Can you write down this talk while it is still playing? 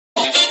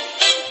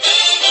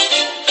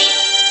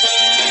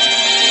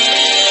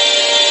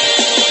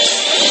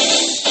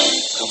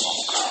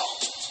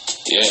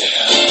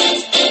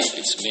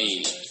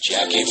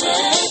Give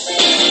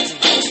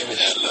me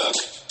that look.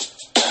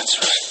 That's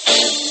right.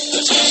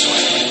 Let's get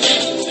sweaty.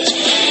 Let's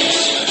get real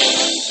sweaty.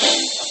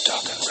 I'm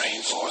talking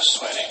rainforest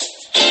sweaty.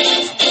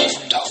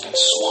 I'm talking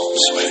swamp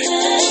sweaty.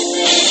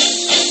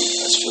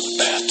 Let's fill the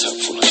bathtub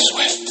full of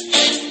sweat.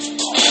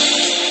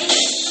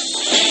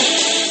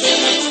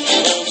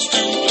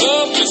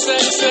 Love me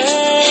sexy.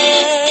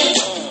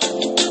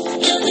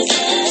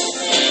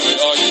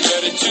 Are you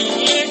ready to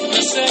lick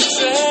me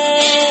sexy?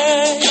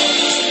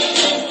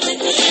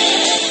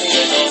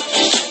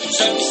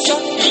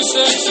 Suck me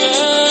sexy.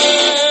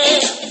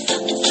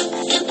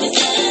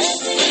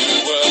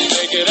 Well,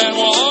 take it and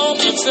walk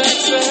me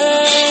sexy.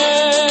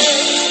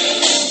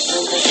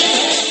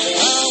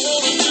 I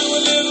wanna do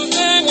a little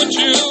thing with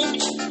you.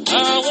 I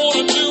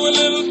wanna do a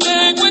little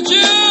thing with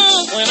you.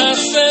 When I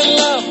say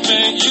love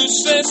me, you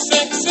say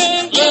sexy.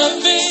 Love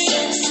me,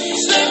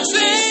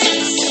 sexy.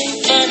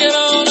 Back it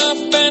on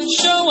up and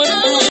show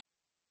it.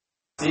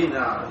 See,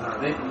 nah,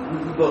 we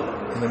both.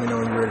 Let me know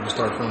when you're ready to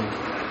start filming.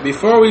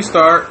 Before we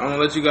start, I'm gonna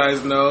let you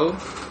guys know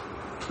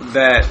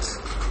that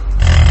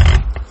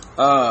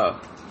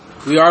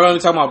we are going to be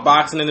talking about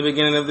boxing in the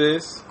beginning of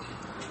this.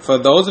 For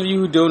those of you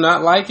who do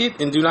not like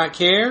it and do not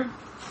care,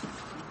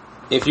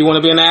 if you want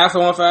to be an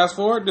asshole and fast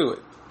forward, do it.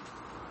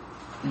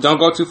 Don't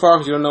go too far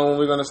because you don't know when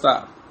we're going to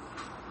stop.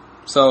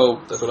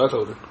 So That's what I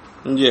told her.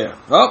 yeah.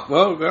 Oh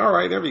well, all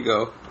right. There we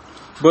go.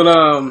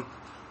 But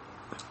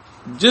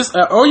just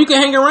or you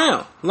can hang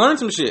around, learn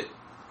some shit,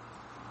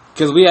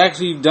 because we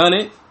actually done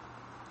it.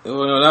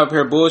 We're not up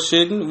here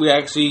bullshitting. We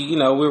actually,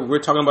 we're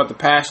talking about the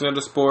passion of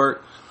the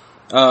sport.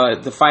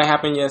 The fight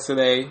happened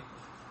yesterday.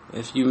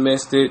 If you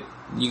missed it,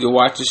 you can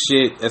watch the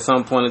shit at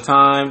some point in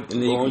time,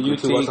 and then Go on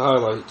YouTube, watch the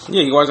highlights.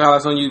 Yeah, you can watch the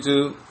highlights on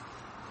YouTube.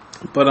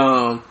 But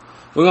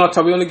we're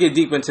gonna get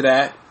deep into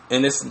that,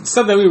 and it's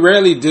something we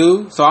rarely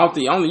do. So I don't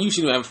think you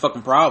shouldn't have a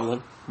fucking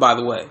problem. By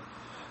the way,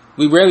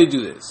 we rarely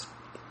do this.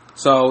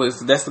 So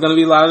that's gonna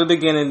be a lot of the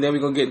beginning. Then we're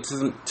gonna get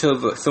to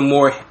some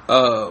more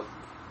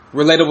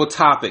relatable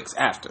topics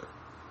after.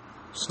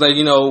 Just let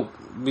you know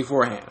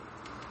beforehand.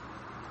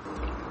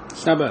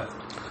 It's not bad.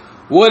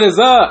 What is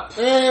up?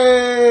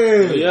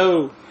 Hey!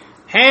 Yo.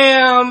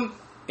 Ham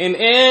and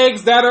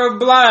eggs that are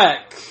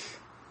black.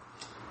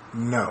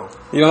 No.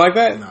 You don't like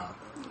that? No.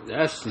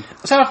 That's I'm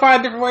trying to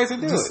find different ways to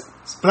do it.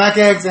 It's black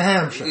eggs and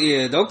ham shit.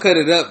 yeah. Don't cut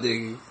it up,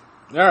 nigga.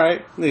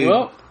 Alright. Yeah.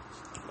 Well,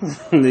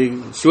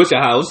 Nigga, Switch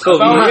your house.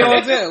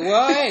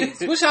 well, hey,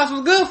 Swish House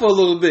was good for a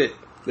little bit.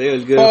 They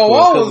was good Paul for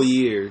Wall a couple was-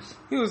 years.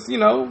 He was,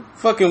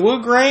 fucking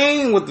wood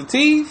grain with the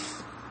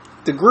teeth,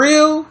 the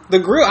grill. The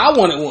grill, I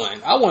wanted one.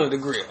 I wanted the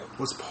grill.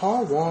 Was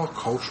Paul Wall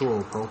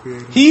cultural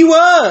appropriating? He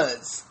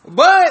was,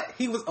 but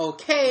he was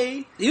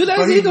okay. He was But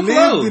actually the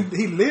flow.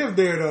 he lived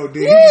there though,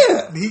 did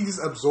Yeah. he just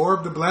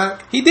absorbed the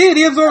black? He did.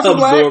 He absorbed some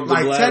black. Absorbed. The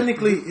Like black.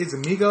 technically, is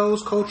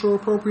Amigos cultural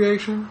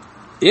appropriation?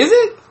 Is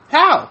it?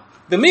 How?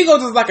 The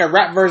Migos is like a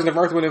rap version of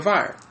Earth, Wind, and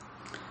Fire.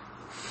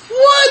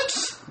 What?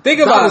 Think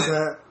That about was it.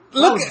 that.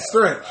 Look That was at- a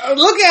stretch.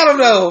 Look at them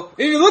though.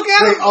 If you look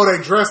at them,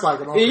 They dress like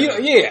them. Okay.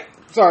 yeah.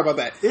 Sorry about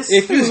that.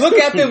 If you look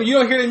at them, you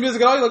don't hear the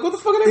music at all. You're like, what the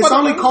fuck are they? It's about to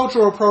only do?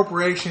 cultural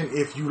appropriation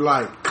if you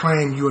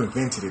claim you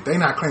invented it. They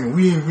not claiming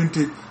we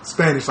invented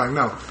Spanish. Like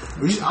no,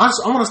 I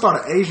want to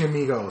start an Asian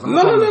Migos. I'm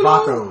No.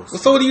 Vatos.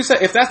 So what do you say?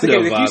 If that's the No,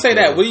 case, if you say Vatos.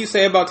 that, what do you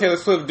say about Taylor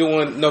Swift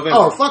doing November?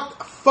 Oh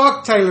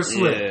fuck Taylor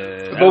Swift.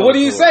 Yeah. But what do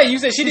you say? You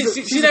said she did.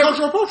 She She's a never.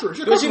 cultural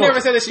appropriation. But she never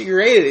said that she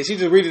created it. She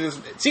just read it.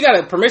 She got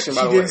a permission.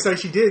 By She the way, didn't say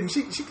she did, and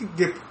she could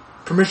get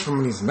permission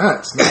from these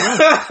nuts. Man.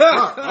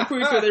 I'm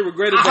pretty sure they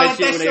regretted I that heard shit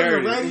that when shit they on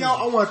heard the it. radio.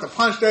 I wanted to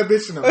punch that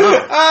bitch in the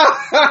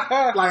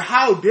mouth. Like,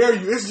 how dare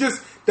you? It's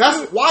just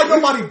that's why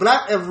nobody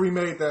black ever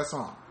remade that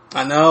song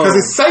I know because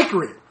it's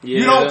sacred. You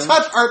Yeah. don't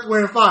touch Earth,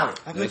 Wind, and Fire.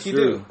 I think That's you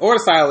true. do. Or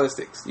the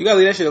stylistics. You gotta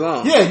leave that shit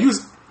alone. Yeah, you.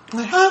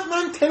 Like,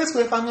 man, Taylor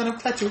Swift, I'm gonna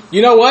touch you.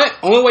 You know what?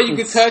 Only way you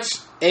could touch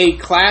a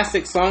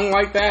classic song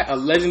like that, a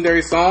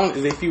legendary song,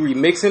 is if you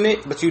remixing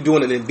it, but you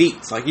doing it in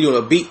beats, like you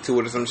doing a beat to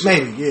it or some shit.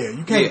 Maybe, yeah.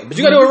 You can't. Yeah, but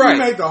you gotta do it right.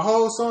 You made the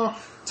whole song.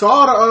 To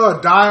all the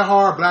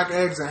die-hard black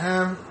eggs and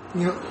ham,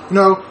 you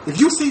know, if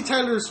you see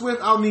Taylor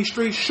Swift out in these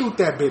streets, shoot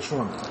that bitch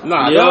for me.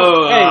 Nah, Yo,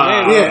 don't.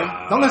 Hey,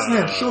 Yeah, don't listen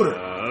to him. Shoot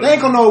her. They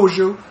ain't gonna know it was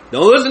you.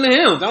 Don't listen to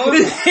him. don't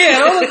listen. Yeah,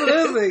 don't listen to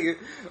this nigga.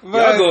 Y'all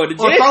But, going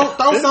to Or jail.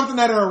 throw something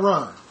at her and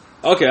run.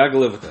 Okay, I can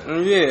live with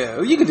that.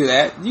 yeah, you could do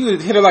that. You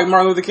could hit her like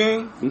Martin Luther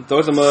King.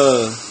 Throw some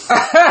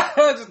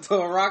Just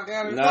throw a rock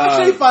at her. Nah.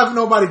 She ain't fight for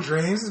nobody's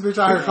dreams. This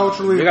bitch out here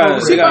culturally You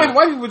gotta- She appropriating. you gotta- fight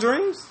white people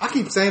dreams. I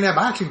keep saying that,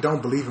 but I actually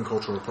don't believe in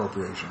cultural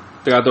appropriation.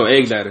 They gotta throw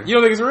eggs at her. You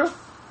don't think it's real?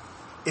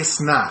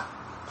 It's not.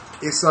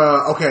 It's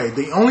okay.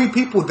 The only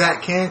people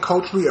that can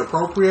culturally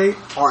appropriate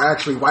are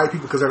actually white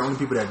people because they're the only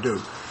people that do.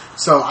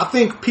 So I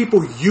think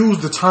people use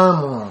the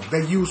term wrong.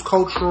 They use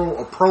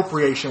cultural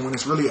appropriation when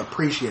it's really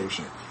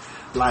appreciation.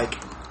 Like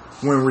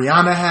when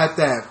Rihanna had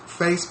that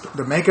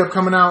the makeup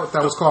coming out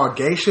that was called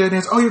gay shit. And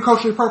it's, oh, you're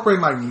culturally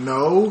appropriating. Like,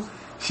 no,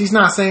 She's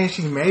not saying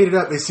she made it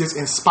up. It's just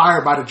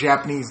inspired by the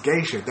Japanese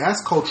geisha.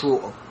 That's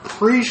cultural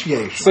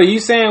appreciation. So you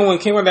saying when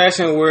Kim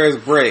Kardashian wears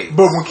braids?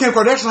 But when Kim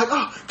Kardashian's like,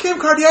 oh, Kim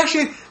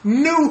Kardashian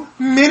new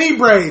mini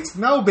braids.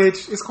 No,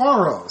 bitch, it's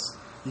cornrows.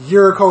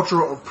 You're a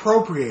cultural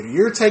appropriator.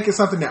 You're taking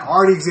something that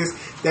already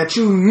exists, that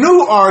you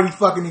knew already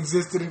fucking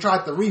existed, and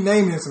tried to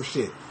rename it and some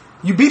shit.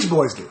 You Beach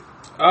Boys did.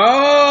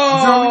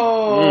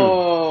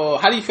 Oh,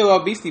 how do you feel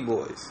about Beastie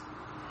Boys?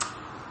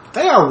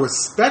 They are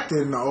respected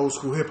in the old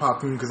school hip hop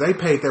community because they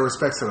paid their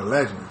respects to the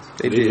legends.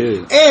 They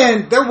did.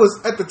 And there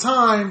was, at the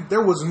time,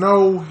 there was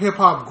no hip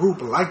hop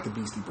group like the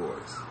Beastie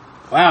Boys.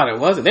 Wow, there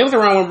wasn't. They was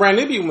around when Brand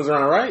Nubian was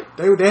around, right?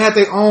 They had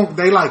their own,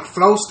 they like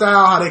flow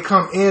style, how they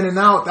come in and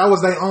out. That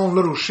was their own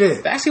little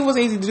shit. That actually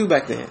wasn't easy to do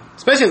back then,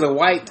 especially as a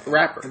white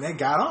rapper. And they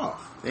got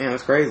off. Damn,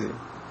 that's crazy.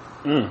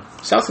 Mm.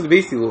 Shouts to the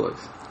Beastie Boys.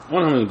 I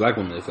wonder how many black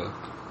women they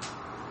fucked.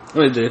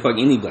 Or did they fuck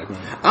any black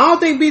women? I don't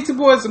think Beastie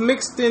Boys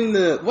mixed in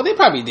the... Well, they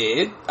probably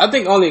did. I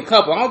think only a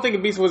couple. I don't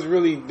think Beastie Boys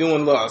really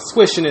doing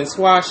swishing and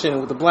swashing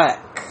with the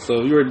black.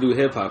 So if you were to do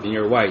hip hop and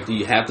you're white, do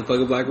you have to fuck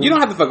a black woman? You don't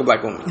have to fuck a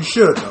black woman. You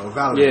should, though.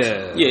 Valid.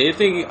 Yeah. Yeah, you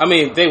think... I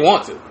mean, they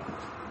want to.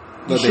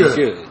 But You they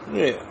should. should.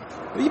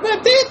 Yeah.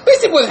 But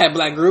Beastie Boys had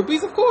black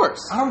groupies, of course.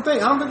 I don't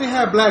think they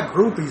had black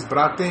groupies, but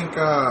I think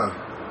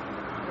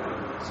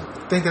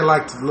they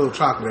liked a little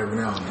chocolate every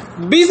now and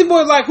then. Beastie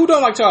Boys like... Who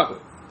don't like chocolate?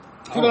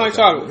 Who don't like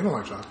chocolate? You don't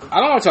like chocolate. I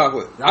don't like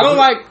chocolate. Y'all I don't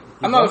weird. like...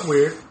 I'm not...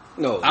 Weird.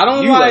 No. I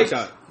don't you like...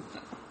 chocolate.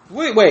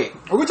 Wait.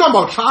 Are we talking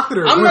about chocolate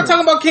or I'm women? not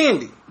talking about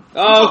candy.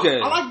 Oh, okay.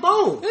 I like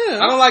both. Yeah,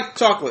 I don't like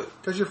chocolate.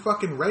 Because you're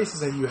fucking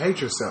racist and you hate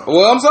yourself.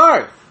 Well, I'm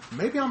sorry.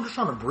 Maybe I'm just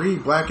trying to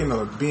breed black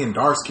into being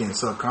dark skinned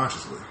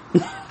subconsciously.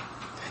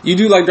 You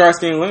do like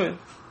dark-skinned women.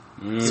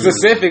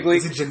 Specifically.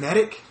 Is it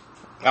genetic?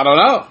 I don't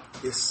know.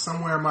 It's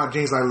somewhere in my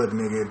genes. Like, look,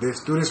 nigga,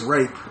 do this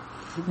rape.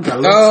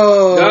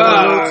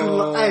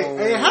 Oh.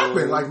 Hey, it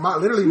happened. Like my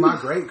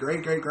great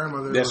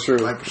grandmother. That's was, true.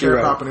 Like You're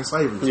right. sharecropping in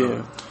slavery. So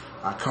Yeah.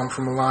 I come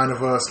from a line of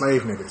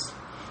slave niggas.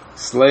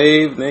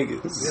 Slave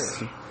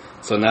niggas. Yeah.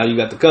 So now you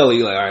got the color.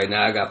 You're like, all right,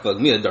 now I got to fuck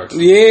me a dark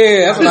skin.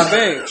 Yeah, that's what I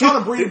think. Trying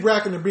to breed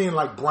black into being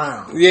like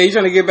brown. Yeah, you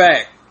trying to get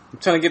back. You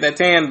trying to get that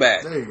tan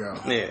back. There you go.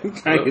 Yeah.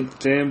 I get the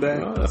tan back.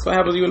 Well, that's what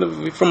happens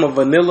when you're from a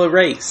vanilla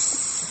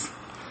race.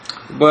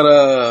 But,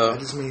 That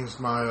just means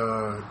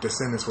my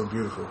descendants were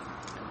beautiful.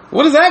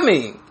 what does that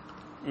mean?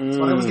 That's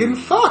why they was getting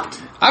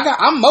fucked.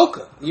 I'm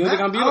mocha. You don't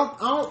think I'm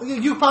beautiful?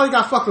 You probably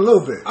got fucked a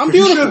little bit. I'm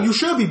 'Cause beautiful. You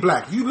should be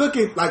black. You look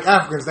at like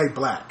Africans, they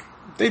black.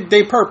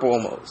 They purple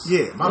almost.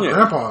 Yeah, my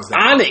grandpa is that.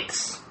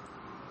 Onyx.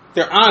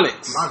 They're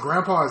onyx. My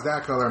grandpa is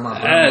that color, and my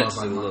grandma is That's a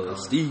like my little color.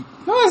 steep.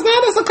 No, it's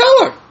not. It's a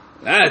color.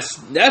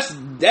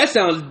 That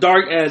sounds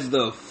dark as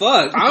the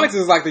fuck. Onyx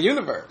is like the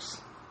universe.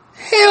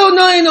 Hell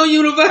no, ain't no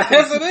universe.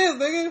 Yes, it is,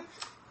 nigga.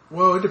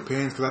 Well, it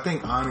depends because I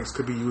think onyx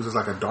could be used as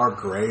like a dark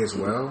gray as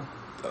well.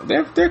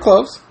 They're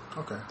close.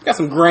 Okay. Got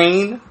some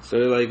grain. So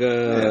like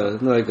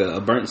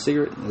a burnt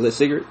cigarette, a lit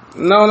cigarette.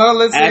 No,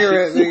 let's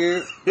Ashes. cigarette,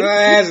 nigga.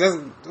 That's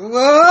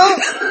what?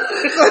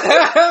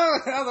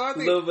 A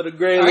little bit of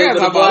gray, a I little gotta bit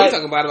talk of about, we black.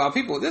 talking about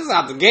people. This is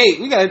out the gate.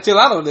 We gotta chill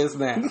out on this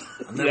now.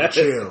 Never Yeah.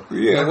 chill.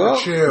 Yeah, Never well-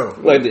 chill.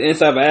 Like the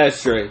inside of an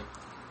ashtray.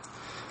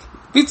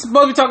 We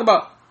supposed to be talking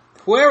about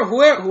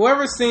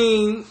whoever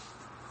seen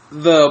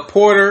the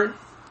Porter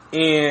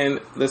and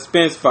the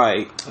Spence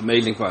fight.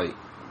 Amazing fight.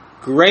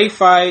 Great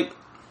fight.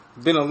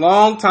 Been a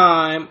long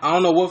time. I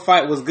don't know what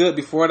fight was good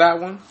before that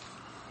one.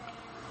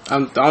 I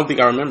don't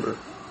think I remember.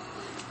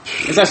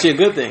 It's actually a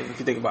good thing if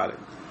you think about it.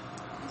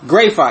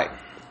 Great fight.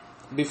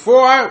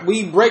 Before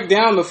we break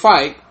down the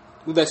fight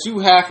that you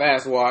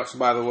half-ass watched,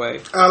 by the way.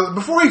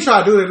 Before he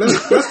try to do it,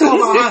 let's talk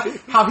about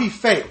how he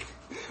fake.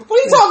 What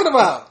are you talking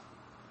about?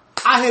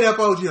 I hit up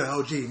OG, like,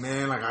 OG,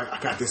 man, like, I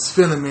got this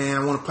feeling, man.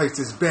 I want to place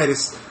this bet.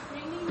 It's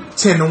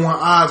 10-1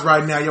 odds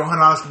right now. Your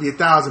 $100 could be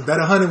 1,000. Bet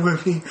 100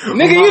 with me.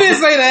 Nigga, you didn't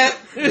say that.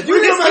 You Read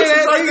didn't your say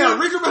messages that. right nigga. now.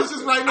 Read your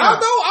messages right I now.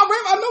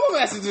 know my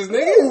messages,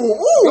 nigga. Ooh,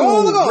 Go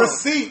on, look on.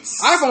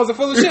 receipts. iPhones are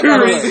full of shit, by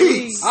the way.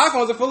 Receipts.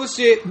 iPhones are full of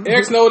shit.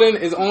 Eric Snowden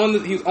is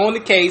he's on the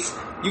case.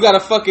 You got a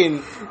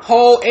fucking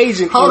whole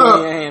agent Hold in up.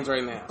 your hands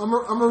right now. I'm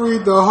gonna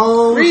read the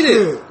whole Read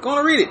shit. it. Go on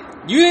and read it.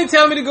 You didn't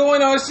tell me to go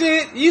in on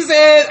shit. You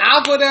said,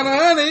 I'll put down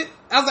 100.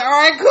 I was like,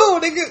 alright, cool,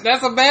 nigga.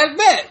 That's a bad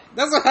bet.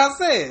 That's what I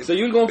said. So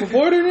you was going for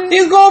Porter then?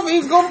 He's going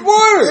for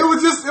Porter. It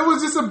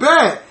was just a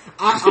bet.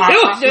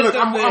 Look,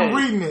 I'm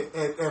reading it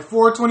at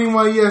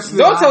 4:21 yesterday.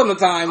 Don't tell him the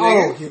time,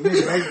 nigga. Oh, yeah,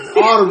 nigga,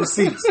 all the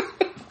receipts.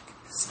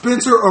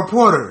 Spencer or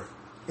Porter,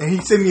 and he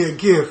sent me a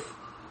gift.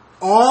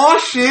 Oh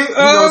shit, he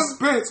goes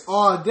Spence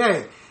all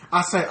day.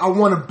 I say I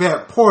want to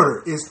bet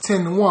Porter. It's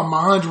 10-1.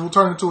 My 100 will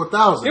turn into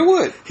 1,000. It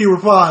would. He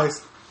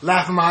replies,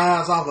 laughing my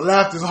ass off. I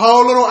laughed his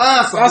whole little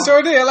ass I off.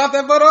 sure did. I laughed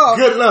that butt off.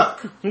 Good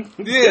luck.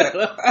 Yeah.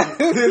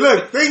 Hey,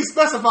 look, thing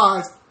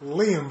specifies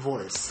Liam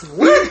voice.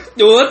 What?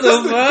 What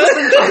the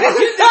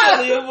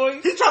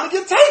fuck? He trying to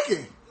get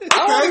taken. Okay.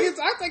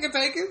 I take a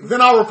taken.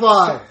 Then I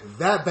reply,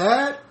 that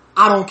bad?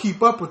 I don't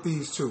keep up with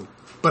these two,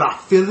 but I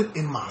feel it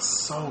in my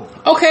soul.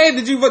 Okay,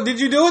 did you do it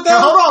though? Now,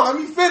 hold on,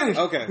 let me finish.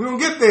 Okay. We don't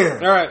get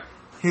there. All right.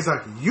 He's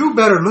like, you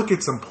better look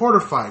at some Porter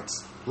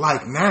fights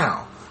like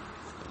now.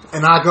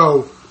 And I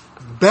go,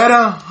 bet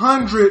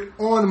 100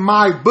 on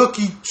my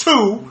bookie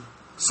too,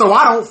 so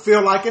I don't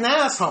feel like an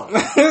asshole.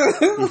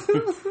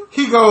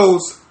 He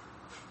goes,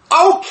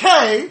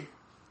 okay.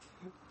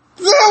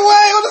 No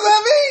way, what does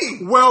that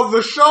mean? Well,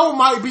 the show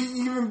might be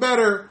even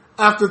better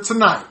after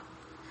tonight.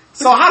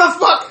 So how the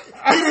fuck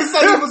he didn't say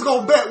he was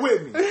gonna bet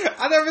with me?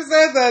 I never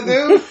said that,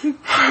 dude.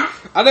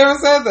 I never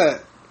said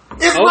that.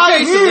 It's Okay,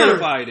 right here.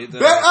 solidified it, though.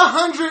 Bet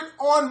 100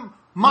 on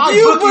my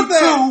You put bookie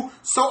that. too,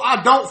 so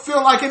I don't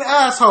feel like an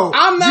asshole.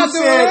 I'm not you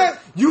doing said, that.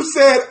 You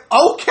said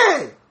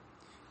okay,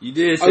 You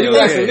did Oh, say you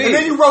asking okay. me? and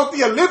then you wrote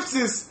the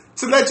ellipsis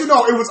to let you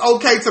know it was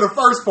okay to the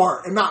first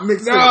part and not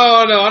mixed No, in.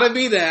 I didn't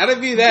mean that. I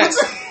didn't mean that.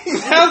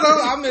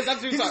 I meant I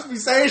thought you You were just talking. be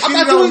saying I shit thought you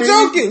you don't was mean.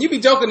 joking. You be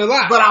joking a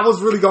lot. But I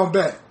was really gonna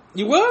bet.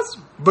 You was?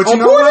 But you On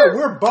know Porter? what?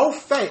 We're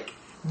both fake.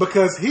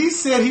 Because he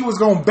said he was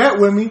going to bet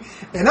with me,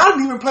 and I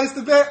didn't even place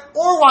the bet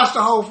or watch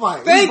the whole fight.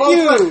 We Thank both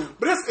you. fake.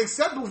 But it's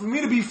acceptable for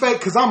me to be fake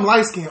because I'm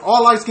light-skinned.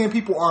 All light-skinned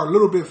people are a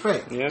little bit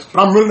fake. Yes.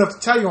 But I'm real enough to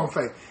tell you I'm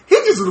fake. He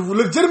just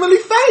legitimately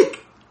fake.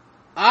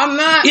 I'm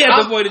not. Yeah,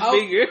 I'm, before the I'm-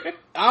 figure.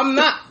 I'm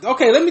not.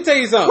 Okay, let me tell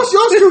you something. What's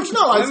your excuse?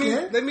 No, let me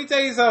light-skinned. let me tell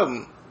you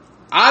something.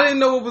 I didn't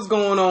know what was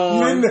going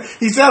on.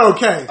 He said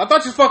okay. I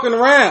thought you was fucking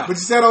around. But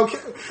you said okay.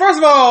 First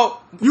of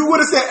all, You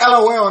would have said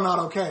LOL, not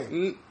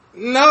okay.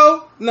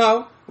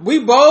 no. We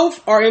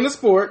both are in the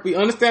sport. We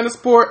understand the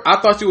sport.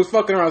 I thought you was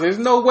fucking around. There's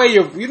no way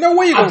you're I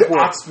going for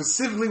I it.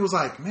 specifically was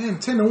like, man,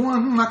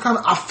 10-1.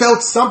 I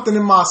felt something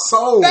in my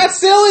soul. That's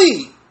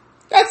silly.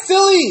 That's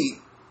silly.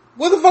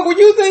 What the fuck were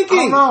you I thinking?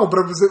 don't know, but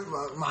it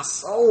was my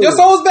soul. Your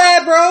soul's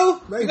bad, bro.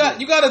 Maybe.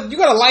 You got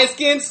a light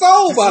skinned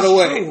soul, This by is the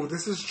way. true.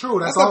 This is true.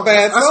 That's a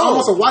bad That's soul.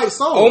 almost a white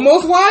soul.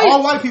 Almost white.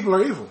 All white people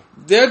are evil.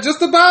 They're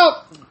just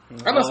about.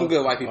 I know some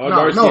good white people. All No,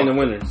 dark no. skin and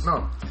winners.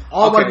 No.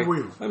 All white people are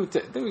evil.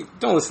 Let me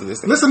don't listen to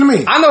this. Listen to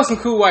me. I know some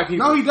cool white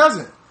people. No, he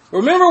doesn't.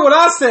 Remember what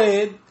I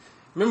said.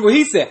 Remember what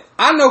he said.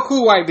 I know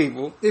cool white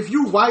people. If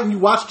you white and you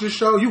watch this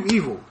show, you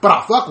evil. But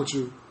I fuck with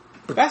you.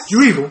 But That's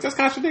you evil. That's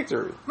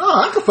contradictory. No,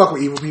 I can fuck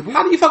with evil people.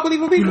 How do you fuck with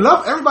evil people?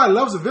 Everybody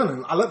loves a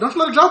villain. Don't you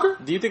love the Joker?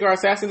 Do you think our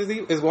assassin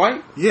is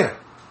white? Yeah.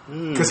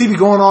 Because he be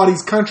going to all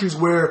these countries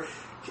where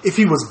if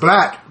he was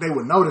black, they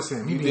would notice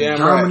him. He'd be in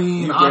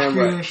Germany and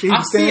Austria and shit. He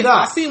would stand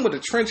I up. see him with a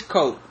trench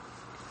coat.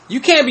 You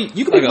can be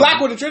Like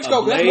black with a trench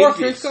coat. That's Blade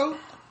Morpheus piece. coat.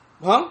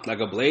 Huh? Like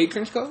a Blade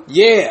trench coat?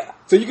 Yeah.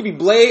 So you can be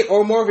Blade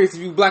or Morpheus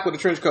if you black with a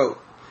trench coat.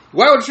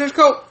 White with a trench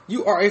coat,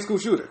 you are a school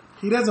shooter.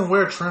 He doesn't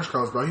wear trench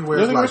coats, bro. He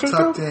wears Doesn't wear like trench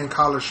tucked coat? in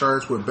collar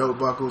shirts with belt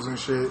buckles and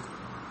shit.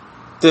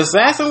 The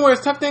assassin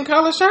wears tucked in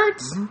collar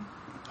shirts?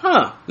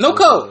 Huh. No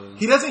coat.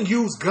 He doesn't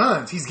use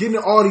guns. He's getting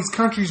in all these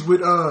countries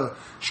with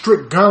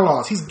strict gun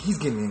laws. He's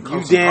getting in You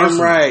close. damn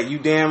right. You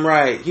damn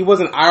right. He was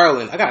in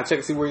Ireland. I gotta check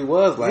to see where he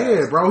was last.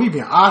 Yeah, bro. He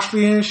been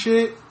Austria and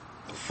shit.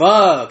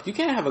 Fuck. You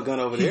can't have a gun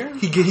over there.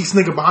 He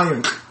sneaking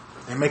behind you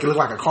and make it look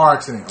like a car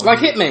accident. Like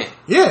Hitman.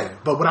 Yeah,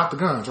 but without the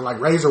guns or like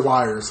razor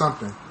wire or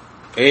something.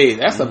 Hey,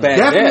 that's a bad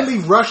Definitely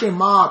death. Russian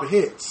mob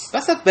hits.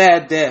 That's a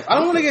bad death. I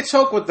don't want to get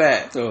choked with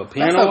that. So,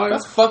 piano wire?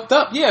 That's fucked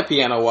up. Yeah,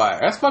 piano wire.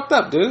 That's fucked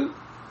up, dude.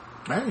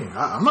 Hey,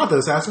 I'm not the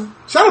assassin.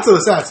 Shout out to the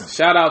assassin.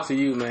 Shout out to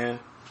you, man.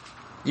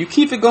 You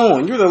keep it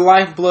going. You're the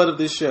lifeblood of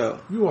this show.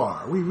 You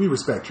are. We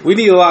respect you. We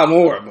need a lot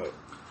more, but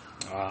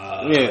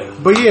yeah.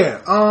 But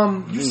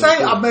yeah, you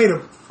say I made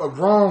a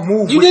wrong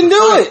move. You with didn't the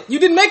do fight. it. You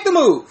didn't make the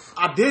move.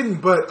 I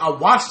didn't, but I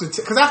watched it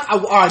because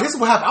all right. This is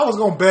what happened. I was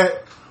gonna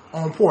bet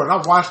on Porter. I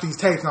watched these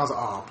tapes and I was like,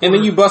 oh. Porter. And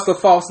then you bust a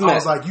false I nut.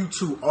 was like, you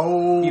too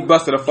old. You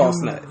busted a false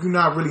nut. You're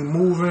not really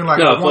moving like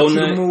Yeah, I want full you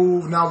nut. to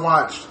move. Now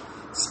watch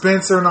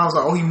Spencer, and I was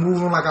like, oh, he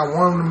moving like I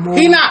want him to move.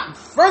 He not.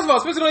 First of all,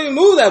 Spencer don't even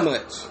move that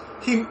much.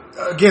 He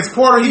against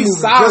Porter. He He's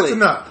moved solid. just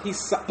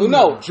enough.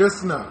 No. Moved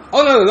just enough.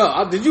 Oh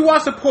no. Did you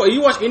watch the Porter?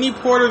 You watch any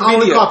Porter I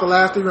only video? caught the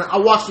last 3 rounds. I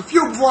watched a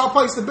few before I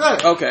placed the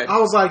bet. Okay. I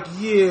was like,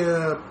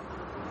 yeah,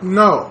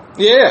 no.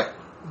 Yeah.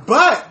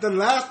 But the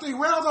last 3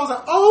 rounds, I was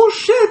like, oh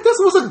shit, this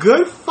was a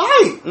good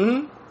fight.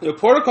 Mm-hmm. Yeah,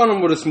 Porter caught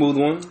him with a smooth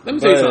one. Let me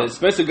tell you something.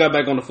 Spencer got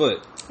back on the foot.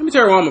 Let me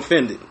tell you why I'm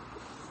offended.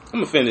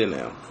 I'm offended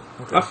now.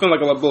 Okay. I feel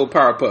like a little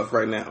power puff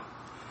right now.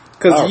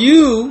 Because Oh.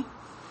 you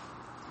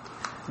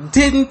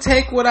didn't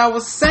take what I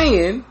was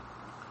saying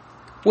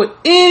with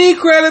any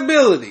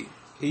credibility.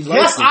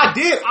 Yes, I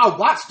did. I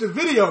watched the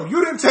video.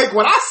 You didn't take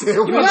what I said.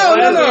 No.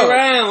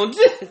 Round.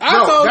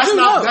 I told that's you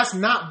not. no. That's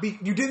not.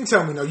 You didn't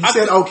tell me no. You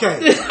said okay.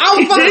 I was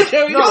You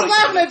I was did.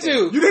 laughing at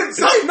you. You didn't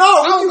say no.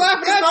 I was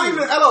laughing It's at not you.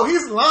 even LO.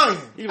 He's lying.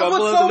 You I about put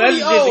to so pull many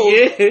the messages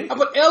O's. again. I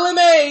put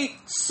LMA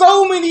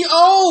so many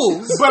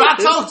O's. But I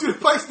told you to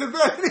place the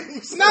bet.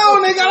 No,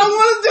 nigga, I don't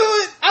want to do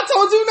it. I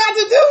told you not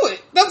to do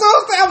it. That's what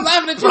I'm saying. I'm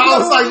laughing at you. But I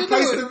was don't like, want you to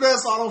place do the it. bet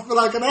so I don't feel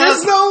like an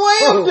There's asshole. no way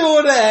I'm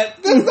doing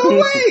that. There's no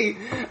way.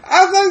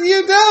 I was like, you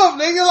dumb,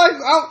 nigga. Like,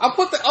 I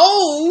put the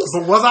O's.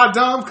 But was I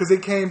dumb? Because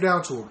it came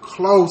down to a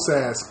close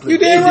ass split. You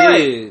did It right.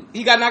 did.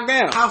 He got knocked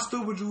down. How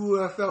stupid you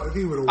would have felt if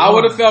he would have won? I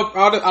would have felt.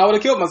 I would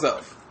have killed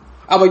myself.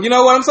 I'm like, you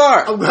know what? I'm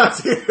sorry. I'm glad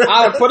to hear that.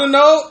 I put a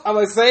note. I'm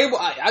like, say,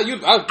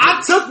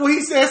 I took what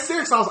he said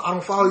serious. I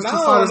don't follow these two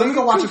No, fighters. Let me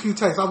go nigga. watch a few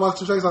takes. I watched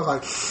 2 takes. I was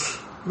like,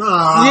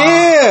 nah.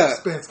 yeah.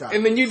 Spence got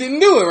And it. then you didn't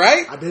do it,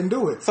 right? I didn't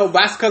do it. So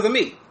that's because of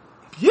me.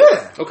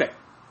 Yeah. Okay.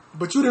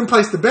 But you didn't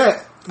place the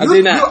bet. I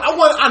did not.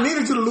 I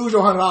needed you to lose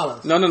your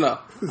 $100. No.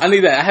 I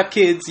need that. I have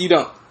kids. You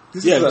don't.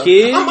 This You is have a-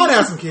 kids? I might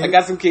have some kids. I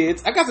got some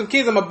kids. I got some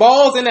kids and my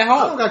balls in at I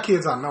don't home. got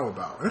kids I know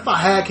about. And if I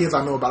had kids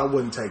I know about, I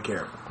wouldn't take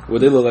care of them.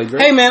 Would they look like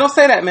Drake? Hey, man, don't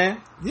say that,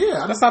 man.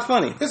 Yeah. That's not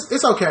funny.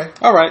 It's okay.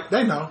 All right.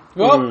 They know.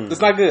 Well, it's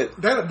not good.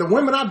 The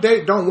women I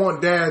date don't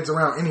want dads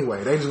around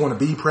anyway. They just want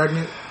to be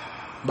pregnant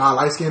by a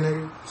light-skinned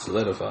nigga.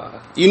 Solidified.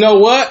 You know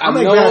what? I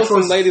make know bad some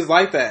choices. ladies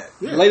like that.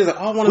 Yeah. Ladies like,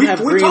 oh, I want to have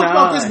We green talked eyes.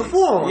 about this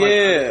before. Like,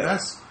 Yeah.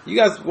 that's... You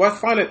guys,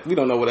 find it. We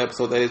don't know what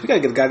episode that is. We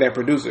gotta get a goddamn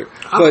producer.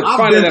 But I've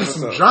find been that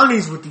through episode. some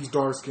journeys with these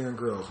dark-skinned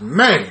girls.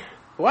 Man.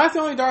 Why is it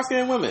only dark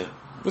skinned women?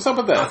 What's up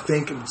with I that?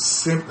 think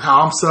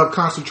how I'm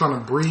subconsciously trying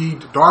to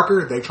breed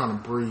darker, they trying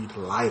to breed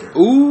lighter.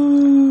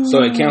 Ooh.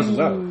 So it cancels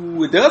out.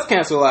 It does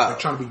cancel They're out.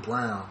 trying to be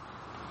brown.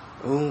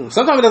 Ooh.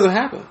 Sometimes it doesn't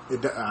happen.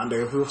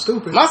 They feel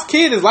stupid. My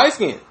kid is light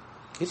skinned.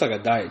 He's like a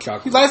diet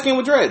chocolate. He's light skinned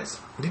with dreads.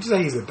 Did you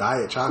say he's a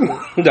diet chocolate?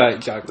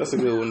 Diet chocolate. That's a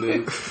good one,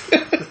 dude.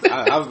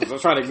 I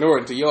was trying to ignore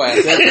it until your ass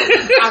said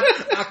something.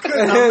 I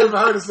couldn't. I've never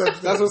heard of such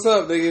thing. That's what's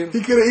up, nigga.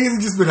 He could have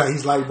easily just been like,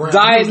 he's like brown.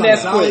 Diet He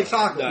was like, Nesquik. diet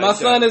chocolate. My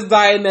son is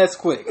Diet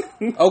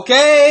Nesquik.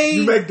 Okay?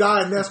 You make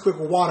diet Nesquik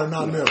with water,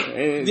 not milk.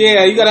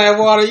 Yeah, you gotta have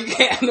water. You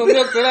can't have no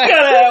milk for that.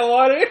 Gotta have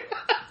water.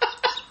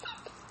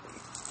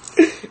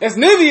 That's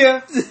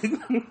Nivea.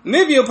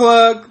 Nivea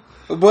plug.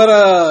 But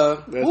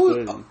That's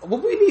who, crazy.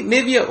 would we need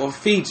Nivea or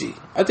Fiji?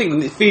 I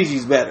think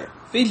Fiji's better.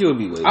 Fiji would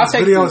be with I'll This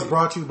take video is Fiji.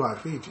 brought to you by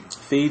Fiji.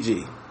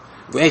 Fiji.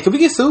 Hey, can we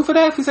get sued for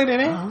that if we say their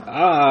name?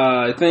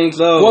 I think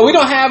so. Well, we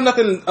don't have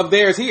nothing of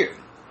theirs here.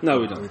 No,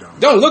 we We don't. don't.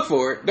 Don't look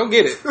for it. Don't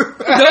get it. Don't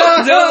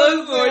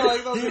look for it.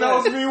 Like, don't He do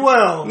knows that. me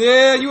well.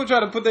 Yeah, you would try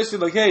to put that shit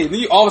like, hey, then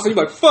you all of a sudden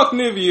you're like, fuck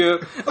Nivea.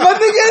 I'm like,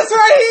 nigga, it's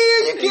right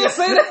here. You can't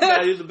say Gotta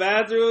that. use the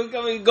bathroom.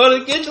 Go to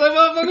the kitchen. Like,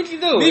 motherfucker, what you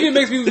doing? Nivea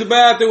makes me use the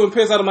bathroom and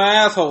piss out of my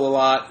asshole a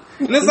lot.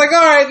 And it's like,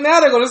 all right, now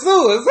they're going to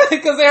sue us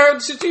because they heard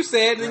the shit you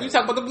said. And then you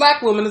talk about the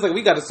black woman. It's like,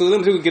 we got to sue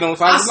them so we can get on the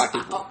side of the black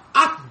people.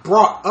 I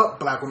brought up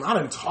black women. I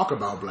didn't talk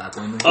about black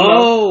women.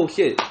 Oh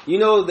shit! You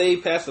know they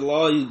passed a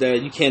law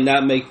that you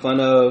cannot make fun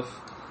of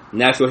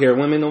natural hair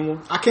women no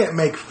more. I can't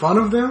make fun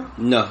of them.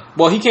 No,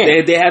 Well, he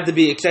can't. they have to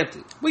be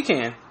accepted. We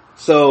can.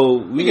 So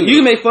can you do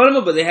can make fun of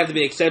them, but they have to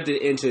be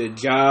accepted into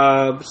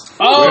jobs.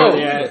 Oh, where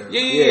they're at.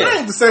 yeah. That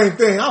ain't the same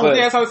thing. I don't, But-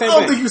 Yeah, it's all the same I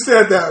don't thing. think you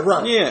said that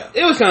right. Yeah.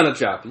 It was kind of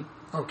choppy,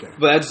 Okay.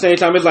 but at the same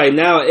time, it's like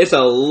now it's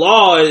a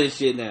law of this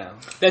shit now.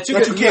 That you,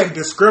 That you can't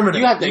discriminate.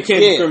 You have to, You can't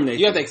discriminate.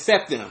 You have to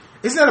accept them.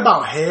 Isn't that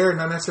about hair,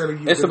 not necessarily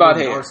you? It's being about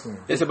hair. dark skinned?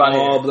 It's about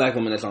All hair. black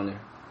women that's on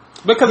there.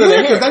 Because Yeah, of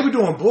their because hair. they be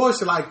doing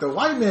bullshit like the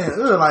white man.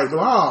 Like,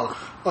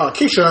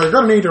 Keisha, you're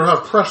gonna need to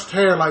have pressed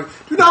hair. Like, do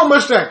you know how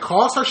much that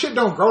costs? Her shit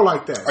don't grow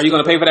like that. Are you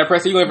going to pay for that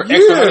press hair? You going to pay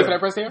extra money for that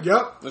press hair?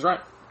 Yep. That's right.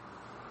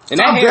 And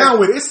that I'm hair, down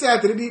with it. It's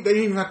sad that they didn't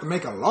even have to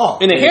make a law.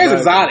 and the hair's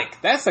Exactly. exotic.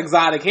 That's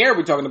exotic hair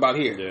we're talking about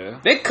here. Yeah.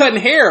 They're cutting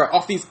hair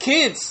off these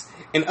kids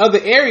in other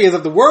areas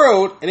of the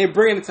world, and they're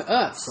bringing it to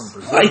us.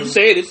 Why you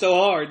saying it so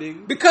hard,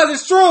 nigga? Because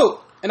it's true.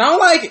 And I don't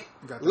like it.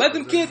 Got that Let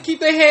them Brazilian. kids keep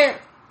their hair,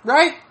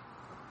 right?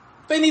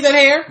 They need that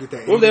hair. Get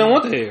that What if they don't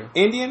want the hair?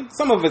 Indian.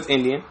 Some of it's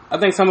Indian. I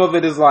think some of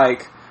it is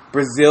like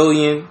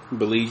Brazilian,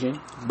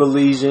 Belizean.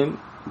 Belizean.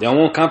 They don't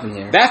want Compton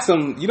hair. That's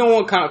some. You don't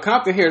want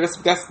Compton hair.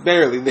 That's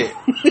barely there.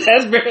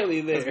 That's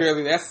barely there. That's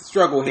barely. That's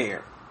struggle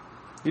hair.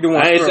 You don't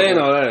want. I ain't struggle. saying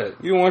all that.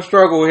 You don't want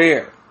struggle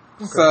hair.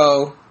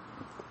 So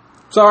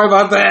sorry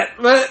about that.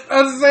 But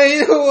I was saying,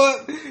 you know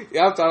what?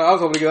 Yeah, I was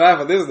hoping to get laugh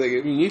at this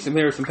nigga. You need some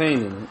hair with some pain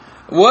in it.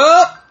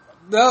 What?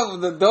 No,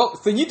 the dope.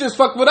 So you just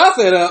fucked what I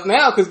said up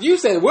now because you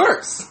said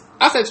worse.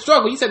 I said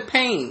struggle. You said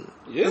pain.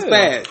 Yeah. It's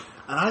bad.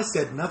 And I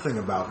said nothing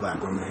about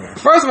black women hair.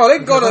 First of all, they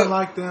can go Because I to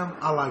like them.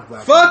 I like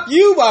black fuck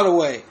you. By the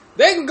way,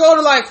 they can go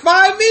to like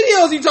 5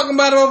 videos you talking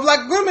about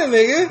black women,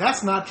 nigga. women.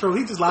 That's not true.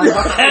 He just lied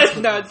about the That's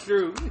Facebook. not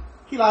true.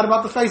 He lied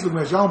about the Facebook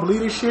message. Y'all don't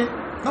believe this shit?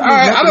 All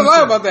right, I don't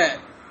lie about that.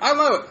 I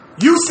know it.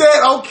 You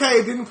said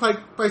okay, didn't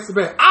place the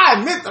bet. I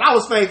admit that I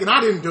was fake and I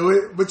didn't do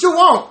it, but you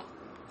won't.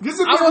 This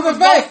is I wasn't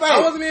fake. I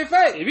wasn't being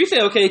fake. If you say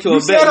okay to You a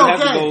bet, said you have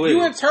to okay. go with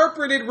You it.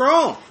 interpreted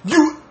wrong.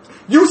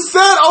 You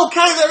said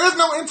okay. There is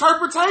no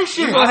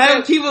interpretation. You're gonna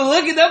have people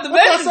looking up the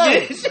What'd that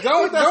messages. say?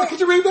 What'd that say? Could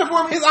you read that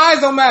for me? His eyes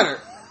don't matter.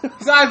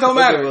 His eyes don't Okay,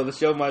 matter. well, the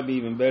show might be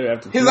even better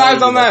after His tonight. eyes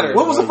don't matter.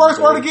 What was the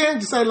first word again?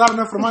 Did you say it loud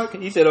enough for the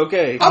mic? He said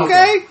okay.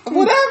 Okay,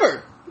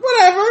 whatever.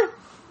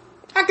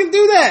 I can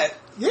do that.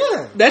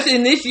 Yeah. That's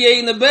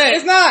initiating the bet.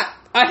 It's not.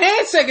 A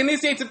handshake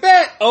initiates a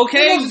bet.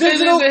 Okay, There's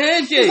this is a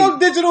handshake. There's no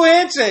digital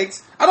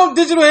handshakes. I don't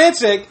digital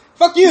handshake.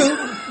 Fuck you.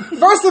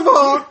 First of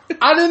all,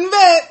 I didn't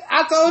bet.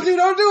 I told you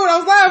don't do it. I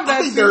was laughing I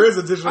at think you. there is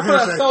a digital I put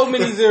handshake. so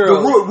many The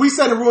zeros. we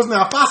set the rules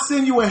now. If I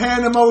send you a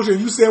hand emoji and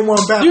you send one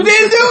back, You we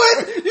didn't said- do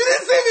it. You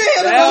didn't see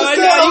me. Hell, You I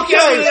said know, you okay.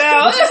 counted it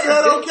out. You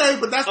said okay,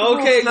 but that's the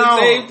Okay, rules the now.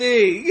 same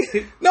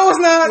thing. No, it's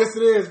not. Yes,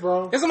 it is,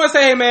 bro. If somebody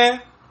say, hey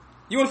man,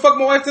 you want to fuck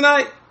my wife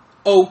tonight?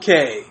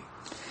 okay.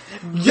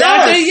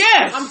 That's a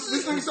yes. I'm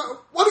listening.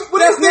 What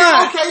That's does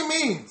not. okay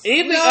means?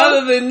 Anything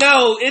other than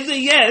no, it's a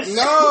yes.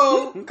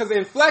 No, because the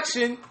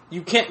inflection,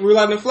 you can't rule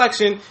out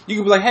inflection. You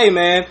can be like, hey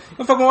man,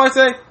 you fuck my wife?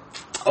 Say,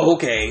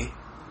 okay.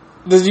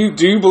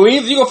 Do you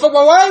believe you gonna fuck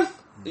my wife?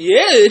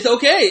 Yeah, it's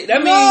okay.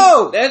 That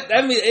No. means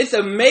that means it's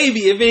a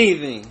maybe if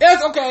anything.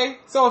 Yes, okay.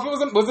 So if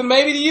it was it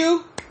maybe to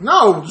you?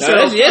 No,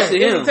 that's yes to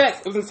It was him. in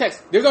text. It was in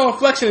text. There's no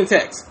inflection in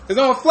text. There's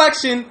no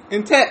inflection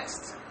in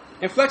text.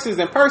 Inflection is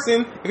in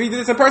person. If he did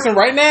this in person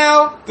right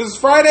now, this is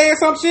Friday or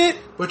some shit.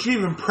 But you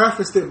even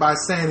prefaced it by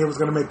saying it was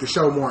going to make the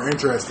show more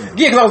interesting.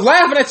 Yeah, because I was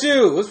laughing at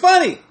you. It was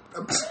funny.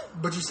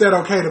 But you said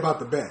okay about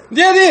the bet.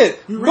 Yeah, I did.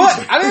 You But reached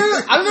it. I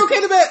didn't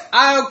okay the bet.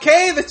 I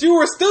okay that you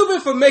were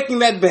stupid for making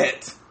that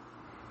bet.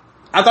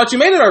 I thought you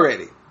made it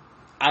already.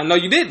 I know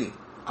you didn't.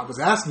 I was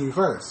asking you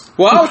first.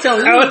 Well, I was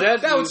telling I you was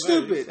asking that was you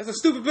first. stupid. That's a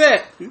stupid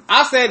bet.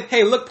 I said,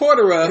 hey, look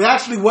Porter It up.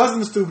 actually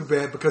wasn't a stupid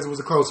bet because it was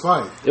a close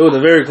fight. It was a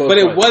very close But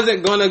it fight.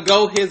 wasn't going to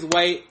go his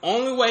way.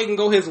 Only way it can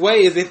go his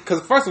way is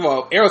because, first of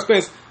all, Errol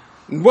Spence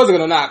wasn't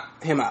going to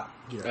knock him out.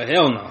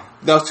 Hell no.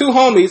 Those two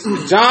homies,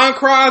 John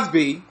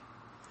Crosby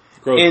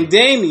Crosby. and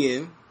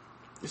Damian,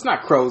 it's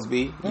not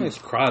Crosby. I think it's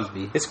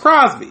Crosby. It's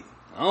Crosby.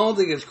 I don't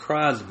think it's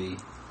Crosby.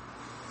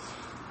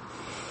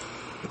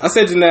 I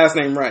said your last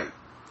name right.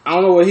 I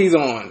don't know what he's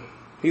on.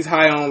 He's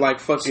high on like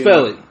fucking...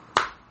 Spell it.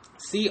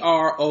 Crosby.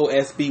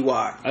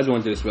 I just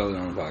wanted you to spell it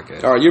on the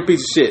podcast. Alright, you're a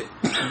piece of shit.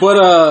 But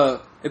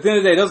at the end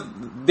of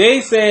the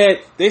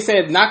day, they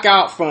said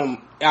knockout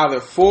from either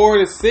 4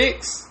 to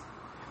 6.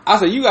 I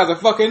said, you guys are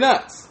fucking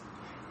nuts.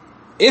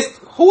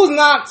 Who's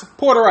knocked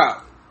Porter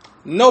out?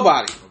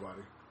 Nobody.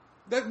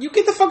 You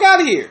get the fuck out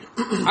of here.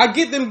 I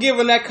get them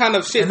giving that kind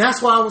of shit. And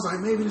that's why I was like,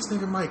 maybe this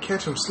nigga might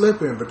catch him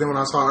slipping. But then when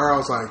I saw Earl, I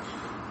was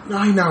like, no,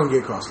 he's not going to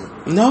get caught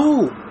slipping.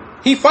 No.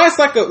 He fights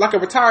like a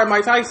retired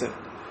Mike Tyson.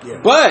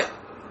 Yeah. But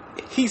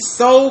he's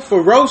so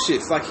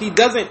ferocious. Like he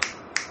doesn't.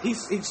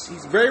 He's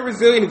very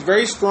resilient. He's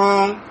very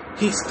strong.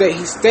 He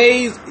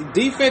stays.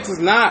 Defense is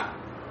not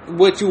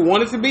what you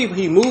want it to be. But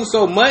he moves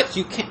so much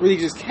you can't really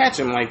just catch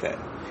him like that.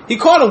 He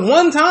caught him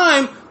one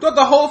time throughout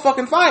the whole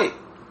fucking fight.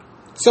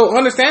 So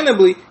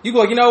understandably, you go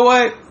like, you know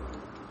what?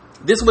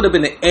 This would have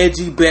been an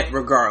edgy bet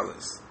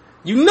regardless.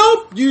 You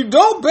don't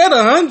bet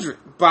 100.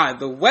 By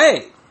the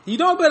way, you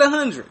don't bet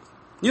 100.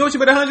 You know what you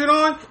bet 100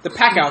 on? The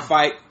Pacquiao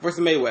fight versus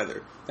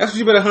Mayweather. That's what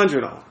you bet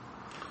 100 on.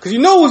 Because you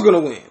know who's going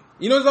to win.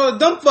 You know, there's all the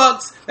dumb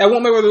fucks that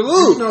want Mayweather to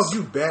lose. You know, if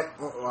you bet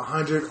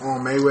 100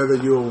 on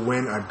Mayweather, you'll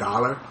win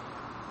 $1.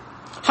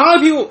 How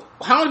many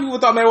people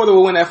thought Mayweather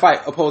would win that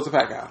fight opposed to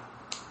Pacquiao?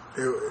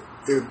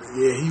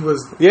 He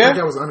was. Yeah? I think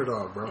that was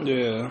underdog, bro.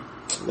 Yeah.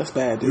 That's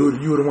bad,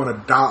 dude. You would have won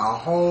a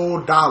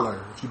whole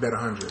 $1 if you bet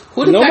 100.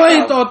 Who did Nobody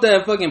Pacquiao- thought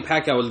that fucking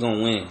Pacquiao was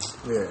gonna win.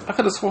 Yeah. I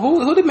could have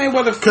sworn. Who did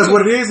Mayweather? Because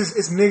what it is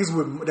it's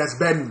niggas that's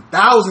betting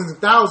thousands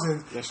and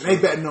thousands, That's and they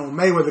true. betting on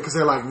Mayweather because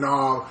they're like,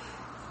 no,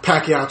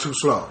 Pacquiao too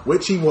slow,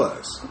 which he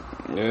was.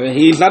 Yeah,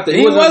 he's not the.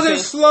 He wasn't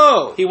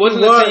slow. He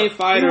wasn't He the was- same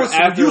fighter he was,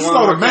 after you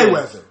slow to Marquez.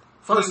 Mayweather.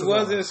 First He of all.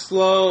 wasn't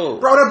slow.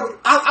 Bro,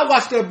 I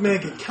watched that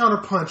man get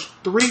counterpunched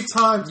 3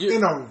 times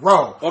in a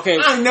row. Okay.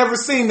 I ain't never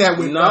seen that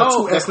with No,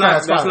 two that's not.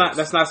 S-class That's fighters. not.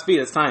 That's not speed.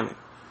 That's timing.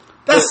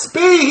 That's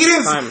speed.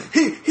 He Timing.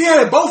 didn't. He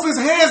had both his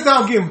hands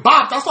down, getting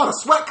bopped. I saw the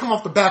sweat come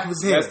off the back of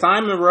his head. That's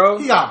timing, bro.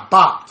 He got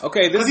bopped.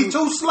 Okay, this because he is-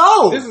 too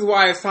slow. This is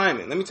why it's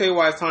timing. Let me tell you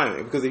why it's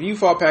timing. Because if you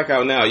fought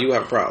Pacquiao now, you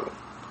have a problem.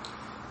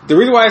 The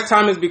reason why it's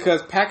timing is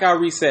because Pacquiao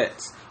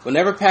resets.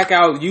 Whenever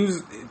Pacquiao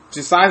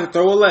decides to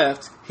throw a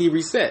left, he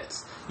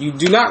resets. You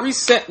do not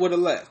reset with a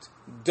left.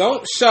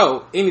 Don't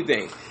show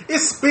anything.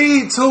 It's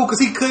speed too, because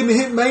he couldn't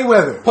hit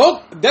Mayweather.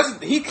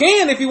 He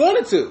can if he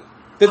wanted to.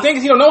 The thing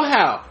is, he don't know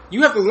how.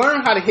 You have to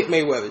learn how to hit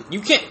Mayweather.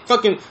 You can't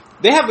fucking.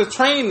 They have to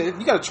train.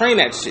 You got to train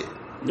that shit.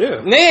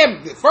 Yeah.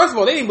 And first of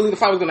all, they didn't believe the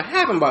fight was going to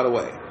happen. By the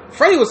way,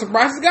 Freddie was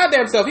surprised his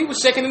goddamn self. He was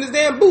shaking in his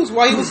damn boots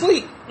while he was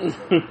asleep.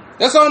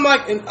 That's all I'm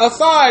like. And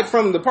aside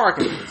from the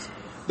Parkinson's,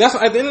 that's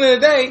at the end of the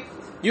day,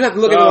 you have to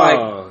look at it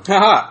like,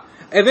 haha.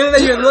 At the end of the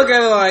day, you have to look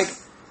at it like,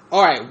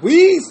 all right,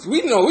 we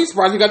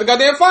surprised we got the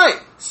goddamn fight.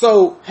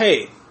 So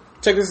hey,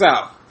 check this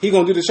out. He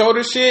gonna do the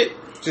shoulder shit.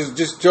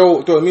 Just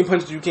throw as many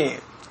punches as you can.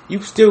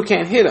 You still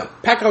can't hit him.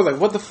 Pacquiao was like,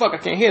 what the fuck? I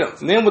can't hit him.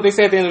 And then what they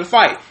say at the end of the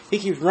fight, he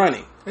keeps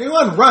running. He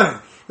wasn't running.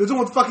 He was doing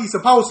what the fuck he's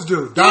supposed to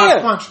do.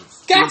 Dodge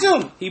punches. Catch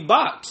him. He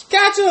boxed.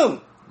 Catch him.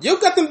 You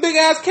got them big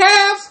ass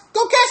calves.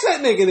 Go catch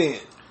that nigga then.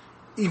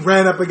 He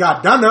ran up and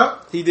got done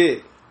up. He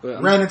did.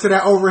 Ran into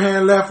that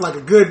overhand left like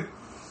a good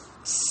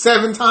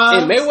 7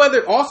 times. And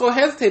Mayweather also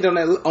hesitated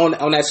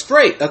on that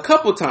straight a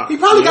couple times. He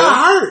probably got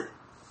hurt.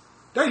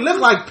 They look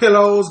like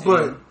pillows,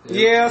 but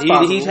Yeah, it's he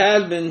possible.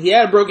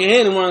 had a broken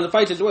hand in one of the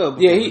fights as well.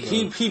 Yeah, he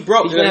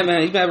broke. He's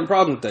been having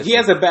problems with that. He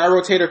has a bad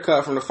rotator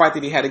cuff from the fight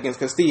that he had against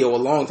Castillo a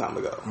long time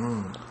ago.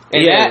 And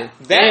and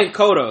that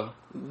Cotto.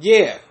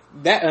 yeah,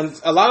 that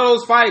and a lot of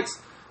those fights.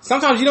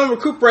 Sometimes you don't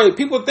recuperate.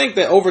 People think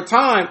that over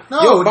time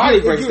no, your body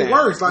it breaks get down.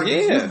 worse. Like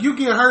yeah, you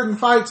get hurt in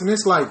fights, and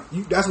it's like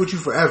that's what you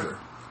forever,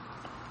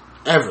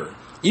 ever.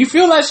 you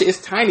feel that shit. It's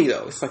tiny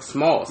though. It's like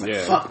small. It's like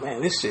Yeah. fuck,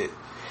 man, this shit.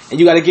 and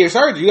you got to get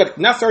surgery. You got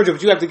not surgery,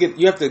 but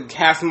you have to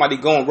have somebody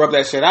go and rub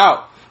that shit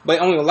out. But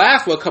it only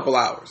lasts for a couple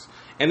hours,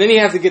 and then he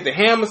has to get the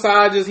hand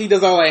massages. He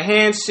does all that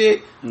hand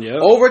shit. Yep.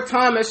 Over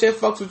time, that shit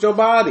fucks with your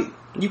body.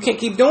 You can't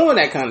keep doing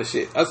that kind of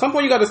shit. At some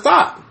point, you got to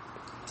stop.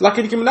 It's like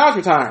Nicki Minaj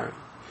retiring.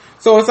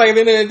 So it's like at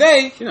the end of the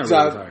day, She not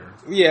really retiring.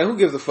 Yeah, who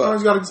gives a fuck?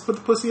 You gotta just put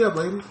the pussy up,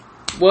 ladies.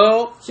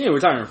 Well, She ain't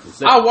retiring for a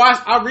second.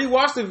 I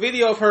rewatched the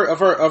video of her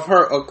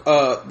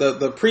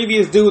the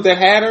previous dude that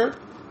had her,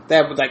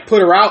 that would like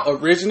put her out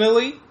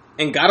originally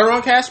and got her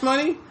on Cash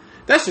Money.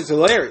 That shit's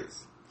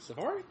hilarious.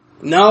 Safari?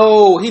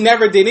 No, he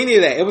never did any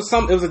of that. It was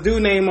a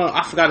dude named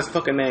I forgot his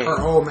fucking name.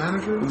 Her old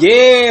manager.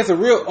 Yeah, it's a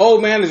real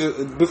old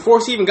manager.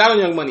 Before she even got on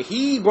Young Money,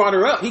 he brought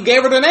her up. He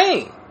gave her the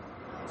name.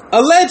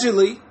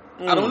 Allegedly,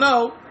 I don't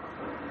know.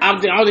 I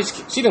don't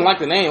think she didn't like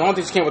the name. I don't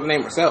think she came with the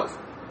name herself.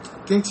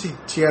 I think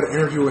she had an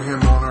interview with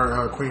him on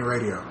her Queen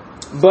Radio.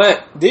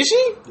 But did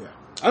she? Yeah.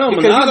 I know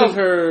Because Minaj you is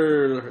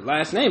her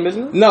last name,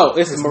 isn't it? No,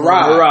 it's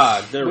Mirage.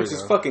 Mirage, there we which go.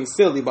 is fucking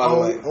silly, by the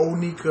way.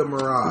 Onika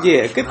Mirage.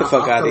 Yeah, get the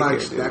fuck I out feel of like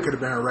here, dude. that could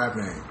have been her rap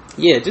name.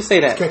 Yeah, just say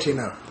that. Catchy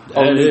enough.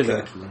 That is Onika.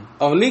 actually.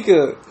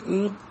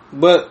 Onika,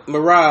 but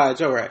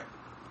Mirage, all right.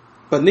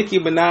 But Nicki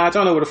Minaj, I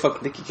don't know where the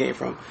fuck Nicki came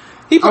from.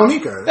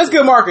 Onika. That's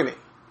good marketing.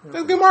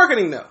 That's good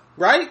marketing, though,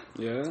 right?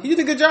 Yeah. He did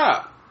a good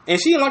job. And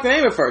she didn't like the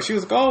name at first. She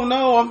was like, "Oh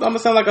no, I'm gonna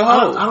sound like a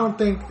hoe." I don't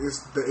think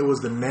it was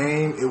the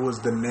name. It was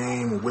the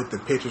name with the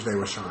pictures they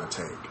were trying to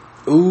take.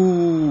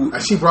 Ooh,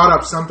 She brought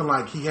up something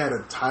like he had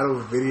a title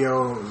of a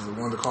video. It was the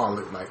one to call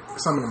it like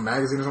something in a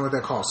magazine or something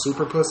like that called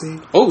Super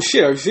Pussy. oh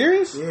shit, are you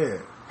serious? Yeah,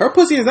 Her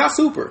pussy is not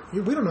super. we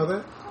don't know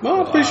that.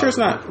 Well, I'm pretty sure it's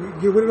not. We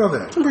don't know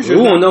that. I'm pretty We sure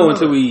it's won't not. know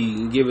until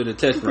we give it a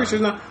test I'm pretty sure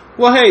run. it's not.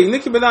 Well, hey,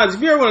 Nicki Minaj,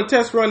 if you ever want to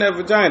test run that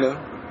vagina,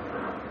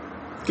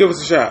 give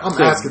us a shot.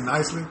 I'm asking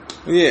nicely.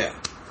 Yeah.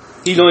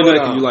 He's only doing it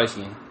Hold because on. you light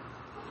skin.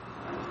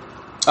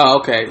 Oh,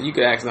 okay. You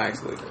can ask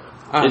nicely.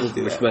 I It's understand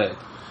that.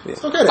 respect. Yeah.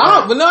 It's okay to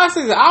ask. But no, I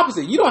say the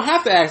opposite. You don't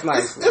have to ask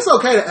nicely. It's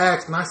okay to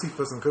ask nicely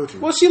for some coochie.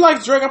 Well, she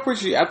likes Drake.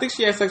 I think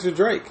she had sex with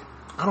Drake.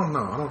 I don't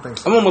know. I don't think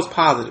so. I'm almost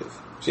positive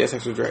she had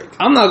sex with Drake.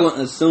 I'm not going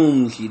to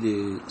assume she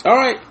did. All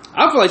right.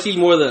 I feel like she's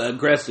more the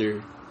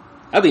aggressor.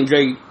 I think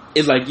Drake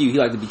is like you. He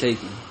like to be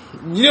taken.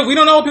 You know, we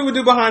don't know what people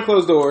do behind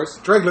closed doors.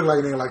 Drake looked like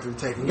a nigga like to be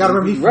taken. You gotta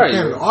remember, he's from Right.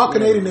 Canada. All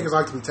Canadian niggas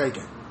like to be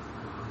taken.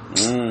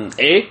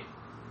 Eh?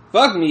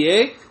 Fuck me,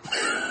 eh?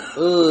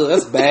 Ugh,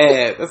 that's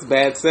bad. That's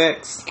bad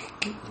sex.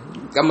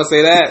 I'm gonna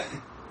say that.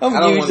 I'm I gonna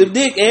don't give you want- some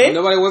dick, eh?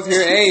 Nobody wants to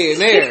hear A in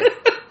there.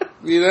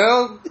 You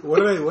know, What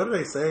do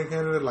they say in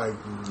Canada? Like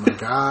my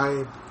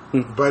guy,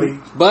 buddy,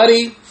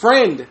 buddy,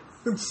 friend.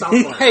 South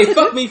Park. Hey,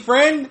 fuck me,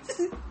 friend. That's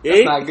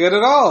Eh? not good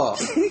at all.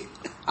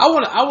 I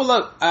would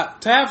love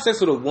to have sex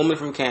with a woman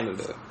from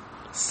Canada.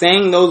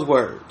 Saying those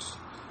words,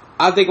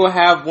 I think will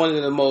have one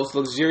of the most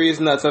luxurious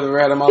nuts I've ever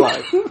had in my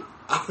life.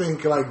 I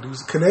think like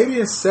does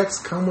Canadian sex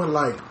come with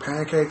like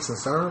pancakes and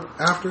syrup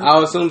after? I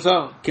would assume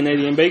so.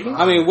 Canadian bacon?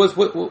 I mean, what?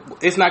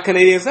 It's not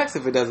Canadian sex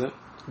if it doesn't.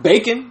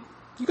 Bacon.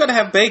 You gotta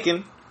have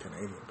bacon.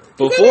 Canadian bacon.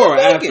 You Before or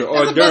gotta have after bacon. or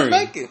That's the best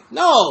during? bacon.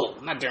 No,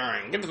 not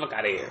during. Get the fuck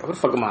out of here. What the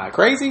fuck am I,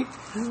 crazy?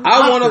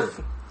 I want to.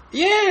 After.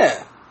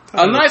 Yeah,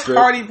 a nice great.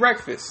 hearty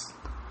breakfast.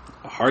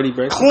 A hearty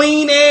breakfast?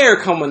 Clean air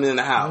coming in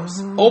the house.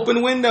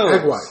 Open windows.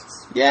 Egg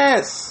whites.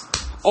 Yes.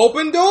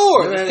 Open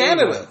doors. Never It's had egg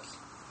Canada. whites.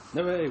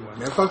 Never had one.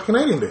 Man, fuck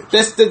Canadian bitch.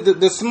 That's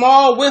the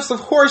small whiffs of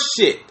horse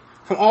shit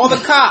from all the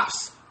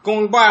cops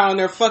going by on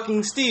their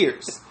fucking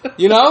steers.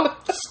 You know?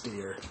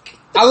 Steer.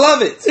 I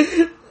love it.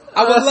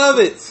 I would love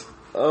it.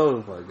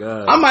 Oh my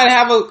god. I might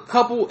have a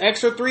couple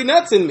extra 3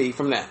 nuts in me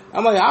from that.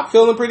 I'm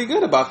feeling pretty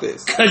good about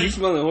this. Cause you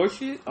smelling horse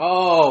shit?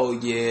 Oh,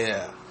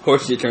 yeah.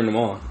 Horse shit turned them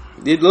on.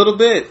 A little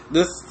bit.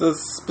 This the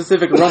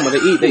specific aroma they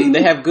eat.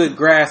 They have good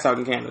grass out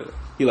in Canada.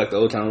 He like the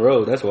Old Town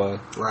Road, that's why.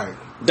 Right.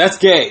 That's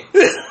gay.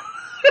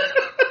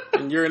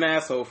 And you're an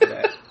asshole for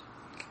that.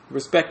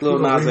 Respect Lil We're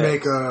gonna Nas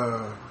remake X.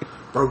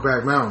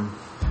 Brokeback Mountain.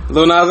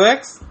 Lil Nas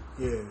X?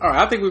 Yeah. Alright,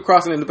 I think we're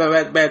crossing into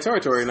bad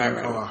territory tonight,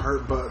 right now.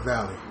 Hurt Butt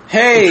Valley.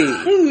 Hey,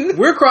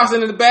 we're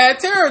crossing into bad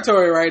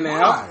territory right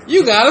now. Why?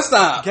 You gotta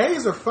stop.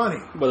 Gays are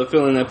funny. But I'm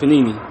feeling that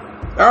panini.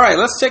 Alright,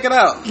 let's check it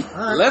out.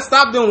 right. Let's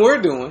stop doing what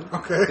we're doing.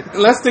 Okay.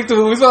 Let's stick to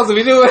what we're supposed to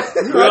be doing.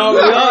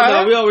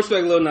 We all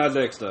respect Lil Nas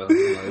X though.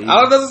 Like,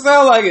 I don't doesn't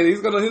sound like it.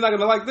 He's not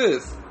gonna like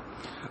this.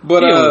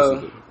 But he don't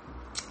listen to it.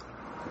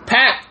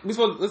 Pat,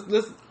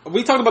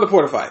 we talked about the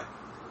Porter fight.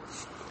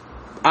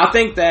 I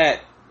think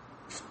that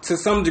to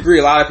some degree,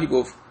 a lot of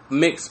people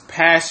mix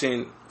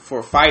passion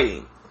for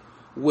fighting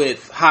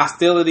with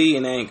hostility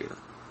and anger,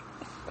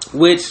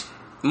 which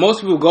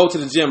most people go to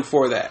the gym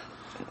for that.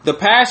 The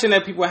passion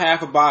that people have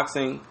for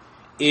boxing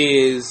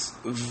is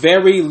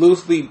very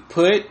loosely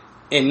put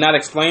and not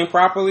explained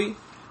properly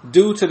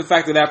due to the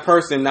fact that that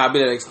person not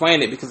being able to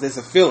explain it because it's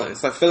a feeling.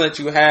 It's a feeling that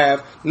you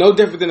have no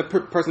different than a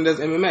person that does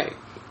MMA.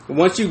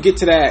 Once you get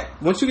to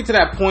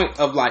that point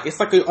of like, it's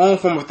like your own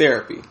form of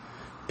therapy.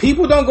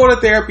 People don't go to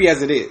therapy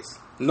as it is.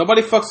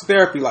 Nobody fucks with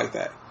therapy like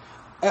that.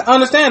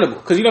 Understandable,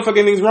 because you don't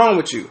fucking anything's wrong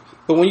with you.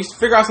 But when you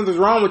figure out something's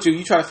wrong with you,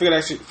 you try to figure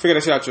that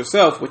shit out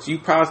yourself, which you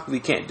possibly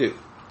can't do.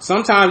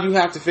 Sometimes you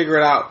have to figure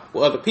it out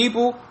with other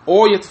people,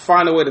 or you have to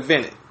find a way to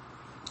vent it.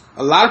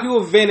 A lot of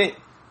people vent it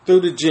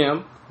through the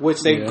gym,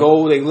 which they they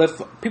lift.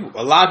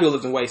 A lot of people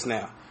lifting weights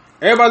now.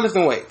 Everybody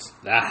lifting weights.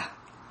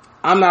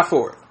 I'm not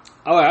for it.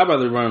 I'd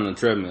rather run on the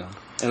treadmill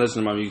and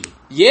listen to my music.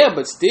 Yeah,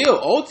 but still,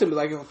 ultimately,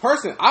 like if a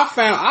person, I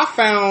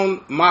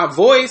found my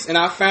voice and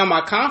I found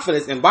my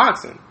confidence in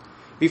boxing.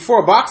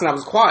 Before boxing, I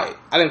was quiet.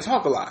 I didn't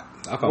talk a lot.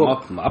 I found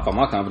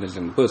my confidence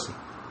in the pussy.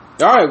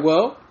 All right,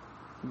 well,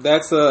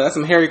 that's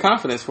some hairy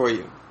confidence for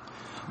you.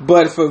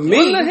 But for me,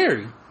 Wasn't that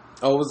hairy?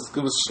 oh,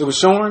 it was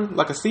shorn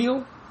like a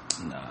seal,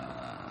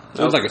 Nah, it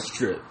was like a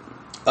strip.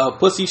 a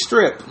pussy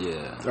strip.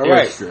 Yeah, All hair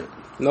right. strip.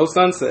 No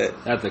sunset.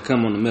 I have to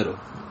come on the middle.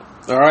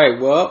 All right,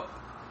 well,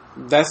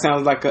 that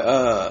sounds like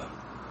a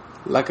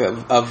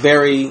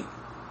very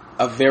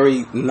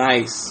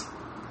nice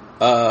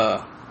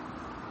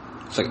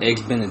It's like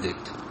eggs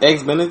Benedict.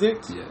 eggs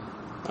Benedict. Yeah,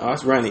 Oh,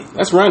 that's runny.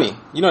 That's runny.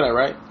 You know that,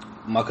 right?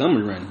 my cum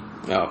is running.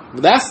 No,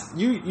 but that's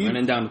you.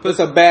 Running down the It's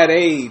a bad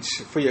age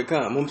for your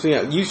cum. I'm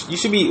saying you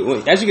should be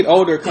as you get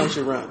older. Cum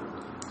should run.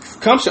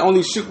 Cum should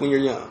only shoot when you're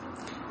young.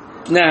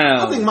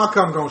 Now, I think my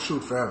cum gonna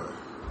shoot forever.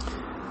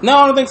 No,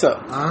 I don't think so.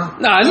 no,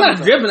 it's not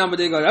dripping out my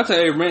dick. Like, I'm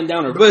saying it ran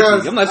down her Because-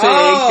 pussy. I'm not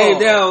saying it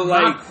came down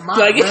like my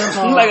like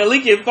grandpa- like a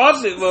leaking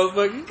faucet,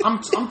 motherfucker.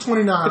 I'm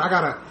 29. I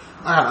got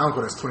an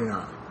uncle that's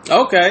 29.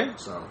 Okay.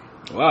 So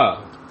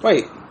Wow.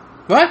 Wait.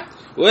 What?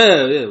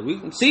 Well, yeah,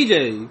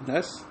 CJ.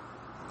 That's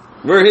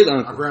we're his my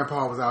uncle.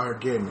 grandpa was out here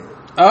getting it.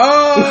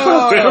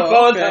 Oh. Grandpa's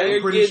out okay. here.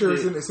 I'm pretty getting sure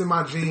it. it's in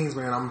my genes,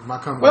 man. My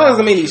cum. Well, that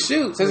doesn't mean he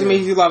shoots. Doesn't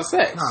mean he has a lot of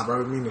sex. Nah,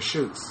 bro. It mean the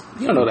shoots.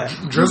 You don't know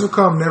that. Drizzle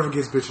cum never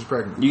gets bitches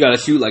pregnant. You gotta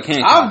shoot like I've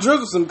Hancock.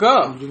 drizzled some You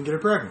cum. didn't get her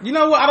pregnant. You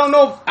know what? I don't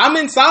know. I'm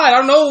inside. I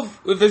don't know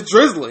if it's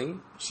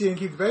drizzling. She didn't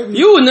keep the baby.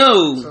 You would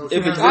know So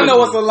if it's. I know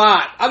drizzling. it's a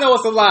lot. I know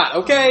it's a lot.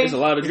 Okay. It's a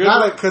lot of You drizzle.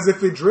 gotta, because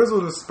if it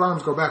drizzles, the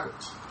sperms go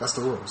backwards. That's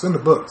the rule. It's in the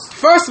books.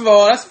 First of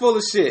all, that's full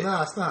of shit.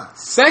 Nah, it's not.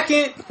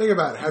 Second, Think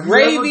about it. Have you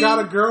Gravy. ever got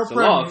a girl It's a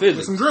law of pregnant with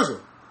physics. some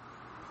drizzle?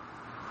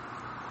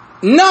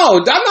 no,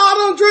 I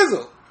don't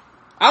drizzle.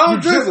 I don't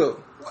You drizzle.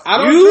 I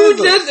don't You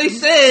drizzle. just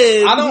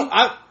said.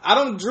 I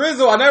don't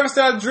drizzle. I never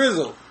said I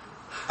drizzle.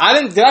 I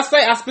didn't. Did I say?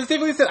 I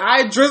specifically said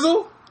I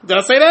drizzle. Did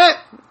I say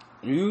that?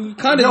 You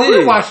kind of No, we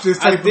did. watched this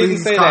I tape of didn't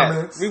these say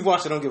comments. that. We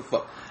watched it. Don't give a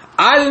fuck.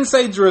 I didn't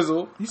say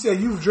drizzle. You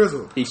said you've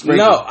drizzled. He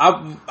sprinkled.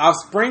 No, I've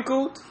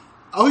sprinkled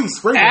Oh, he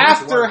sprinkled.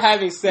 after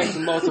having sex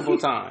multiple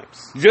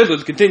times.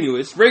 Drizzle's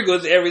continuous.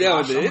 Sprinkles every now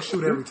and I'm then. gonna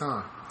shoot every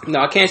time. No,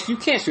 I can't. You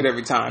can't shoot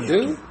every time, Yeah,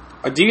 dude. yeah.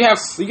 Or do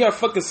you got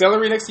fucking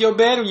celery next to your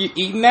bed? Are you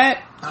eating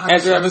that I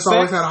as you're having just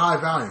always sex? had a high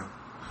volume.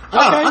 Okay.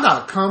 I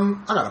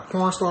got a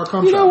porn star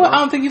cum You know shot, what? bro. I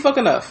don't think you fuck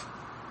enough.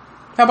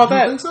 How about You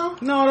that? think so?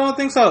 No, I don't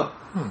think so.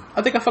 Hmm.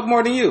 I think I fuck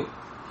more than you.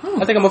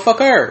 Hmm. I think I'm a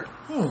fucker.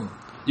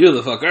 You're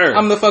the fucker.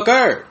 I'm the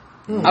fucker.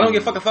 Hmm. I don't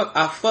get fucking fuck.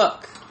 I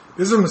fuck.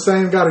 This is from the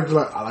same guy that be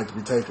like, I like to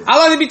be taken. I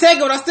like to be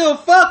taken, but I still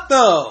fuck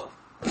though.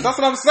 That's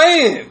what I'm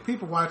saying.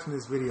 People watching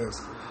these videos,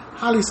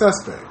 highly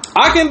suspect.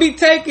 I can be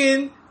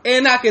taken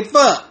and I can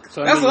fuck.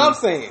 So, I That's mean, what I'm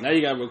saying. Now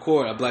you gotta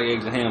record a Black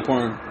Eggs and Ham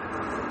porn.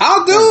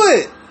 I'll do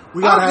it.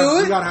 We gotta I'll do have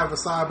it. we gotta have a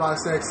side by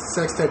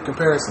sex tape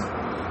comparison.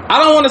 I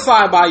don't want to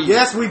side by you.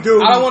 Yes, we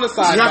do. I don't want to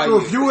side You by have to you.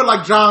 review it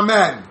like John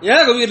Madden. You're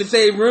not gonna be in the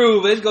same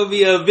room, but it's gonna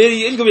be a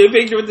video. It's gonna be a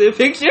picture within a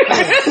picture.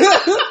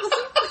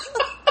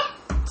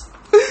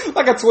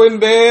 Like a twin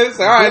bed.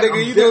 All right,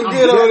 nigga, you doing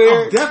good over I'm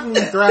there.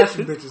 definitely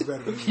thrashing bitches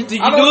better than you you.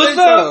 think I you don't doing think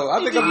so? so. I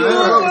think I'm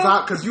doing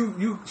Yeah, because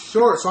you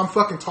short, so I'm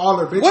fucking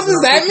taller bitches. What does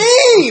and I'm that picking-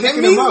 mean? I'm That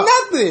picking means them up.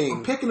 nothing.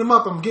 I'm picking them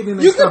up. I'm getting in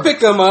their You can stomach. pick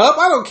them up.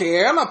 I don't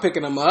care. I'm not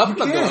picking them up. I'm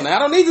not can't. doing that. I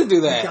don't need to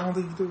do that. I don't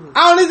think you do it.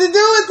 I don't need to do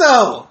it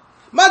though.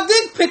 My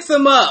dick picks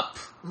them up.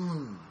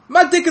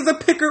 My dick is a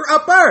picker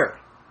upper.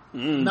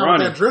 Not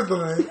Ronnie. with that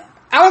drizzling.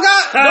 I don't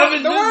got. I've Don't,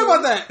 been don't worry drizzling.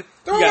 about that.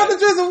 Don't worry You about got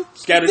the drizzle.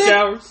 Scattered Dick-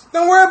 showers.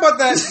 Don't worry about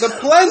that. The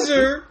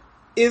pleasure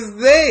is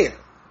there.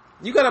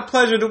 You got to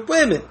pleasure the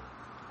women.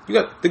 You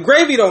got the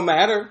gravy. Don't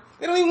matter.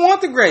 They don't even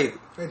want the gravy.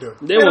 They do.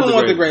 They don't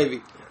want the gravy.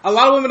 gravy. A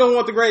lot of women don't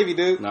want the gravy,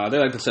 dude. No, they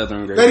like the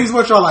Southern gravy. Ladies,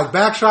 what y'all like?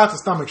 Back shots or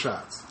stomach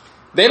shots?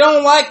 They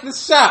don't like the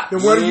shot.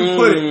 Then where do you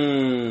put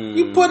it?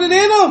 You put it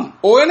in them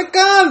or in a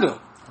condom.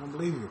 I don't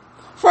believe you.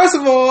 First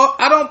of all,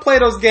 I don't play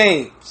those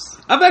games.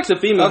 I've asked a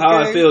female how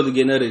I Okay. feel to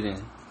get nutted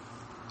in.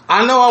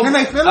 I know I Can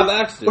they feel I've it?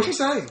 asked her. What she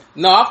say?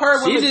 No, I've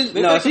heard She women. just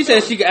they no. think She they said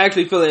feel she can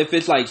actually feel it if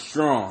it's like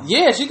strong. it.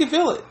 Yeah, she can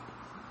feel it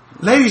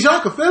Ladies, y'all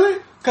can feel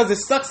it? because it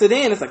sucks it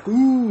in. It's like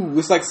ooh,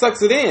 it's like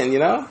sucks it in. You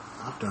know?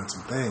 I've done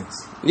some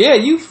things. Yeah,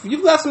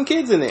 you've left some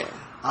kids in there.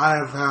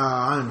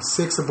 I'm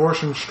 6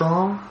 abortions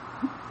strong.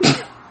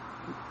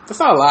 That's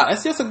not a lot.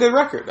 That's just a good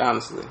record,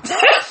 honestly.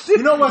 You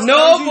know what's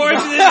No crazy?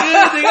 abortion is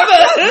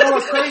good. You know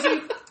what's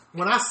crazy?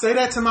 When I say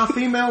that to my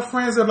female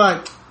friends, they're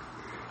like,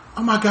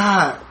 "Oh my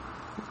god,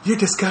 you're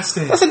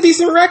disgusting." That's a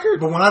decent record.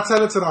 But when I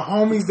tell it to the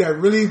homies that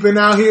really been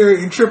out here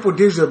in triple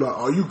digits, they're like,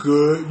 "Oh, you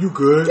good? You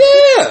good?"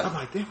 Yeah, I'm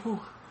like, damn. Who?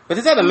 but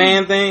is that a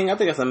man thing? I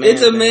think that's a man.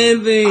 It's a thing.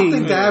 man I thing.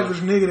 think the average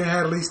nigga that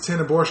had at least 10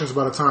 abortions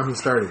by the time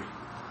he's 30.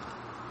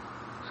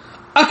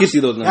 I can see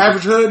those numbers.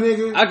 Average hood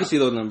nigga. I can see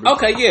those numbers.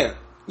 Okay,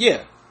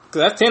 yeah.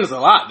 Because that's 10 is a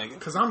lot, nigga.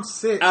 Because I'm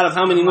 6. Out of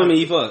how many women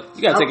you fucked?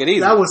 You gotta take it easy.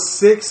 That was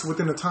 6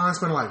 within the time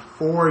span of like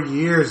 4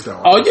 years, though.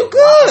 Oh, you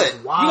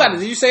good. Wow.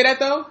 Did you say that,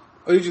 though?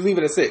 Or did you leave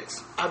it at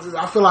 6?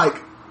 I feel like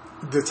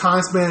the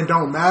time span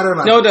don't matter.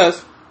 Like, No, it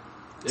does.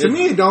 to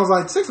me, it don't.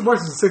 Like 6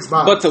 versus 6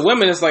 bodies. But to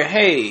women, it's like,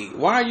 hey,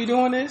 why are you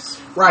doing this?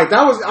 Right.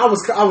 I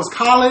was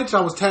college.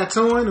 I was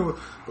tattooing. And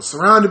was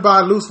surrounded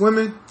by loose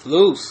women.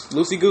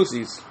 Loosey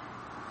gooseys.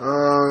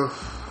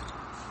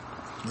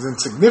 Was in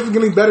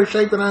significantly better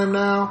shape than I am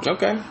now.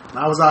 Okay. And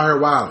I was out here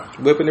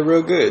wilding. Whipping it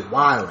real good.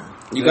 Wilding.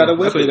 You gotta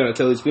whip That's what it. you gotta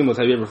tell these females.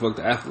 Have you ever fucked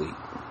an athlete?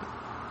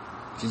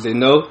 She said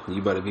no.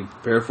 You better be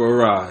prepared for a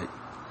ride.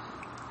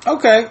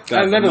 Okay. Got That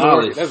doesn't work.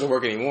 knowledge. Doesn't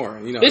work anymore.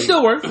 You know, It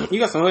still works. You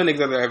got some hood niggas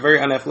that are very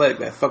unathletic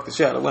that fuck the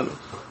shit out of women.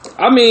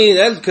 I mean,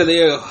 that's because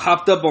they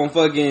hopped up on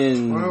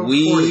fucking Well,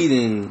 weed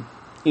and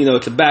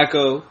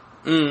tobacco.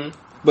 Mm.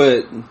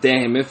 But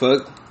damn, it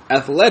fucked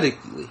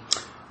athletically.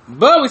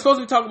 But we're supposed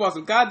to be talking about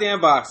some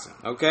goddamn boxing,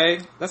 okay?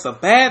 That's a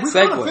bad We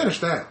kind of segue.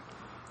 finished that.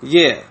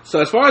 Yeah.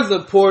 So as far as the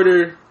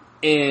Porter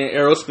and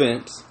Errol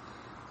Spence,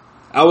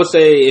 I would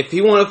say if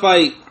you want to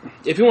fight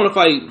He's trying to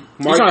fight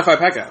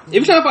Pacquiao. if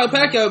you're trying to fight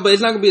Pacquiao, but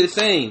it's not gonna be the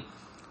same.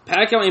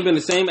 Pacquiao ain't been the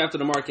same after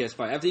the Marquez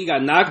fight. After he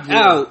got knocked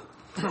out,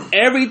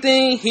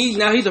 everything he's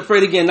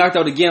afraid of getting knocked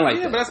out again like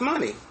Yeah, that. but that's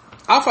money.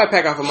 I'll fight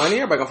Pacquiao for money.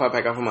 Everybody gonna fight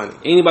Pacquiao for money.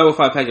 Anybody will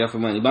fight Pacquiao for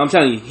money, but I'm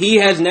telling you, he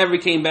has never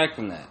came back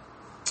from that.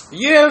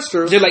 Yeah, that's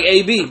true. Just like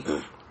AB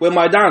with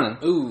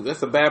Maidana. Ooh,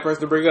 that's a bad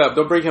person to bring up.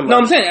 Don't bring him No,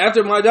 up. I'm saying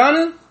after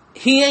Maidana,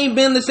 he ain't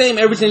been the same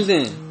ever since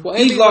then. Well,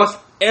 He's AB lost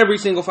every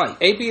single fight.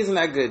 AP isn't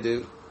that good,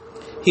 dude.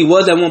 He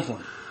was at one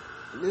point.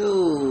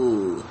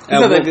 Ooh. He's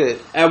At not that one- good.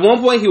 At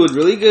one point, he was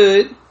really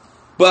good,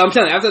 but I'm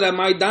telling you, after that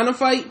Maidana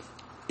fight,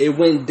 it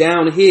went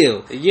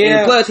downhill. Yeah.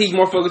 And plus, he's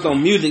more focused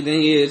on music than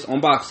he is on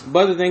boxing.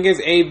 But the thing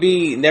is,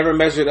 AB never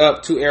measured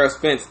up to Errol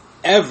Spence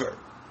ever.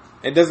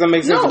 It doesn't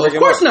make sense No, to of bring him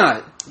course up.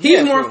 not. He's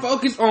Yeah, more true.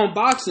 focused on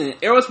boxing.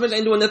 Errol Spence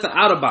ain't doing nothing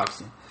out of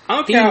boxing. I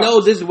don't He care.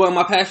 knows this is what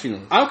my passion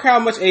is. I don't care how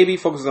much AB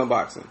focuses on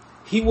boxing.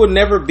 He will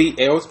never beat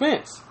Errol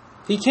Spence.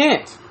 He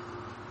can't.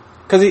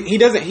 Because he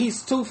doesn't,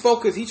 he's too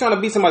focused. He's trying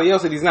to beat somebody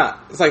else that he's not.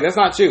 It's like, that's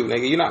not you,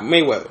 nigga. You're not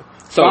Mayweather.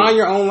 So- Find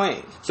your own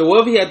lane. So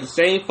what if he had the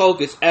same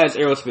focus as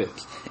Errol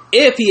Spence?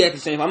 If he had the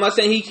same, I'm not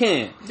saying he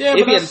can. Yeah, if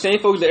but he had the that's- same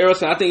focus as Errol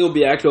Spence, I think it would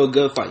be actually a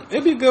good fight.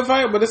 It'd be a good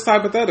fight, but it's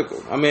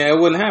hypothetical. I mean, it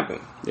wouldn't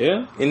happen.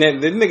 Yeah. And then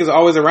the niggas are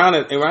always around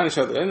each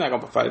other. They're not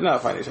going to fight. They're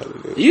not fighting each other,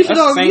 dude. You used to That's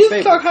the talk, same you used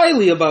to statement. talk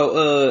highly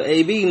about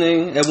AB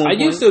name at one I point.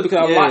 used to because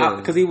I was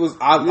thought he was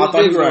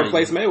going to right.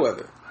 replace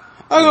Mayweather.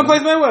 I was going to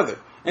replace Mayweather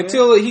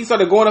until he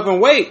started going up in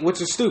weight, which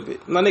is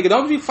stupid. My nigga,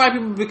 don't you fight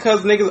people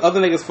because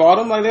other niggas fought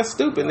him? Like, that's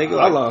stupid, nigga.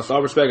 I Like, lost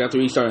all respect after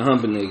he started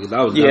humping niggas.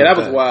 I was yeah, done that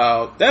with was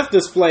wild. That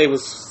display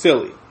was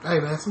silly. Hey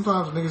man,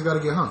 sometimes niggas gotta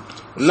get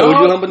humped. No, would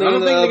you hump a I nigga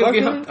don't think in niggas the get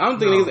boxing? humped. I don't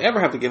think niggas ever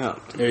have to get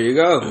humped. There you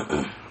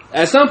go.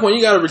 At some point,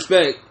 you gotta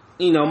respect.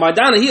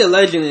 Maidana, he a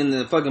legend in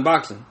the fucking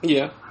boxing.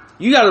 Yeah.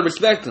 You gotta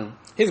respect him.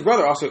 His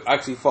brother also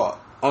actually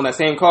fought on that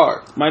same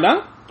card.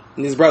 Maidana?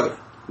 And his brother.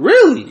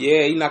 Really?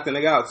 Yeah, he knocked the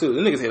nigga out too. The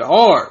niggas hit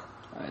hard.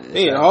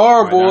 He hit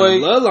hard, boy.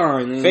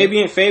 Bloodline.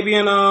 Man.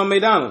 Fabian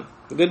Maidana.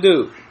 Good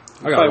dude.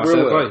 I gotta watch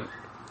that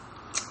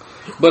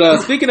fight.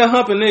 But speaking of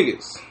humping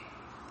niggas,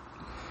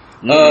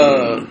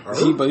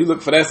 but you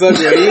look for that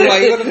subject. You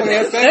like you looking for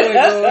that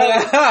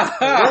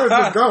Where is subject.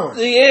 this going?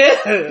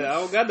 Yeah, I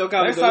don't got no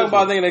comment. Let's talk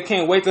about a nigga that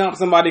can't wait to hump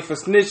somebody for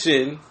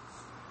snitching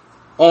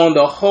on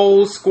the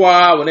whole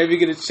squad whenever you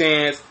get a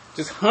chance.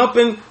 Just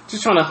humping,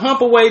 just trying to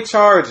hump away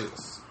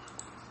charges.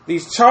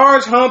 These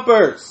charge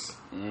humpers.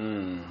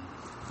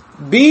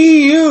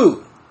 Be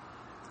you.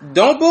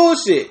 Don't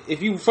bullshit.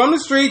 If you from the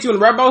streets, you want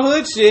to rap about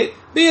hood shit,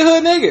 be a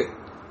hood nigga.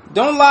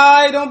 Don't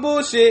lie, don't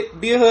bullshit,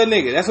 be a hood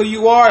nigga. That's who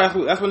you are, that's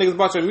what niggas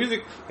bought your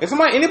music. If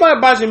anybody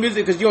buys your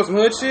music because you want some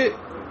hood shit,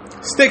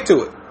 stick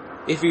to it.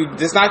 If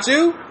that's not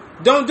you,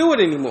 don't do it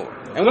anymore.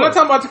 And when I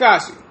talk about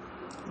Tekashi,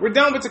 we're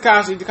done with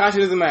Tekashi. Tekashi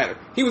doesn't matter.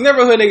 He was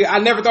never a hood nigga. I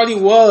never thought he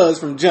was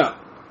from jump.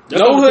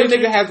 That's No all the hood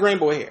picture? nigga has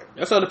rainbow hair.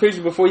 I saw the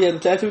picture before you had the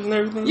tattoos and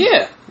everything.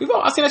 Yeah,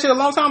 I seen that shit a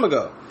long time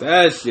ago.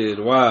 That shit.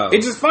 Wow.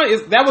 It's just funny.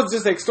 That was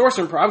just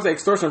extortion. That was an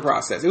extortion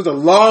process. It was a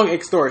long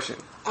extortion.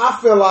 I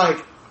feel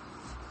like,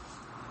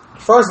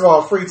 first of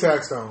all, free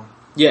Taxstone.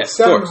 Yes,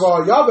 Second of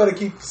all, y'all better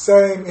keep the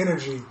same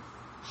energy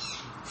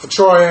for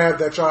Troy Ave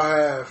that y'all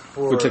have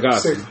for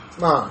Tekashi.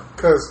 6ix9ine,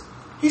 because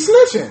he's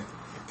snitching.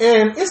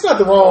 And it's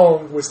nothing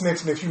wrong with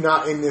snitching if you're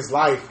not in this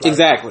life. Like,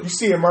 Exactly. You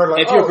see a murder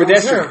like, If you're a it was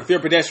pedestrian, him. if you're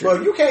a pedestrian.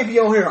 But you can't be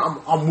on here,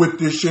 I'm with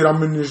this shit,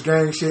 I'm in this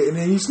gang shit, and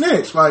then you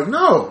snitch. Like,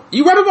 no.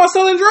 You rap about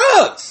selling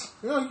drugs.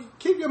 You know, you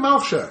keep your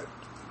mouth shut.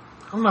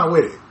 I'm not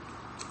with it.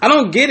 I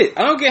don't get it.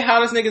 I don't get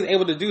how this nigga's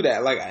able to do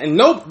that. Like, and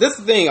nope, this is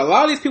the thing. A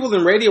lot of these people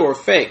in radio are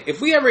fake. If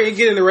we ever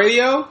get in the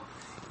radio,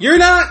 you're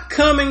not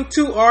coming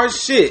to our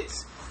shit.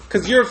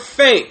 Cause you're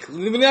fake.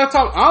 When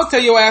I'll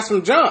tell your ass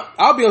from jump.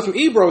 I'll be on some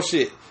Ebro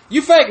shit.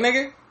 You fake,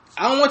 nigga.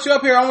 I don't want you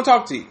up here. I don't want to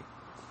talk to you.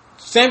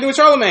 Same thing with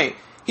Charlamagne.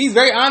 He's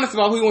very honest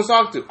about who he wants to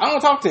talk to. I don't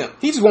want to talk to him.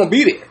 He just won't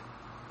be there.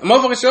 A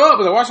motherfucker show up,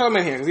 but like, why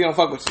Charlamagne here? Because he don't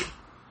fuck with you.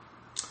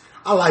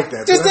 I like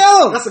that. Just So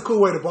tell 'em. That's a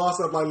cool way to boss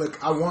up. Like,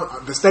 look, I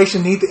want the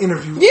station need the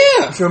interview.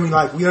 Yeah. You feel me?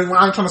 Like, I ain't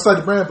trying to start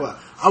the brand, but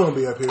I won't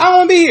be up here. I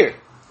won't be here.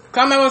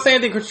 I'm not going to say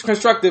anything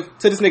constructive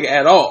to this nigga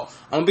at all.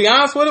 I'm going to be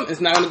honest with him.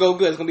 It's not going to go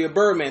good. It's going to be a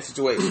Birdman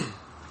situation.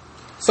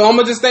 So I'm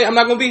going to just say I'm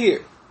not going to be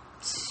here.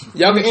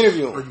 Y'all can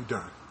interview Are him. you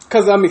done?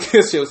 Because, I mean,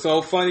 this shit was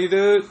so funny,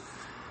 dude.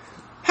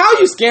 How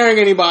you scaring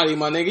anybody,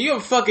 my nigga? You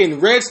have a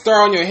fucking red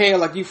star on your head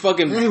like you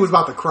fucking... And he was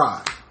about to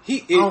cry.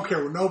 I don't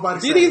care what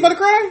nobody Do says. you think he's about to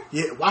cry?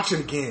 Yeah, watch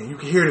it again. You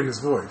can hear it in his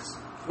voice.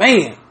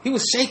 Man, he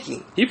was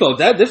shaking. He felt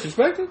that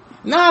disrespected?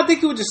 Nah, I think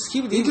he was just...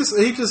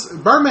 He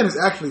just Birdman is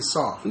actually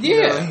soft. You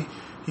Yeah. know,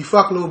 he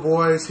fucked little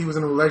boys. He was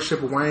in a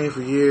relationship with Wayne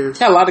for years.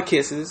 Had a lot of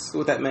kisses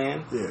with that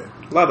man. Yeah.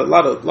 A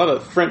lot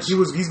of French...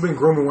 He's been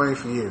grooming Wayne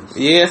for years.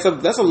 Yeah,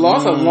 that's a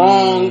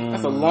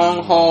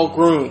long haul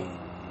groom.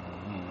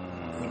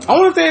 I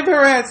wonder if they've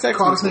ever had sex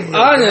Call this before. nigga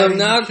I daddy, am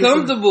not kiss him-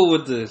 comfortable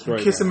with this right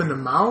Kiss now. him in the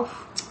mouth.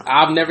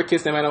 I've never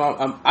kissed a man on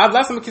the mouth.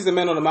 Last time I kissed a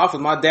man on the mouth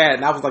was my dad,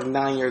 and I was like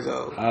 9 years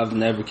old. I've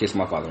never kissed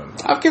my father on the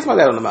mouth. I've kissed my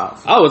dad on the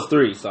mouth. I was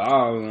 3, so I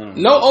don't know.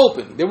 No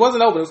open. It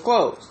wasn't open. It was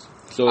closed.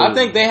 So I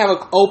think they have an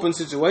open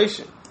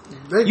situation.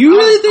 You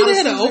really think they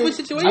had an open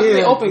situation? I think Yeah,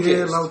 they open yeah,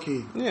 kiss. low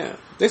key. Yeah,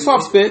 they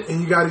swap spit.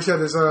 And you got each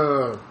other's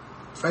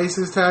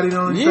faces tatted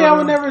on each Yeah, I other.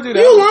 would never do that.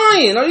 You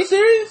lying? Are you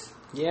serious?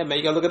 Yeah, man,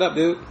 you gotta look it up,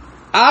 dude.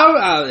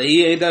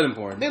 He ain't that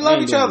important. They love I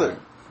ain't each doing other. that.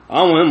 I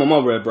don't want him on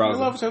my red They browser.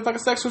 love each other. It's like a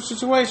sexual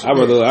situation. I'd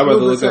rather little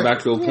look bit up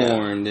sexual. actual Yeah.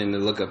 porn than to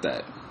look up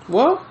that.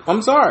 Well,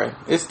 I'm sorry.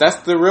 That's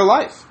the real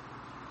life.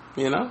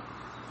 You know.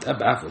 That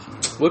baffles me.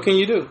 What can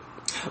you do?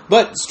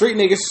 But street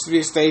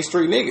niggas stay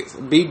street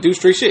niggas. Do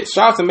street shit.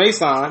 Shout out to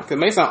Mason, because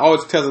Mason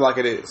always tells it like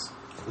it is.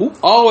 Who?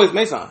 Always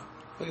Mason.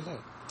 Look at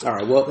that. All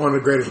right, well, One of the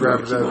greatest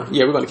rappers ever.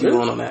 yeah, we're gonna keep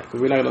going on that because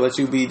we're not gonna let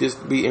you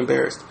be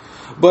embarrassed.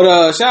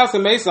 But shout out to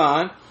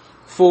Mason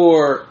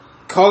for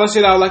calling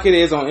shit out like it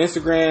is on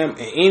Instagram and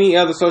any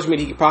other social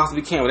media he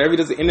possibly can. Whenever he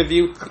does an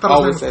interview, I thought his name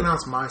always was says,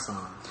 pronounced my son.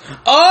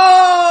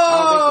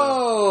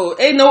 Oh!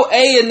 Ain't no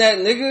A in that,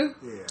 nigga.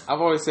 Yeah, I've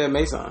always said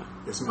Mason.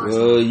 it's my son.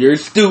 Well, you're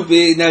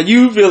stupid. Now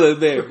you feel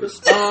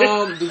embarrassed. So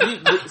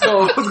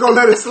I was gonna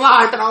let it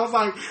slide, and I was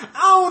like, I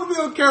don't want to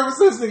be on camera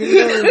since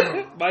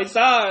nigga. My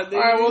side, nigga. all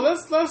right, well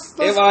let's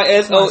MISONNE. all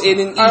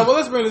right, well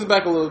let's bring this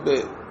back a little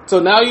bit. So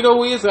now you know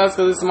who he is. That's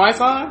because it's my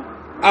sign.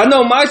 I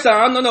know my side.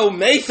 I don't know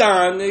Mason,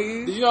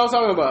 nigga. Did you know what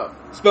I'm talking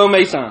about? Spell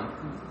Mason.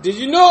 Did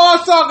you know what I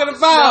was talking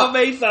Spell about?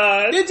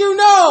 Mason. Did you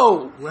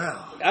know?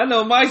 Well, I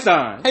know my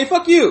sign. Hey,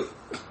 fuck you.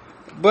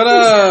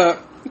 But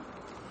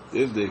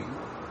This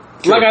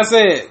nigga. like I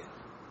said,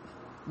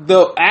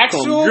 the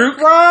actual Druk.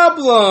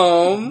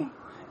 problem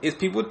is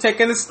people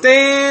taking a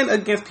stand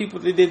against people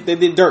they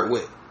did dirt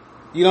with.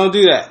 You don't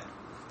do that.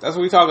 That's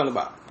what we're talking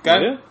about. Okay.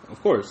 Yeah,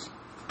 of course.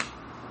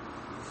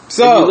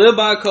 So if you live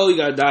by the code, you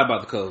gotta die by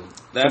the code.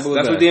 that's Simple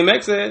as what that.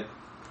 DMX said.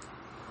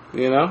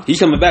 You know, He's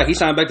coming back. He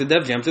signed back to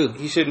Def Jam too.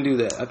 he shouldn't do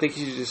that. I think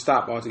he should just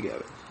stop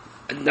altogether.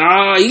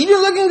 Nah, he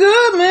just looking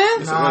good,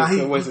 man. Nah, It's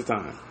he- a waste of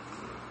time.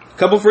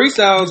 Couple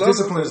freestyles. his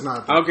discipline is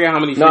not I there. don't care how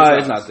many. No, freestyles.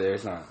 it's not there.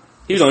 It's not.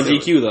 He was on Silly.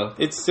 GQ though.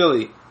 It's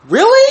silly.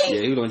 Really?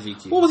 Yeah, he was on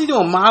GQ. What was he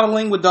doing?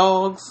 Modeling with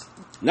dogs?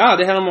 Nah,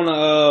 they had him on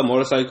a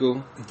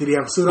motorcycle, Did he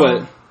have a suit but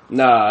on?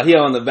 nah, he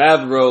on the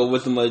bathrobe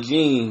with some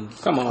jeans.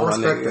 Come on, I my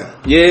respect nigga.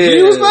 that. Yeah, Do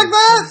you respect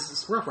that?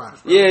 It's Rough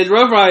Riders. Bro. Yeah, it's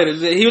Rough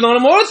Riders. He was on a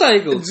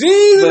motorcycle.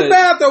 Jeans in But- the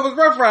bathrobe with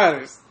Rough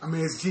Riders. I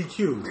mean, it's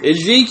GQ.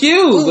 It's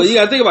GQ, but you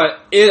gotta think about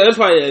it. That's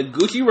probably a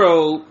Gucci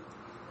robe.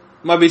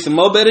 Might be some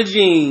Mo Better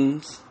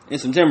jeans and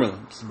some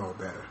Timberlands. Mo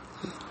better.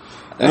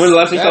 When the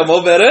last time you saw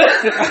Mo Better?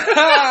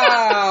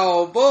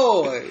 Oh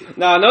boy!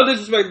 Nah, no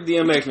disrespect to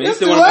DMX, man. He's It's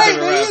still too one of my late,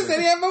 favorite man. You rappers. said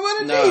he had my money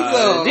jeans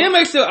Nah, on.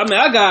 DMX still. I mean,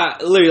 I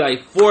got literally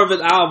like 4 of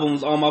his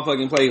albums on my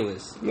fucking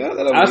playlist. Man,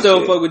 that don't I mean still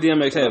shit. fuck with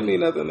DMX That don't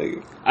mean heavy.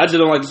 nothing, nigga. I just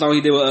don't like the song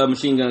he did with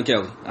Machine Gun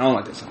Kelly. I don't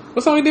like that song.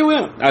 What song he did with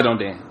him? I don't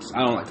dance. I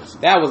don't like that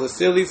song. That was a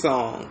silly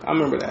song. I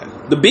remember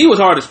that. The beat was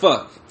hard as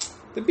fuck,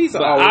 The beats are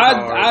but always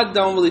hard. I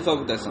don't really fuck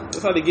with that song.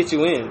 That's how they get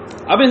you in.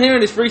 I've been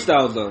hearing his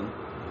freestyles though.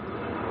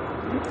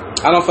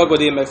 I don't fuck with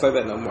DMX like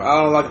that no more.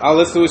 I don't like. I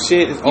listen to his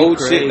shit. It's old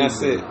shit, and that's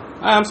crazy. it.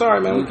 I'm sorry,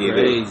 man. What can you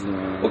do? Crazy,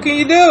 man. What can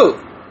you do?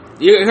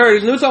 You heard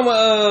his new song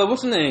with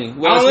what's his name?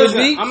 I don't Swizz listen,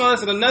 Beatz? I'm not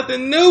listening to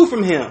nothing new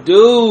from him.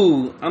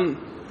 Dude, I'm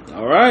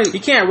all right. He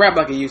can't rap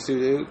like he used to,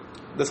 dude.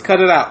 Let's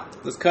cut it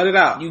out. Let's cut it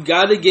out. You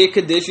gotta get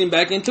conditioned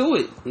back into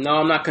it. No,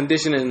 I'm not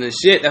conditioning the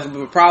shit. That's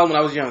the problem when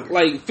I was younger.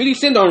 Like 50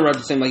 Cent don't rap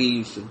the same like he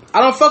used to.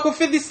 I don't fuck with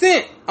 50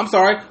 Cent. I'm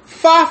sorry,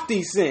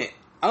 50 Cent.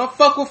 I don't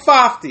fuck with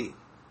 50.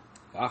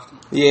 Often.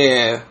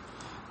 Yeah.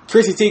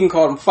 Chrissy Teigen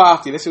called him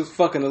 50. That shit was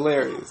fucking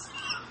hilarious.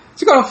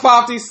 She called him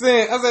 50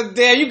 Cent. I said,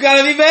 damn, you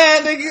gotta be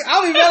mad, nigga.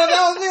 I'll be mad if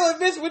that was me.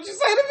 Like, bitch, what'd you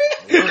say to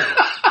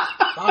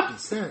me? 50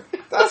 Cent.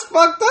 That's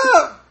fucked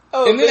up.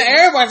 And then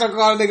everybody started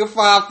calling a nigga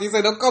 50. He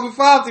said, don't call me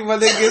 50, my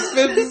nigga. It's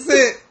 50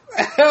 Cent.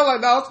 I'm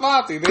like, no, it's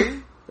 50,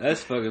 nigga.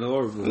 That's fucking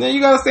horrible. And then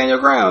you gotta stand your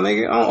ground,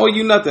 nigga. I don't owe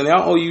you nothing. I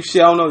don't owe you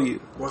shit. I don't know you.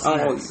 What's I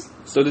don't owe next? you.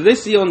 So did they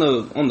see on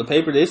the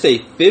paper? Did they say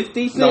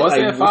 50 Cent? No, it like,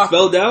 said 50.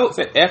 spelled out.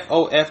 It said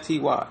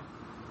FOFTY.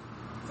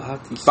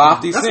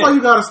 50 That's Cent. why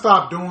you gotta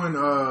stop doing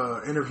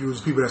interviews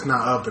with people that's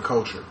not of the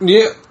culture.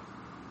 Yeah.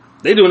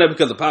 They doing that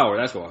because of power.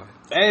 That's why.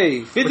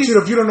 Hey, 50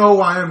 But if you don't know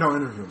who I am, don't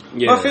interview me.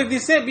 Yeah. But 50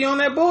 Cent be on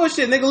that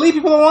bullshit, nigga. Leave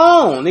people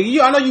alone,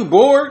 nigga. I know you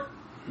bored.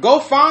 Go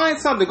find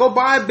something. Go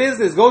buy a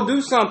business. Go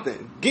do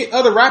something. Get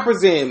other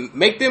rappers in.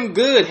 Make them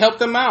good. Help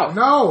them out.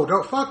 No,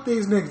 don't fuck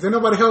these niggas. Did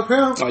nobody help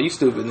him? Oh, you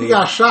stupid, He nigga.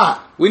 got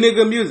shot. We need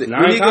good music. We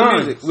 9 need good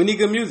times. music. We need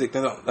good music.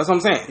 That's what I'm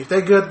saying. If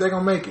they good, they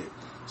gonna make it.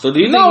 So do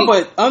you No,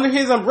 think? but under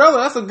his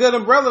umbrella, that's a good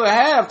umbrella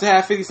to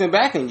have 50 Cent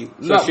backing you.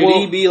 So should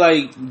he be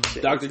like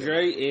Dr.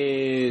 Dre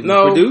and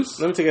No, produce?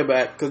 let me take it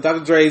back because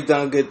Dr. Dre's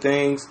done good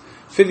things.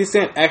 50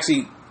 Cent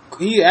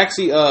he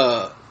actually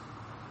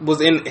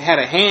had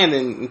a hand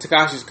in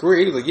Tekashi's career.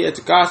 He was like, yeah,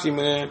 Tekashi,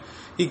 man,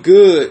 he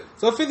good.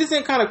 So 50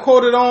 Cent kind of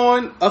quoted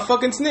on a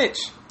fucking snitch.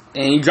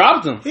 And he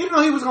dropped him. He didn't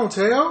know he was gonna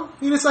tell.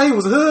 He didn't say he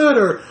was hood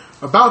or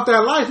about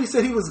that life. He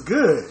said he was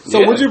good. So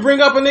Yeah. would you bring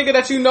up a nigga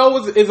that you know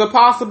is a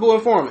possible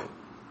informant?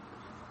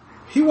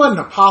 He wasn't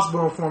a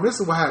possible informant. This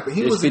is what happened.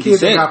 He It's was a 50 kid that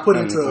Cent. got put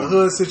into a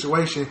hood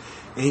situation.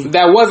 And he,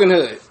 That wasn't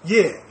hood.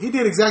 he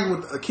did exactly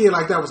what a kid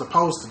like that was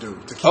supposed to do.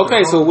 To keep Okay,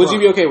 it so on would the you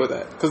be block. okay with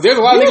that? Because there's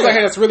a lot of niggas out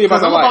here that's really about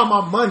 'Cause their I'm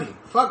life. about my money.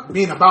 Fuck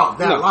being about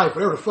that No. life.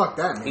 Whatever the fuck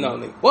that means. No,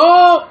 nigga.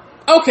 Well,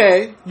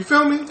 okay. You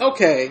feel me?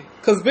 Okay.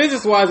 Because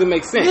business wise, it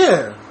makes sense.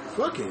 Yeah.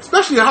 Fuck it.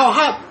 Especially how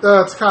hot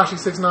Tekashi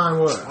 6ix9ine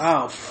was.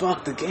 Oh,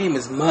 fuck. The game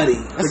is muddy.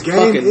 That's The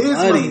game fucking is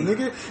money, nigga.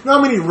 You know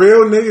how many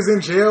real niggas in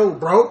jail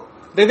broke?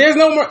 There's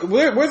no more.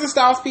 Where's the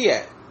Styles P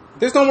at?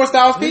 There's no more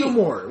Styles P. No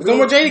more. There's no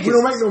more Jadakiss. We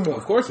don't make no more.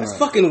 Of course That's not.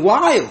 fucking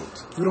wild.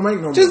 We don't make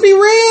no more. Just be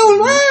real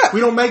and rap.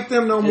 We don't make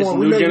them no It's more.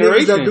 We new make niggas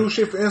generation. that do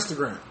shit for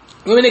Instagram.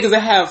 Women niggas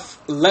that have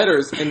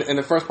letters in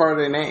the first part of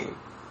their name.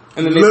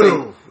 And then they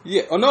Little. say,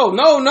 yeah, oh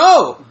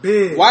no.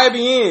 Big.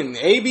 YBN,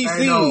 ABC.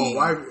 I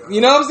know,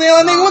 you know what I'm saying?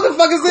 Like, nigga, what the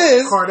fuck is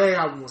this? Corday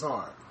album was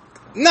hard.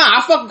 Nah,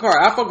 I fuck with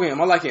Carter. I fuck with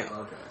him. I like him.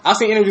 Okay. I've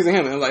seen interviews of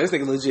him and I'm like, this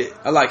nigga legit.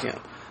 I like him.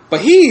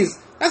 But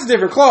that's a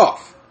different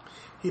cloth.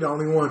 He the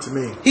only one to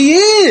me. He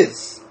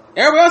is.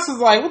 Everybody else is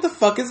like, what the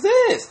fuck is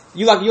this?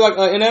 You like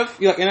NF?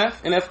 You like NF?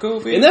 NF cool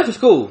for you? And that was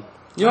cool.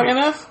 You like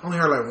NF? I only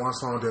heard like one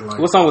song. Didn't like.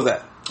 What song was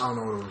that? I don't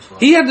know what it was for.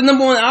 He had the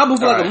number one album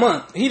for like Alright. a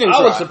month. He didn't I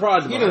try. was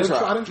surprised He by didn't it. try.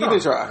 I didn't He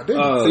didn't try. I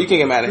didn't. So you can't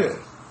get mad at him.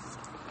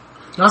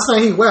 Not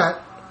saying he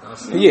whack.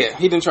 Yeah,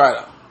 he didn't try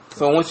though.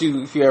 So if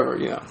you ever,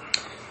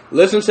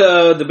 Listen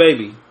to the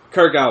Baby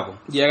Kirk album.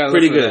 yeah, I gotta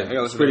Pretty listen to good. that. I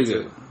gotta listen Pretty to that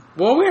good. too.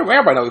 Well,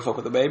 everybody know we fuck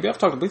with the baby. We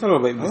talked about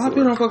baby. A lot of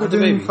people don't fuck I with the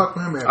didn't Baby. even fuck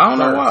with him at I don't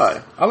know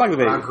first. why. I like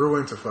the I baby. grew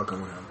into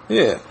fucking with him.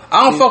 Yeah,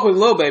 I don't fuck with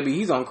Lil Baby.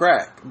 He's on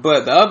crack.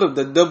 But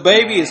the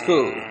baby is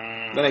cool.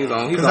 That nigga's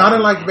on. He's Because on. I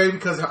didn't like the baby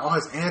because of all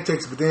his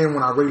antics. But then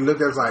when I really looked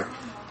at it, it was like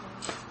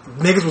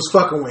niggas was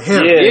fucking with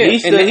him. Yeah, Yeah, he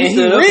stood, and he he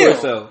stood up for real.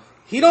 himself.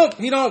 He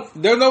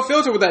don't. There's no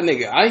filter with that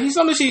nigga. He's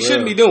something she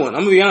shouldn't be Yeah. doing.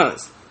 I'm gonna be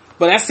honest.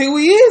 But that's who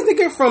he is,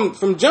 nigga.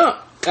 From jump.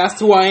 That's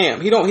who I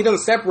am. He doesn't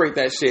separate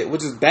that shit,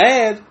 which is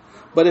bad.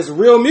 But it's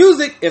real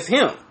music. It's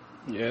him.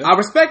 Yeah. I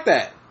respect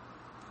that.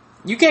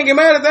 You can't get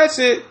mad at that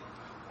shit,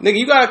 nigga.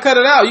 You gotta cut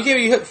it out. You can't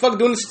be fuck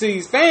doing this to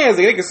these fans.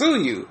 Nigga, they can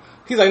sue you.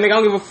 He's like, nigga, I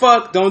don't give a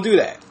fuck. Don't do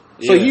that.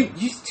 So Yeah.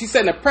 she's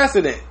setting a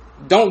precedent.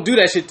 Don't do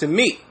that shit to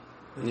me.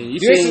 Yeah,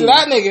 You ain't to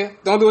that nigga.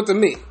 Don't do it to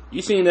me.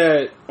 You seen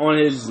that on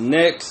his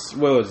next,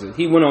 what was it?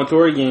 He went on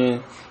tour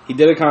again. He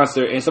did a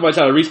concert and somebody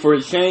tried to reach for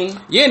his chain.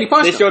 Yeah, and he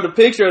punched They him. showed a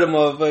picture of the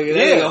motherfucker.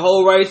 Yeah. The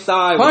whole right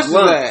side Punched was his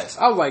lumped. ass.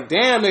 I was like,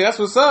 damn, nigga, that's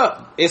what's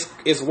up.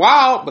 It's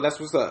wild, but that's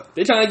what's up.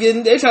 They trying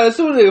to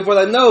sue the nigga for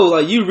like, no,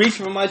 like you reach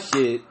for my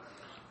shit.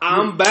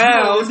 I'm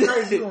bound. It's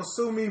crazy. You gonna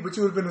sue me, but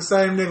you would have been the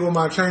same nigga with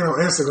my chain on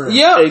Instagram.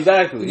 Yep.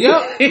 Exactly.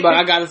 Yep. But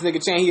I got this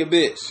nigga chain. He a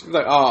bitch. He's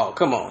like, oh,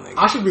 come on, nigga.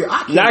 I should be.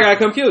 I Now I gotta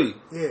come kill you.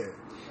 Yeah.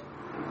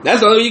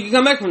 That's the only way you can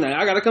come back from that.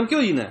 I gotta come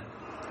kill you now.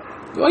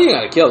 Well, you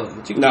gotta kill him.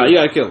 But you can Nah, you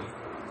gotta kill him.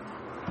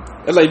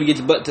 That's like if you get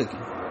your butt taken.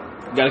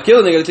 You gotta kill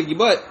a nigga to take your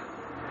butt.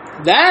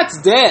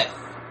 That's death.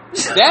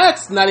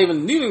 That's not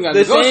even. You even got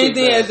The same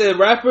thing as a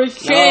rapper's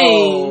chain.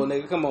 No,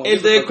 nigga, come on.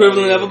 It's Get the fuck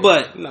equivalent outta of a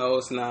here. butt. No,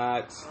 it's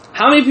not.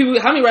 How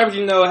many rappers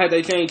you know had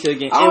their chain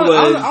taken? I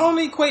And don't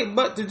equate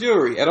butt to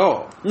jewelry at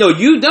all. no,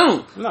 you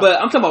don't. No.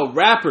 But I'm talking about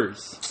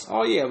rappers.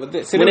 Oh yeah, but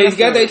this, When they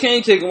got their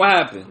chain taken, what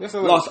happened? That's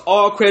a- Lost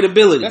all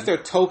credibility. that's their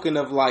token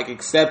of like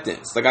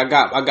acceptance. Like I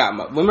got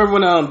my. Remember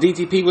when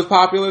DTP was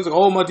popular? It's like,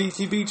 oh, my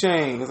DTP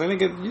chain. It's like,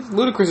 nigga,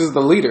 Ludacris is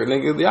the leader.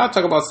 Nigga, y'all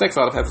talk about sex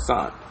all the half the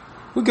time.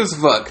 Who gives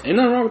a fuck? Ain't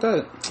nothing wrong with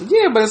that.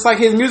 Yeah, but it's like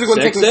his music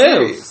wasn't Sex taken sells.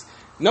 serious.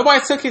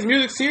 Nobody took his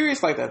music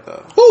serious like that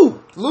though. Who?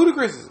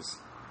 Ludacris's.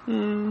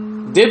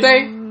 Did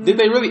they? Did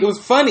they really? It was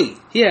funny.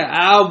 Yeah,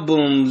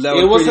 albums that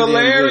It was pretty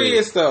damn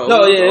hilarious good. though.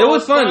 No, yeah, it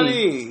was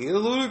funny. It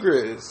was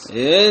ludicrous.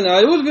 Yeah, no,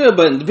 it was good.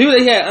 But the people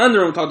that he had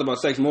under him talked about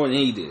sex more than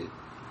he did.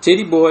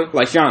 Titty boy.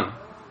 Like Shauna,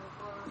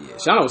 Yeah,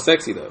 Shauna was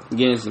sexy though.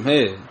 getting some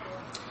head.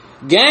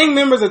 Gang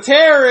members are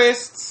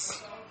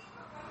terrorists.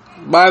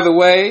 By the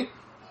way,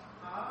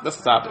 that's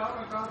the topic.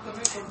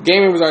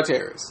 Gang members are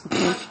terrorists.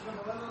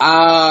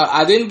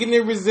 I didn't get any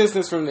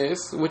resistance from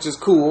this, which is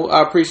cool.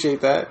 I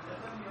appreciate that.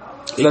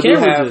 They So I can't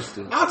do have- resist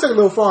it. I'll take it a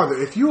little farther.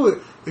 If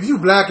you if you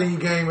black and you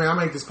gang, man, I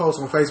made this post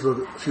on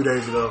Facebook a few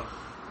days ago.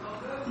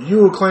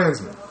 You a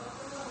Klansman.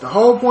 The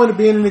whole point of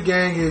being in the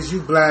gang is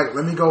you black.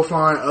 Let me go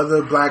find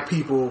other black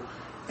people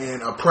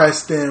and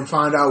oppress them,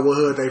 find out what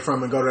hood they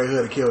from, and go to their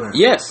hood and kill them.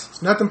 Yes.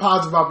 It's nothing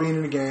positive about being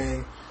in the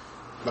gang.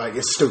 Like,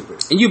 it's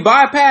stupid. And you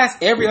bypass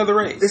every other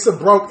race. It's a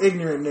broke,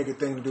 ignorant nigga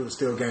thing to do to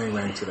still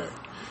gangbang today.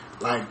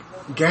 Like,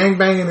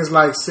 gangbanging is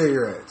like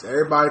cigarettes.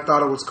 Everybody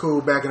thought it was cool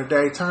back in the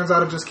day. Turns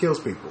out it just kills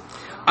people.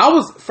 I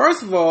was,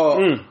 first of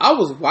all, I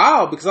was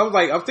wild because I was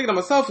thinking to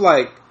myself,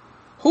 like,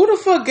 who the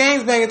fuck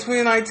gangs bang in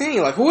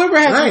 2019? Like, whoever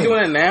has to be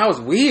doing it now is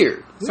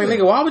weird. It's like,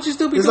 nigga, why would you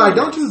still be doing like,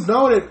 this? don't you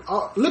know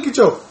that, look at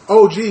your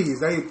OGs.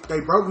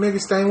 They broke niggas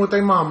staying with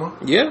their mama.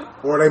 Yeah.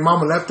 Or their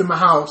mama left them a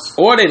house.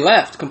 Or they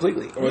left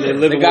completely. Or they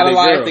living They got with a their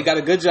life, girl. they got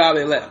a good job,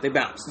 they left. They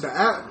bounced. The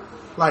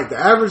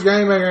average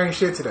gangbanger ain't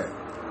shit today.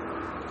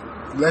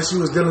 Unless you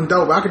was dealing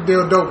dope. I could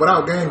deal dope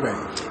without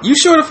gangbang. You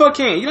sure the fuck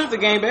can. You don't have to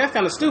gang bang. That's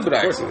kind of stupid,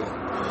 actually.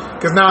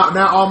 Because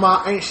now all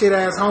my ain't shit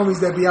ass homies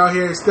that be out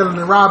here stealing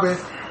and robbing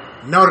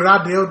know that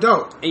I deal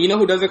dope. And you know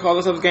who doesn't call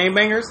themselves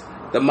gangbangers?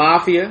 The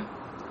mafia.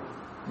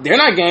 They're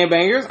not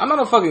gangbangers. I'm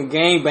not a fucking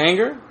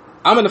gangbanger.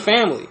 I'm in the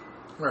family.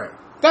 Right.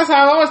 That's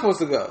how it's always supposed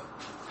to go.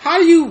 How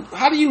do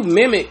you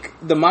mimic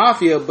the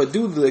mafia but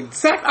do the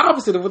exact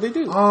opposite of what they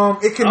do? It can I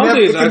don't never, think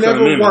it it's can actually never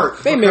mimic.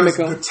 work. They because mimic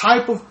 'em. the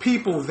type of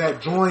people that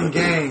join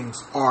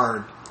gangs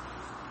are,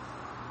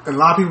 and a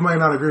lot of people might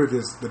not agree with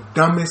this, the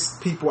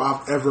dumbest people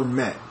I've ever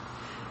met.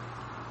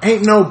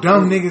 Ain't no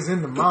dumb niggas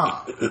in the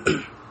mob.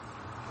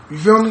 You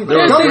feel me?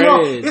 They're Don't get me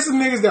wrong, afraid. it's some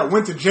niggas that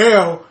went to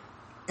jail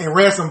and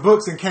read some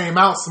books and came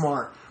out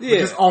smart. Yeah. But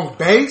just on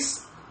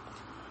base,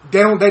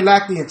 they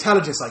lack the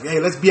intelligence. Like, hey,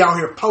 let's be out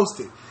here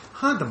posted.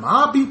 Huh? The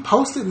mob be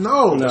posted?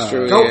 No. That's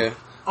true, Go yeah.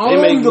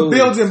 own make the moves.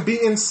 building,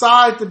 be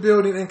inside the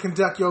building and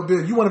conduct your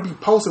business. You want to be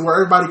posted where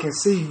everybody can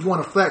see you. You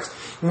want to flex.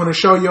 You want to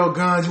show your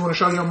guns. You want to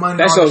show your money.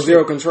 That all shows that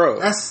zero shit. control.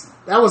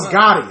 That was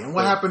Gotti. And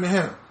what happened to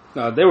him?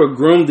 No, they were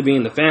groomed to be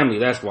in the family.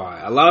 That's why.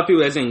 A lot of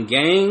people that's in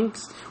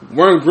gangs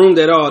weren't groomed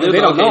at all. They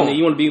They don't know.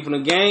 You want to be from the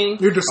gang?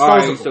 You're All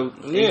right, disposable.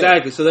 so Yeah.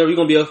 exactly. So then you're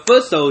gonna be a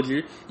foot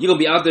soldier. You're gonna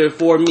be out there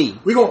for me.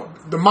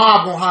 The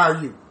mob gonna hire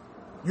you.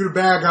 You the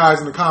bad guys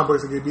in the comic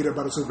books that get beat up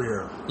by the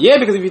superhero. Yeah,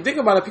 because if you think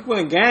about it, people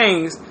in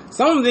gangs,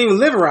 some of them didn't even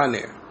live around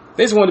there.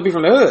 They just wanted to be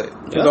from the hood.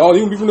 Yeah. Oh,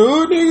 you can be from the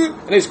hood, nigga?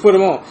 And they just put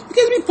them on. You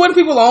can't be putting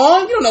people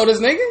on. You don't know this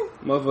nigga.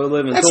 Motherfucker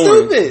living That's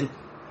Torrance. stupid.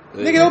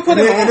 Nigga, don't put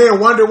And him on. then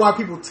wonder why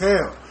people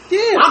tell.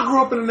 Yeah. I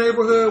grew up in a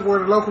neighborhood where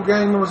the local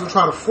gang members would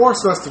try to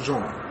force us to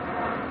join.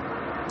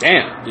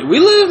 Damn. Did we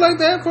live like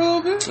that for a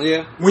little bit?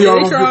 Yeah. When Yeah, y'all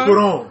they gonna tried. get put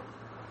on?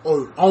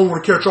 Oh, I don't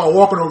want to catch y'all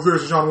walking over here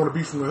since y'all don't want to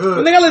be from the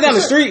hood. Nigga, I live down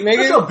the street, Get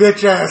nigga. your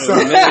bitch ass up.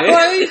 What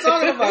are you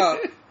talking about?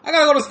 I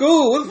gotta go to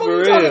school. What the fuck are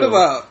you For talking real.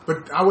 about?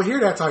 But I would hear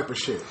that type of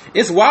shit.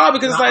 It's wild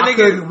because it's like,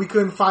 nigga. we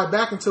couldn't fight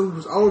back until we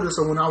was older.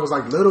 So when I was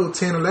like little,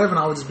 10, 11,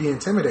 I would just be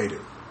intimidated.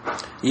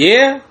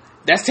 Yeah.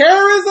 That's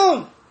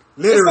terrorism.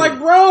 Literally. It's like,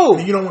 bro.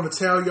 And you don't want to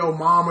tell your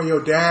mom or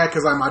your dad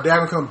because like my dad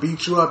can come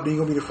beat you up. Then you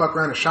gonna be to fuck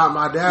around and shot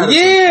my dad. or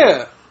Yeah.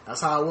 something.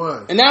 That's how it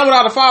was. And now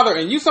without a father,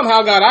 and you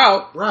somehow got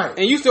out, Right.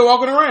 And you still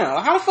walking around.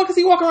 Like, how the fuck is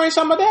he walking around and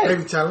shot my dad?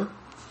 Maybe tell him.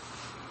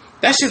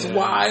 That's just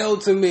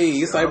wild to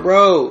me. It's like,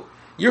 bro,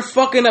 you're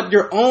fucking up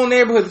your own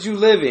neighborhood that you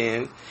live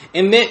in,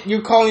 and then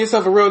you're calling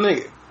yourself a real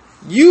nigga.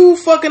 You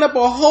fucking up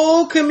a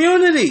whole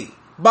community.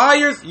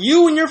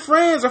 You and your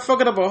friends are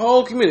fucking up a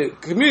whole community.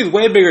 The community's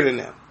way bigger than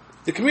them.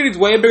 The community's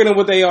way bigger than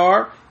what they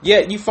are,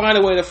 yet you find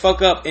a way to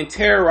fuck up and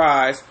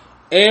terrorize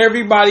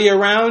everybody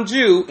around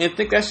you and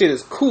think that shit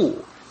is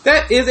cool.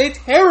 That is a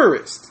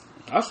terrorist.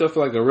 I still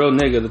feel like a real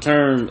nigga. The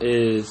term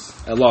is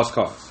a lost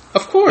cause.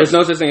 Of course. There's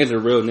no such thing as a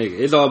real nigga.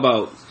 It's all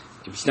about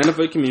if you stand up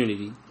for the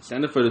community,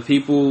 stand up for the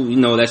people, you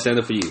know, that stand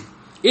up for you.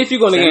 If you're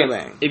going to Stand up-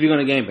 gangbang. If you're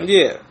going to gangbang.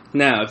 Yeah.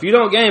 Now, if you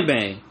don't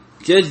gangbang,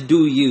 just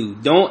do you.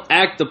 Don't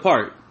act the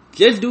part.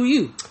 Just do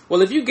you.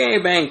 Well, if you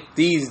gangbang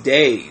these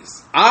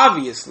days,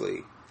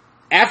 obviously,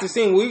 after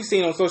seeing what we've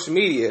seen on social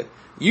media,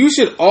 you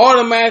should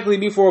automatically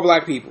be for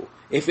black people.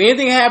 If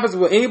anything happens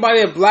with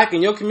anybody that's black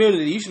in your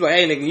community, you should be like,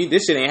 hey, nigga,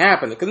 this shit ain't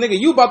happening. Because, nigga,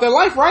 you about their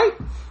life, right?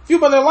 If you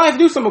about their life,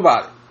 do something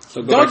about it.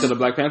 So go Don't back to you- the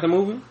Black Panther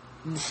movie.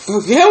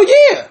 Hell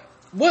yeah.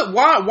 What?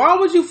 Why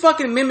would you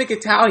fucking mimic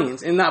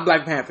Italians and not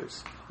Black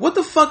Panthers? What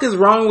the fuck is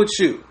wrong with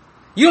you?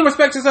 You don't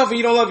respect yourself and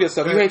you don't love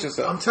yourself. You hate I'm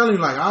yourself. telling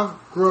you, like I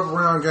grew up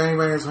around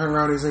gangbangers, hung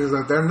around these niggas.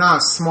 Like they're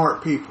not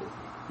smart people.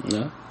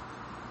 Yeah.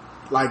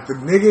 Like the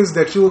niggas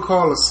that you would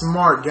call a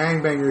smart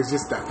gangbanger is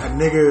just a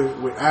nigga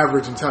with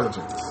average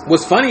intelligence.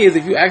 What's funny is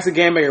if you ask a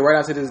gangbanger right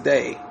out to this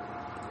day,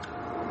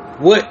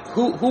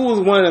 who was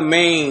one of the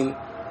main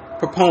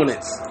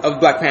proponents of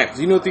Black Panthers?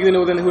 You know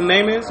who the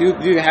name is? Do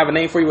you have a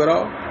name for you at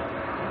all?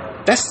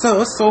 That's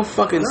so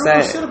fucking They don't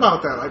know shit sad.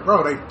 about that. Like,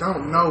 bro, they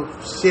don't know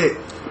shit.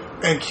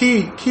 And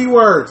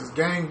keywords is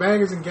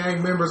gangbangers and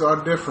gang members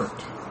are different.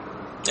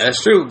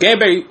 That's true.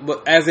 Gangbang,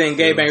 but as in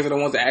gangbangers are the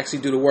ones that actually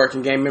do the work,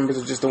 and gang members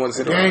are just the ones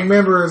that sit around. Gang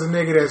member is a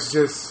nigga that's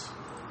just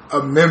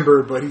a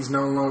member, but he's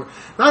no longer.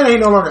 Not he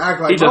no longer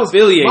act like he's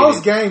affiliated.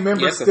 Most gang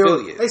members Yes, still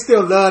affiliate. they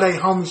still love their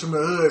homies from the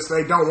hood, so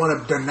they don't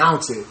want to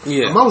denounce it.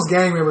 Yeah. But most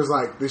gang members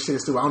like this shit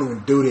is stupid. I don't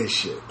even do this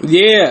shit.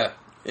 Yeah,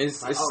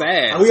 it's Like,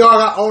 sad. And we all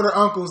got older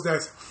uncles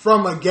that's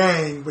from a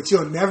gang, but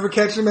you'll never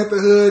catch him at the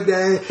hood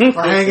day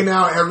or hanging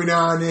out every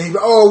now and then. He go,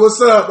 "Oh,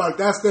 what's up?" Like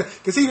that's the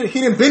because he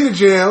didn't been to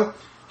jail.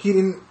 He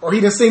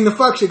didn't seen the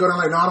fuck shit go down.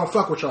 Like, no, I don't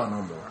fuck with y'all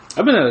no more.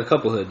 I've been at a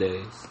couple hood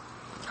days.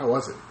 How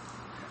was it?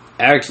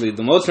 Actually,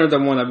 the most turned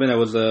up one I've been at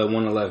was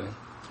 111.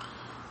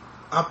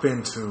 I've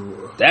been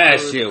to That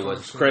shit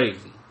was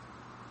crazy.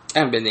 I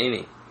haven't been to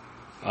any.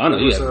 I know It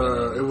you was,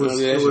 haven't been. it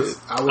was. Yeah, It that was. shit.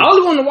 I I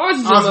was wanting to watch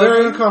it. was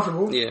very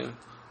uncomfortable. Yeah.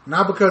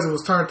 Not because it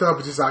was turned up,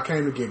 it's just I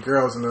came to get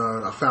girls, and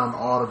I found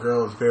all the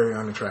girls very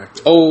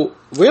unattractive. Oh,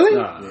 really?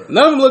 Nah. Yeah.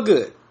 None of them look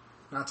good.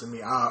 Not to me.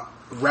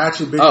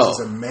 Ratchet bitches Oh. is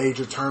a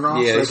major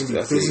turnoff. Yeah, So they can be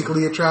I see.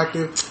 physically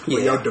attractive, but Yeah.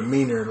 your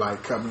demeanor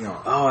like cut me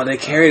off. Oh, they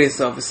carry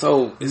themselves.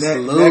 It's Neck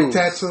loose.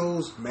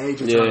 tattoos,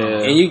 major Yeah.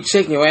 turnoff. And you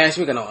shaking your ass.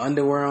 You got no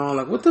underwear on.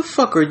 Like, what the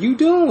fuck are you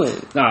doing?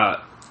 Nah,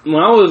 when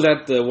I was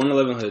at the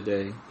 111 Hood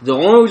Day, the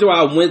only reason why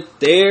I went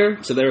there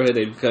to their Hood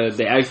Day because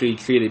they actually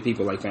treated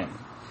people like family.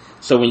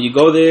 So when you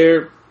go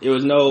there, it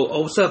was no,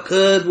 oh, what's up,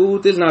 cuz? Woo,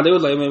 this? Nah, they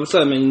was like, man, what's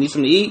up, man? You need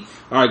something to eat?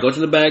 All right, go to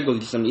the back, go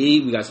get something to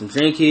eat. We got some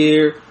drink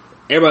here.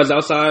 Everybody's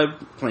outside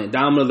playing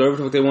dominoes,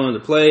 whatever they wanted to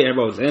play.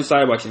 Everybody was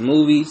inside watching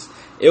movies.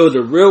 It was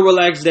a real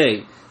relaxed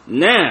day.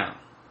 Now,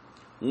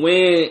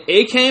 when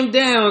it came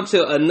down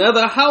to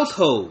another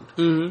household,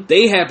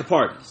 they had the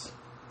parties.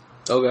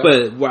 Okay.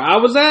 But where I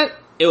was at,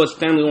 it was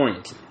family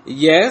oriented.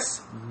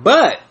 Yes,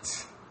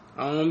 but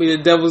I don't want to be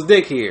the devil's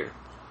dick here.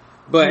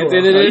 But at the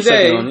end of You the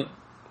second on it.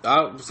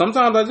 day,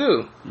 sometimes I do.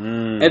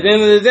 At the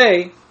end of the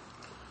day,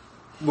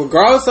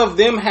 regardless of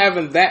them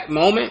having that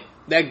moment,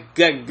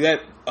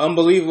 that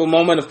unbelievable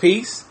moment of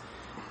peace,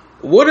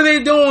 what are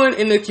they doing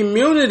in the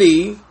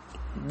community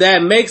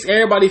that makes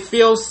everybody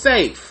feel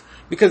safe?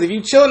 Because if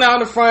you chilling out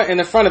in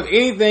the front of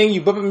anything,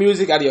 you bumping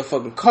music out of your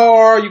fucking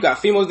car, you got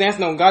females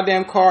dancing on a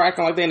goddamn car,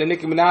 acting like they in a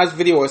Nicki Minaj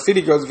video or a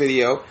City Girls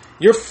video,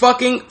 you're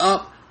fucking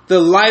up the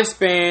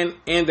lifespan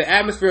and the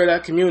atmosphere of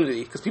that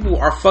community. Because people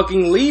are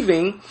fucking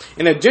leaving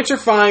and they're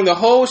gentrifying the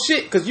whole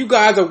shit because you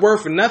guys are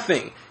worth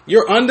nothing.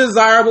 You're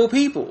undesirable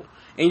people.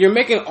 And you're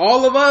making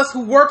all of us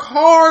who work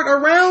hard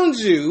around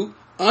you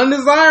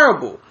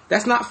undesirable.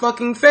 That's not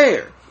fucking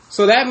fair.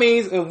 So that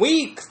means if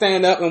we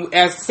stand up and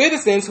as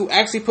citizens who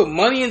actually put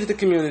money into the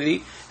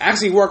community,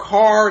 actually work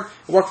hard,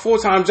 work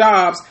full-time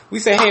jobs, we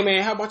say, hey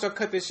man, how about y'all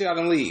cut this shit out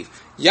and leave?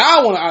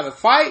 Y'all want to either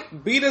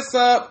fight, beat us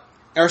up,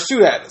 or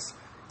shoot at us.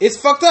 It's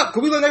fucked up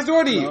because we live next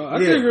door to you. I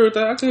can agree with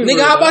that.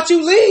 Nigga, how about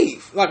you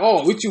leave? Like,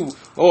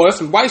 that's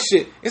some white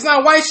shit. It's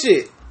not white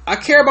shit. I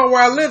care about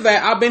where I live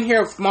at. I've been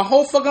here my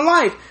whole fucking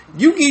life.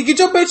 You get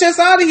your bitch ass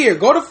out of here.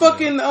 Go to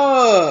fucking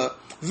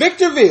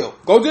Victorville.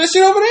 Go do that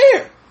shit over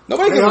there.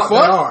 Nobody give a fuck. They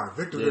are.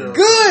 Victorville.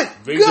 Good.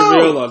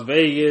 Victorville, Go. Las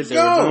Vegas,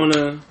 Go.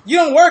 Arizona. You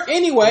don't work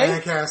anyway.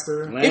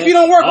 Lancaster. If you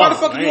don't work, why the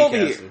fuck you over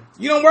Lancaster. here?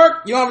 You don't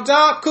work. You don't have a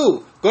job.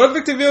 Cool. Go to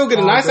Victorville. Get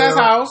a nice ass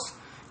house.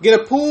 Get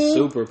a pool.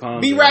 Super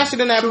Palm Be Beach. ratchet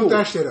in that Shoot pool.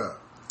 that shit up.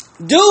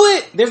 Do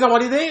it. There's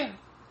nobody there.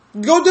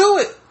 Go do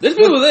it. There's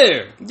people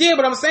there. Yeah,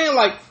 but I'm saying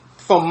like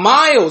for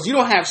miles, you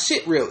don't have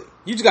shit really.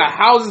 You just got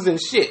houses and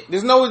shit.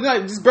 There's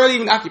just barely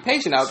even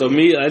occupation out So there.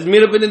 let's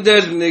meet up in the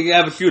desert, nigga.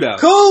 Have a shootout.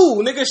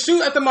 Cool, nigga.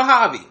 Shoot at the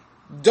Mojave.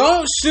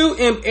 Don't shoot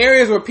in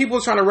areas where people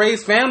are trying to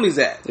raise families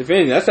at. If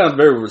anything, that sounds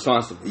very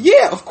responsible.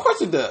 Yeah, of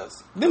course it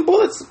does. Them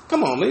bullets,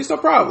 come on, man, it's no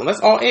problem.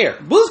 That's all air.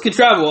 Bullets can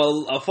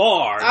travel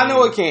afar. I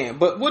know it can,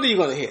 but what are you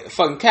gonna hit? A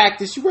fucking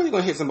cactus? You really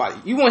gonna hit somebody?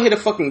 You want to hit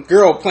a fucking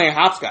girl playing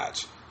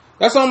hopscotch?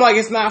 That's why I'm like,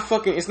 it's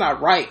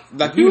not right.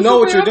 Like you know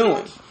what you're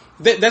doing.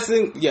 That's not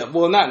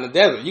in the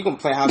desert. You can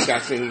play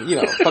hopscotch in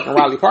fucking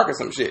Raleigh Park or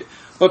some shit.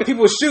 But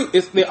people shoot.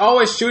 They're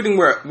always shooting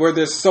where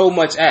there's so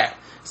much at.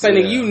 Saying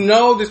that you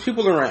know there's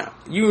people around.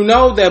 You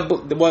know that.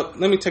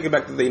 Let me take it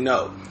back to they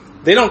know.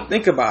 They don't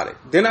think about it.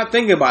 They're not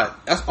thinking about it.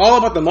 That's all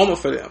about the moment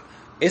for them.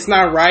 It's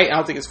not right. I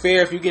don't think it's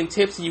fair. If you're getting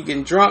tipsy, you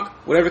getting drunk,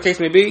 whatever the case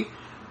may be,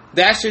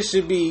 that shit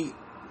should be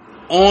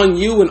on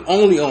you and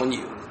only on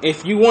you.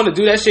 If you want to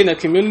do that shit in a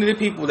community of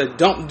people that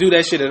don't do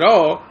that shit at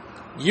all,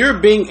 you're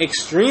being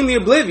extremely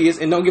oblivious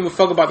and don't give a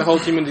fuck about the whole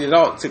community at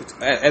all,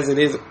 as it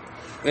is.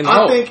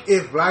 I think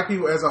if black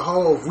people as a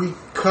whole, if we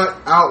cut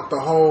out the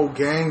whole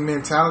gang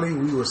mentality,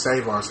 we will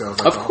save ourselves.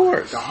 Of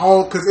course. The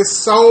whole, because it's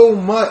so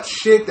much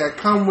shit that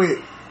come with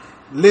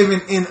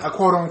living in a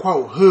quote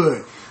unquote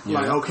hood.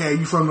 Yeah. Like, okay,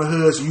 you from the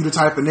hood, so you the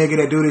type of nigga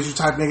that do this, you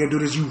type of nigga that do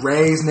this, you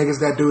raise niggas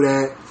that do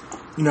that.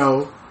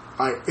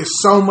 Like, it's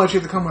so much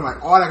shit to come with,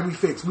 like, all that can be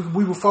fixed.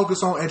 We will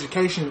focus on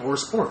education or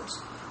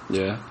sports.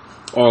 Yeah.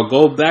 Or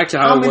go back to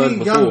how it was before. How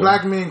many young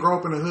black men grow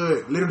up in the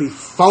hood, literally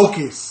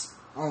focus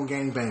on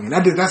gangbanging?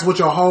 That's what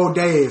your whole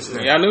day is.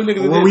 Yeah, I knew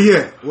niggas. Where we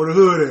at? Where the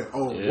hood at?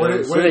 Oh, yeah.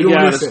 what So they they doing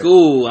get out of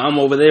school. I'm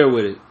over there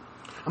with it.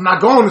 I'm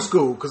not going to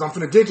school because I'm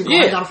finna ditch it. I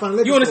ain't Yeah, gotta find a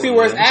liquor you want to store. see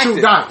where it's And shoot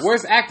active. dice.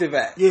 Where's active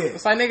at? Yeah.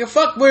 It's like, nigga,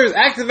 fuck where's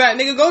active at,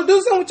 nigga. Go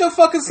do something with your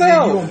fucking And then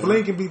self. you gonna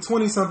blink and be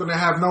 20 something and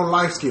have no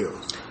life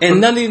skills.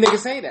 And none of these niggas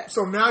say that.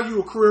 So now you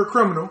a career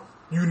criminal.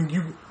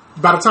 You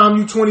by the time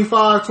you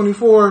 25,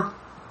 24,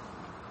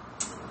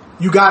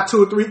 you got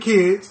 2 or 3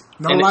 kids,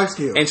 no life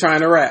skills, And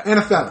trying to rap. and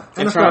a felon,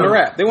 And a trying to felon.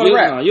 rap. They want to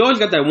rap. You always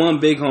got that one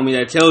big homie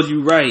that tells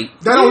you right.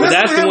 They don't But listen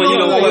that's to the him, one you though.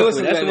 don't They fuck listen with.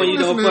 to That's that the one you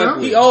nigga. don't Listen to fuck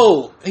him.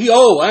 with. He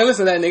old. I ain't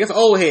listen to that nigga. That's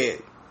old head.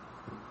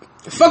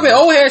 Fuck that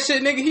old head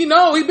shit, nigga. He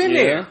know. He been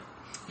there.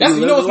 That's,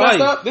 you know what's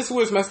messed up? This is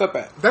where it's messed up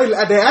at.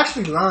 They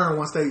actually learn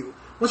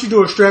once you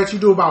do a stretch, you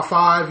do about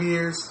 5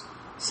 years.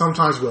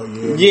 Sometimes you go,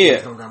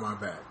 Yeah. don't got my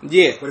back.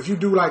 Yeah. But if you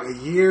do like a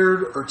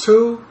year or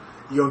 2,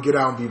 you're gonna get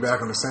out and be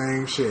back on the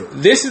same shit.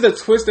 This is the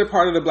twisted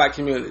part of the black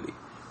community.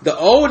 The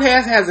old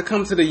has to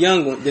come to the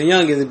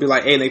youngins and be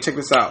like, hey, check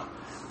this out.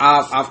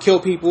 I've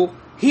killed people.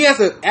 He has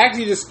to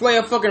actually display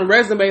a fucking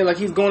resume like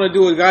he's going to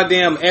do a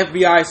goddamn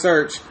FBI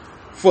search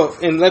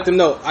and let them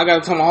know I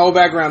got to tell my whole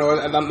background or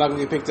I'm not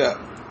going to get picked up.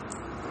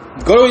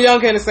 Go to a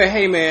young kid and say,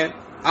 hey man,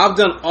 I've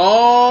done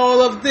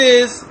all of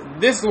this.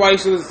 This is why you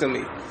should listen to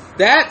me.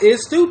 That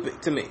is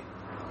stupid to me.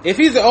 If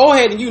he's an old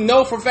head and you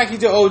know for a fact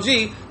he's your OG,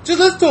 just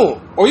listen to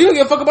him. Or you don't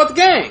give a fuck about the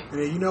game. And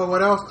then you know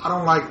what else? I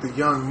don't like the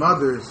young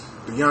mothers,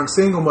 the young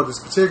single mothers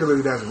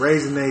particularly, that's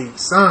raising their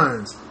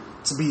sons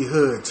to be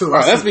hood too. All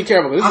right, let's be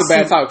careful. This is a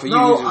bad topic for you.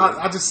 No,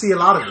 I just see a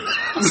lot of it.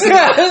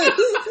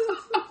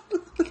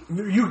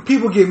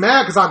 People get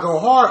mad because I go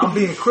hard. I'm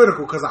being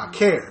critical because I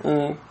care.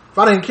 If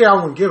I didn't care, I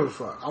wouldn't give a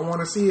fuck. I want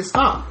to see it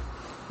stop.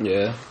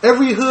 Yeah.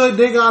 Every hood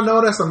nigga I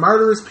know that's a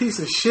murderous piece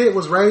of shit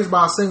was raised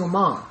by a single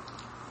mom.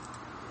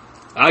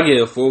 I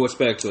give full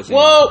respect to it.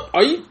 Whoa,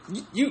 are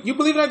you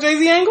believe in that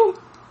Jay-Z angle?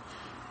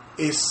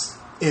 It's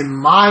in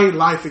my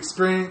life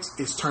experience,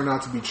 it's turned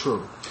out to be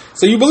true.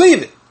 So you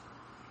believe it?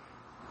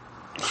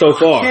 So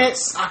far.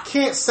 I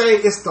can't say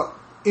it's the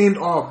end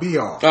all be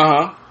all,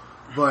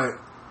 but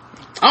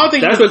I don't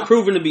think That's he was, what's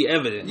proven to be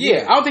evident.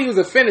 Yeah, I don't think he was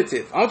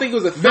affinitive. I don't think he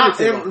was not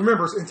affinitive.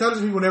 remember,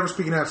 intelligent people never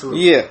speak in absolute.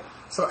 Yeah.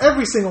 So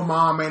every single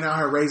mom ain't out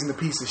here raising a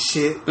piece of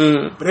shit,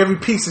 Mhm. but every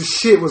piece of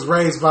shit was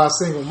raised by a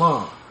single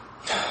mom.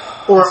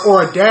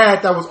 Or a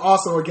dad that was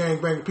also a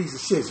gangbanging piece of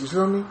shit. You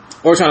feel me?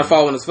 Or trying to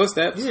follow in his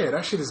footsteps. Yeah,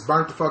 that shit is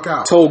burnt the fuck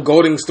out. Told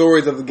goading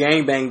stories of the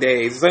gangbang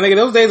days. It's like, nigga,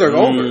 those days are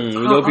over. We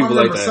know people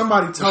like that.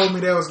 Somebody told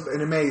me that was,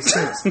 and it made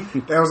sense.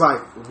 That was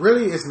like,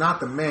 really, it's not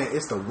the man,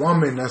 it's the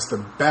woman that's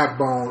the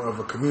backbone of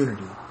a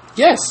community.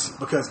 Yes.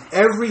 Because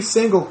every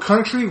single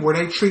country where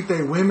they treat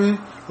their women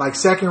like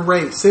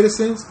second-rate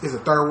citizens is a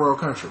third-world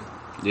country.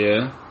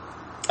 Yeah.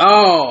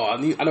 Oh,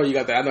 I know you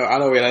got that. I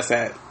know where that's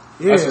at.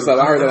 Yeah, That's what's up.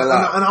 I heard that a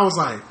lot. And I was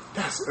like,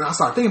 and I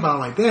started thinking about it, I'm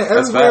like, damn,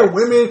 That's everywhere facts.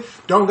 women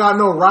don't got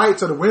no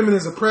rights or the women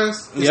is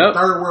oppressed, it's Yep. a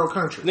third-world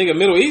country. Nigga,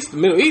 Middle East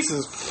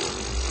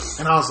is...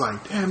 And I was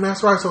like, damn,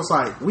 that's right. So it's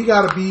like, we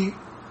got to be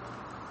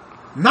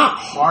not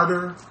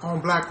harder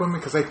on black women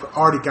because they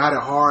already got it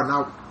hard. And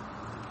I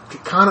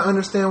could kind of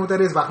understand what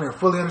that is, but I can't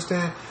fully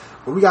understand.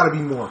 But we got to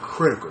be more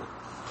critical.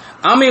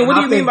 I mean, what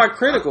And do you mean by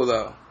critical,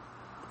 though?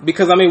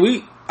 Because, I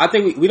mean, I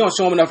think we don't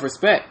show them enough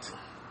respect.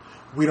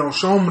 We don't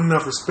show them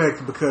enough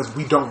respect because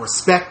we don't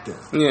respect them.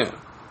 Yeah.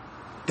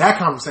 That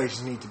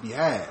conversation needs to be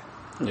had.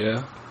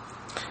 Yeah.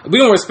 We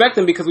don't respect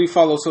them because we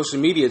follow social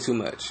media too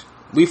much.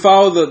 We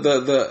follow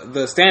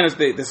the standards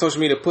that the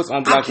social media puts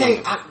on black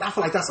women. I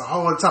feel like that's a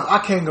whole other topic. I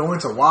can't go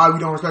into why we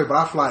don't respect, but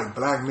I feel like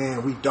black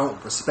men, we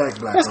don't respect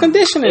black That's women.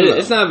 conditioning. though.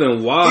 It's not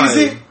even why. Is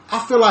it? I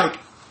feel like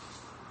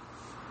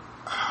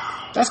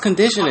That's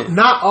conditioning.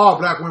 not all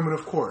black women,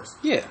 of course.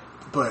 Yeah.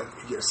 But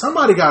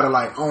somebody got to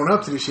like own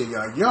up to this shit.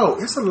 You're like, yo,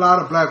 it's a lot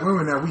of black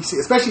women that we see,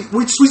 especially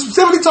we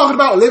specifically talking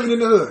about living in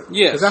the hood.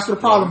 Yes. 'Cause that's what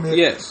the problem is.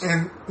 Yes.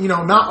 And you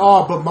know, not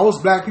all, but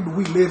most black people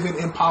we live in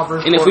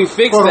impoverished, And if we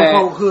fix quote that-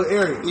 unquote hood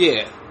areas.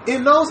 Yeah.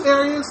 In those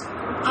areas,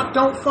 I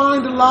don't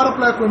find a lot of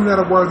black women that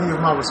are worthy of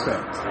my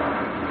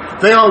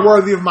respect. They are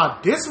worthy of my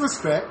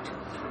disrespect,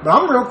 but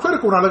I'm real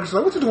critical when I look at you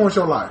like, what you doing with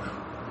your life?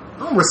 I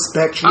don't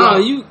respect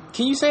you.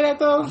 Can you say that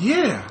though?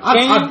 Yeah, Can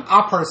you?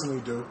 I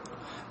personally do.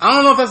 I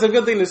don't know if that's a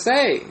good thing to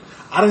say.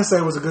 I didn't say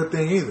it was a good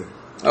thing either.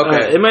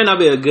 Okay. It may not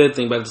be a good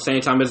thing, but at the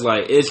same time, it's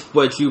like, it's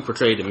what you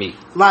portray to me.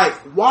 Like,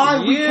 why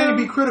we Yeah. can't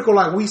be critical?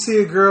 Like, we see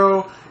a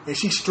girl and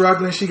she's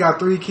struggling. She got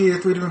 3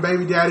 kids, 3 different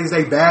baby daddies.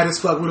 They bad as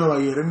fuck. We don't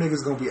like, yeah, them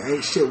niggas gonna be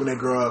ain't shit when they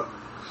grow up.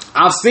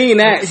 I've seen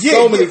that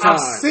so many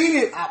times. I've seen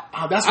it.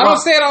 That's I why. don't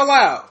say it out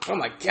loud. I'm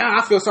like, God,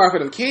 I feel sorry for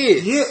them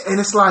kids. Yeah,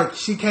 and it's like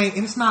she can't,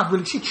 and it's not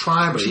really. She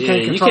trying, but she Yeah,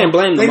 can't you control. can't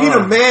blame They the need a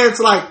mom. man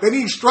to like. They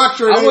need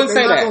structure. I They- wouldn't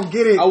they're say not that. Gonna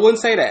get it. I wouldn't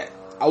say that.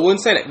 I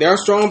wouldn't say that. There are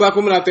strong black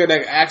women out there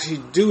that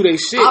actually do they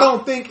shit. I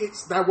don't think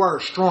it's that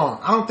word strong.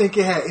 I don't think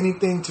it had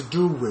anything to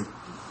do with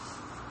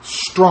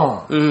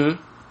strong.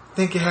 Mm-hmm. I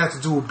think it had to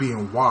do with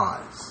being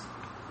wise.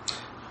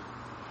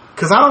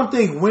 Because I don't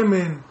think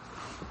women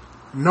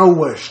know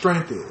what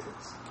strength is.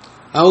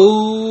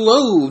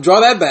 Oh,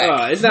 draw that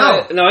back. It's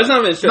not. No, it's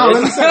not even true. No,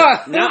 let me say,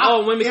 Not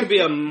all women can be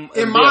a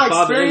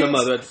father and a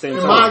mother at the same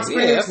time. In my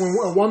experience, when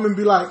a woman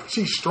be like,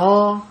 she's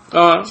strong,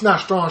 she's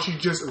not strong. She's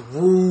just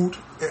rude,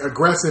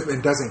 aggressive,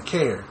 and doesn't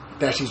care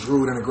that she's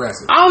rude and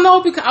aggressive. I don't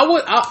know because I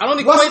don't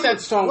equate that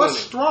to strong. What's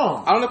women.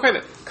 strong? I don't equate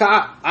that.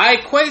 'Cause I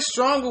equate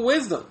strong with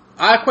wisdom.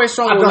 I equate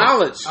strong with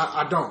knowledge.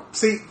 I don't.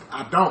 See,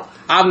 I don't.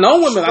 I know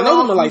women. I know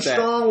women like you that.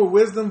 Strong with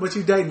wisdom, but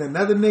you dating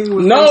another nigga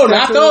with No, face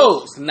not tattoos?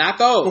 those. Not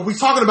those. But we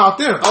talking about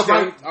them. Okay,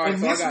 Right? all right, In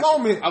so I this got you.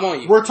 moment, I'm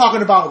on you. we're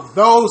talking about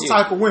those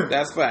type of women.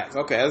 That's facts.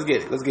 Okay, let's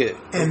get it. Let's get it.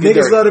 And Let's get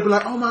niggas dirty. love to be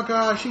like, oh my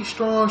God, she's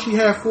strong. She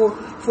had four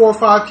or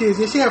five kids.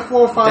 Yeah, she had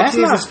 4 or 5 That's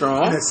kids not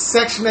strong. in a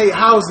Section 8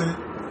 housing.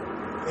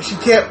 And she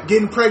kept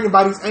getting pregnant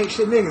by these ain't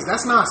shit niggas.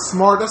 That's not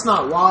smart. That's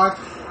not wise.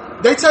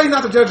 They tell you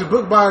not to judge a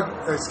book by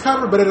its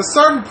cover, but at a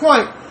certain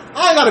point,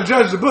 I ain't got to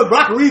judge the book, but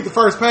I can read the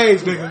first page,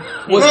 nigga.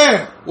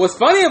 Damn. What's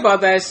funny about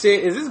that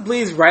shit is this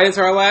bleeds right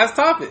into our last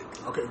topic.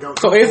 Okay, go.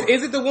 So go is for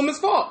it. it the woman's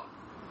fault?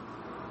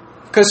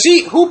 Because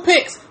who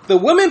picks? The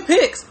woman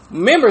picks.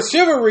 Remember,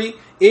 chivalry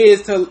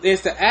is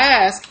to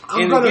ask.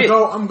 I'm and gonna get.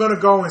 go. I'm gonna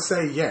go and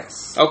say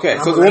yes. Okay,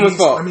 And so I'm- the woman's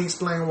fault. Let me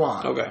explain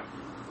why. Okay.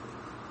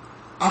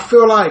 I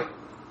feel like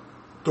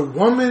the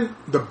woman,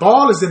 the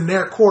ball is in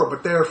their court,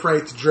 but they're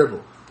afraid to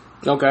dribble.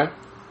 Okay.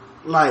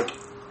 Like,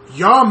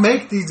 y'all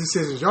make these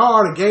decisions. Y'all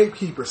are the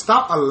gatekeepers.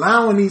 Stop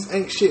allowing these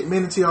ain't shit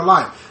men into your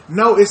life.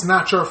 No, it's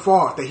not your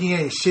fault that he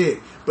ain't shit,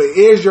 but it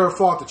is your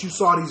fault that you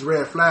saw these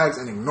red flags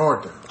and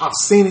ignored them. I've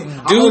seen it.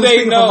 I'm Do only they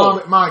speaking know?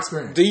 from my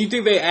experience. Do you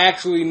think they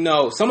actually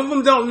know? Some of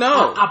them don't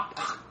know.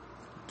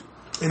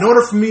 In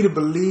order for me to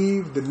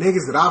believe the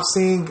niggas that I've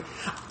seen,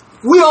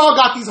 we all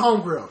got these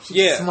homegirls.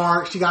 She's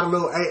smart. She got a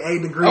little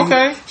AA degree.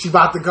 Okay. She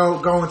about to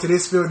go into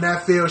this field and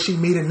that field. She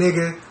meet a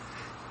nigga.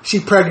 She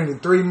pregnant in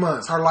 3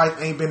 months. Her life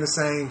ain't been the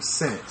same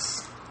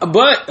since.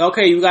 But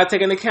okay, you got to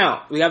take into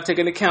account. We got to take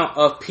into account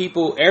of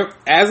people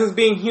as is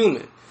being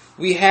human.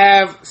 We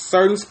have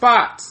certain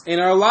spots in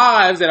our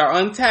lives that are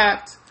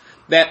untapped.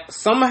 That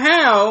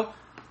somehow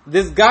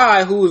this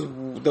guy who's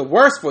the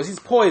worst for us, he's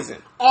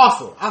poison.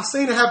 Awful. I've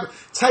seen it happen.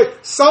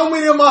 So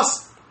many of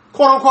us,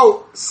 quote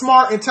unquote,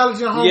 smart,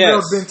 intelligent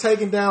homegirls been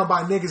taken down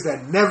by niggas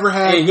that never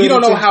had. And you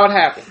don't know how it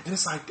happened. And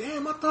it's like,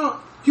 damn, I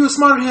thought he was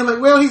smarter than him. Like,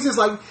 well, he's just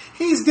like,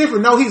 he's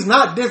different. No, he's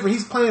not different.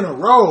 He's playing a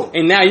role.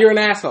 And now you're an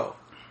asshole.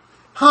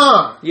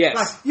 Huh? Yes.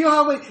 Like,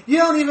 you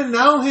don't even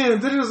know him.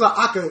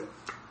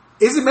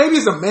 This is maybe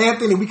it's a man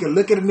thing that we can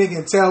look at a nigga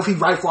and tell if he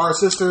right for our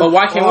sister. But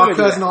why can't or our women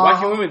do cousin that? or Why our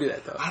can't home. women do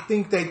that though? I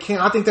think they can.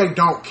 I think they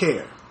don't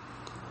care.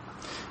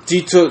 Do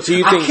you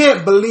think? I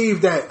can't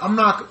believe that. I'm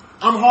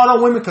hard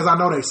on women because I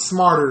know they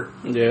smarter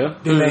Yeah.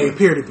 than they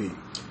appear to be.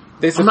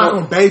 I'm not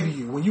gonna baby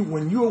you.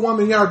 When you a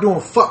woman, y'all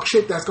doing fuck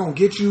shit that's gonna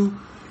get you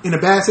in a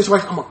bad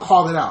situation. I'm gonna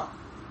call it out,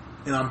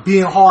 and I'm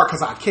being hard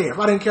because I care. If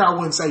I didn't care, I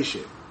wouldn't say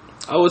shit.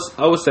 I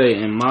would say,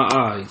 in my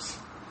eyes,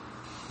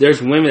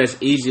 there's women that's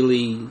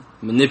easily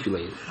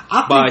manipulated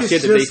by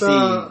shit that they see.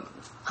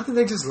 I think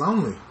they just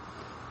lonely.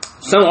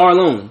 Some are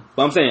alone,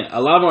 but I'm saying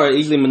a lot of them are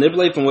easily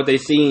manipulated from what they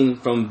seen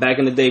from back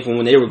in the day, from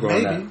when they were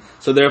growing Maybe. up.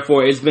 So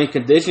therefore, it's been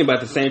conditioned. But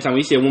at the same time,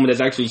 we see a woman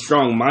that's actually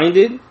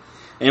strong-minded,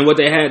 and what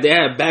they had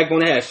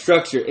backbone, they had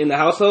structure in the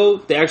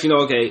household. They actually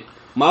know, okay,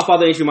 my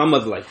father ain't treat my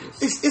mother like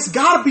this. It's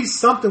got to be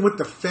something with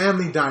the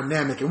family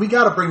dynamic, and we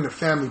got to bring the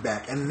family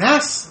back, and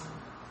that's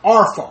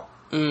our fault.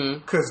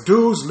 Because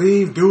dudes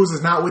leave, dudes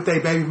is not with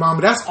their baby mama.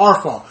 That's our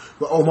fault.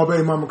 But, oh, my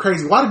baby mama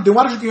crazy. Why did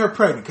you get her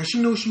pregnant? Because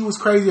she knew she was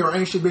crazy or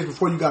ain't shit bitch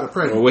before you got her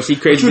pregnant. Or was she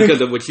crazy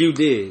because of what you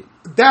did?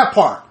 That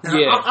part. And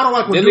Yeah. I don't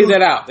like when They dudes, leave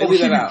that out. They leave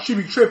that out. She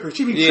be tripping.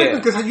 She be Yeah. tripping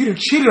because you done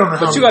cheated on her.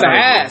 But you gotta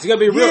ask. You gotta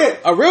be real. Yeah.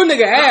 A real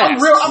nigga ask. I'm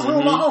real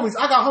with my homies.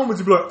 I got homies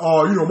to be like,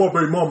 oh, my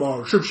baby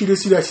mama, she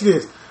this, she that, she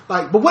this.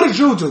 Like, but what did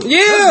you do?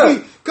 Yeah.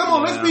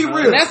 Let's be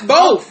real. And that's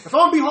both. If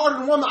I'm gonna be harder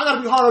than a woman, I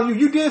gotta be hard on you.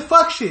 You did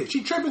fuck shit.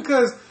 She tripping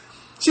because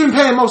she been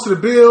paying most of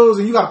the bills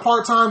and you got a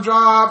part-time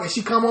job and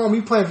she come home,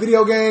 you playing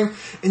video game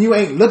and you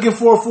ain't looking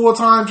for a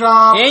full-time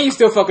job. And you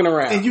still fucking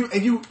around. And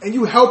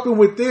you helping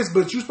with this,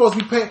 but you supposed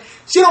to be paying.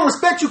 She don't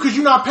respect you because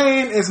you're not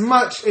paying as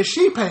much as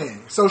she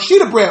paying. So she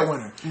the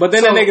breadwinner. But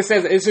then that nigga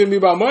says it shouldn't be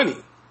about money.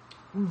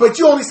 But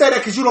you only say that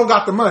because you don't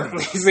got the money.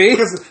 See?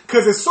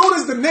 Because as soon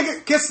as the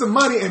nigga gets some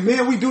money, and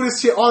man, we do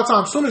this shit all the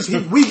time. As soon as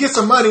we get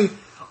some money,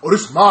 oh,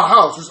 this is my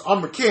house.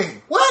 I'm the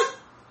king. What?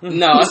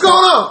 No. What's going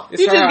on? You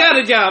just got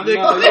a job,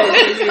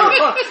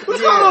 nigga.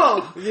 What's going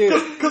on?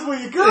 Because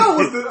when your girl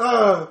was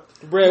the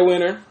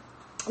breadwinner.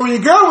 When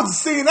your girl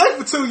was the CNA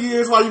for 2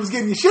 years while you was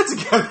getting your shit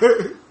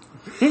together,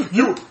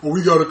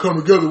 we gotta come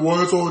together.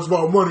 Well, it's always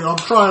about money. I'm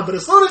trying, but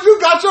as soon as you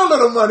got your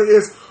little money,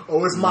 it's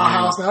my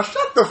house now.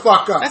 Shut the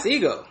fuck up. That's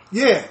ego.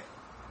 Yeah,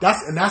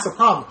 that's a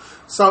problem.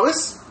 So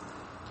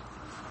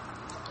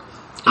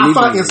I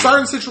find in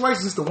certain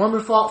situations it's the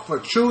woman's fault for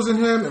choosing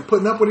him and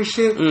putting up with his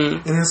shit,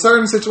 and in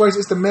certain situations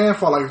it's the man's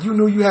fault. Like if you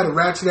knew you had a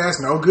ratchet ass,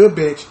 no good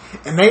bitch,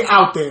 and they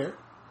out there.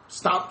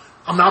 Stop.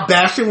 I'm not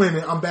bashing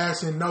women. I'm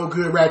bashing no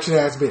good ratchet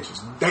ass bitches.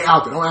 They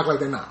out there. Don't act like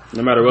they're not.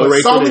 No matter what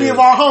race so it many is. of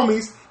our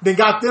homies they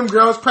got them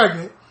girls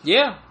pregnant.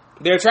 Yeah.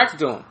 They're attracted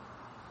to him.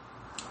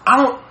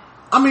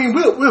 I mean,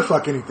 we'll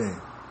fuck anything.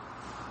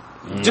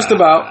 Just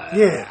about.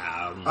 Yeah.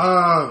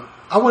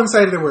 I wouldn't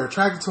say that we're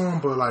attracted to them,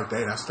 but like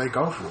they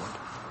go for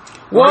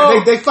it.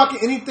 Well, they fucking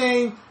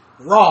anything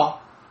raw,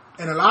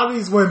 and a lot of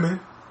these women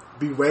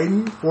be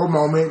waiting for a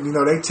moment. You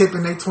know, they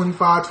tipping they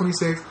 25,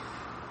 26.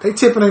 They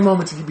tipping their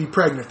moment to be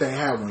pregnant if they ain't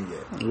had one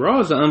yet. Raw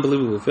is an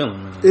unbelievable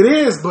feeling, man. It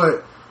is,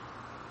 but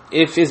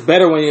if it's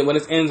better when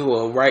it's into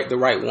the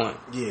right one.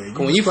 Yeah,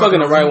 when you fucking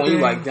the right one, you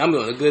like, I'm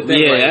doing a good thing.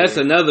 Yeah, right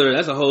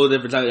that's a whole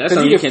different type. That's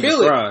something you can't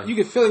describe. You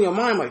can feel in your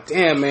mind like,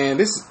 damn, man,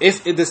 the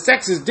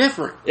sex is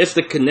different. It's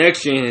the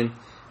connection,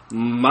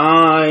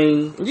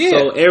 mind. Yeah.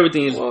 So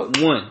everything is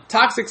one.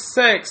 Toxic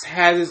sex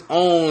has its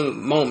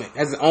own moment,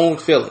 has its own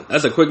feeling.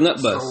 That's a quick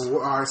nut bust.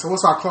 So, all right. So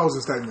what's our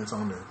closing statements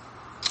on this?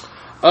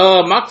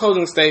 My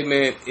closing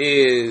statement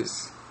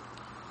is,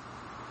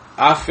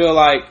 I feel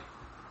like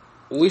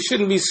we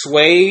shouldn't be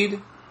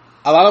swayed.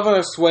 A lot of us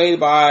are swayed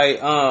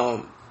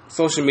by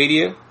social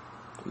media,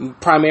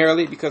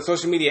 primarily because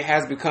social media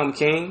has become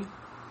king,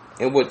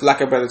 and with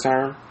lack of a better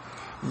term.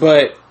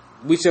 But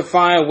we should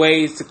find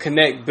ways to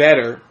connect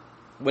better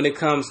when it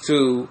comes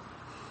to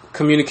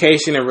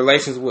communication and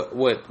relations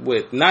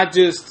with not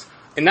just.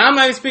 And now I'm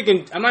not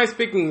even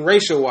speaking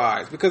racial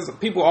wise, because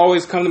people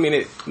always come to me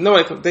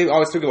and they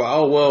always speak about,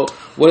 oh well,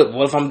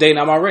 what if I'm dating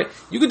out my race?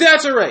 You can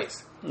date your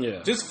race.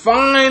 Yeah. Just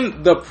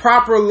find the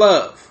proper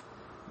love.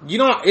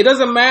 It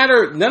doesn't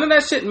matter. None of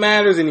that shit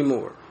matters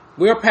anymore.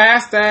 We're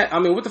past that. I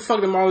mean, what the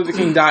fuck did Martin Luther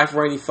King die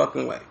for any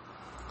fucking way?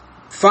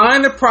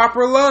 Find the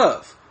proper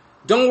love.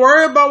 Don't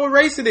worry about what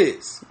race it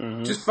is.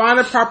 Mm-hmm. Just find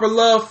the proper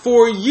love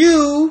for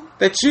you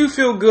that you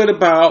feel good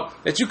about,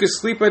 that you can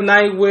sleep at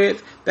night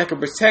with, that can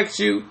protect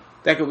you,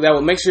 that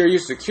will make sure you're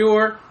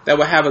secure, that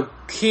will have a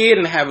kid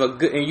and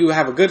you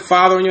have a good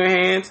father in your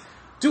hands.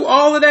 Do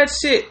all of that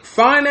shit.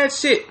 Find that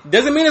shit.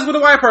 Doesn't mean it's with a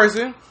white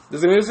person.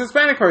 Doesn't mean it's a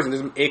Hispanic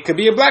person. It could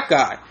be a black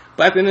guy.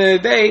 But at the end of the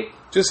day,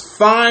 just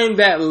find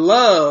that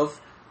love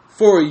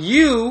for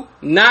you,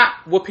 not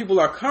what people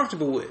are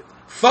comfortable with.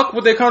 Fuck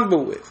what they're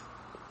comfortable with.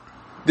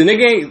 The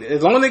nigga ain't,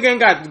 as long as they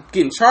ain't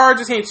getting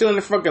charges, he ain't chilling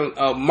in fucking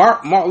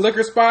malt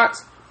liquor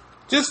spots,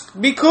 just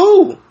be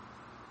cool.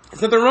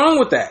 There's nothing wrong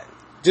with that.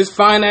 Just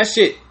find that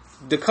shit.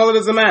 The color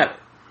doesn't matter.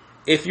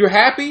 If you're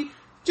happy,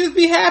 just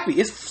be happy.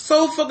 It's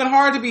so fucking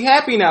hard to be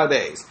happy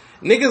nowadays.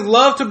 Niggas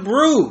love to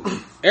brood.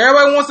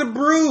 Everybody wants to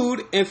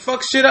brood and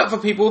fuck shit up for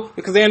people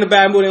because they're in a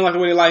bad mood and like the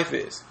way their life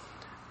is.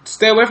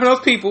 Stay away from those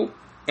people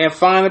and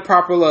find the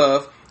proper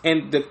love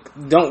and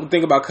don't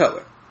think about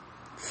color.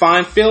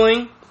 Find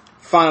feeling,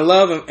 find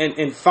love,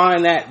 and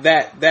find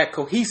that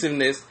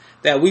cohesiveness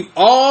that we've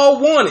all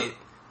wanted,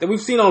 that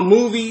we've seen on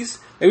movies,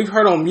 that we've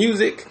heard on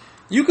music.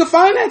 You can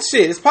find that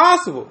shit. It's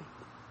possible.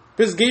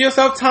 Just give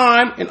yourself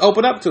time and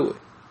open up to it.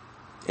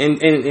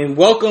 And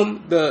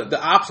welcome the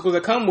obstacles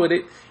that come with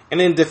it, and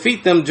then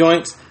defeat them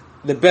joints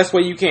the best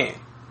way you can.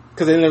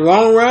 Because in the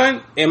long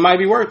run, it might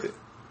be worth it.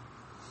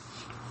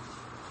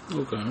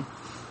 Okay.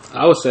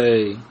 I would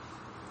say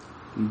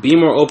be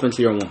more open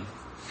to your woman.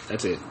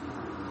 That's it.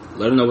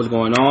 Let her know what's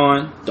going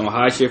on. Don't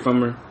hide shit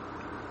from her.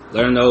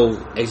 Let her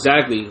know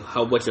exactly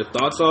what your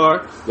thoughts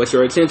are, what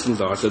your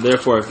intentions are. So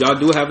therefore, if y'all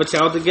do have a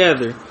child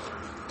together,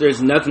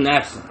 there's nothing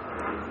absent.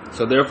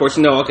 So therefore,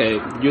 she know, okay,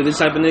 you're this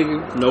type of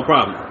nigga, no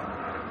problem.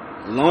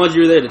 As long as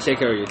you're there to take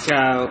care of your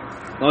child,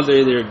 as long as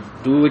you're there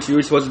to do what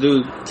you're supposed to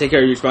do, take care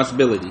of your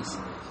responsibilities.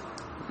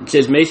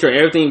 Just make sure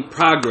everything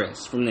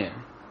progress from there,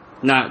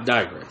 not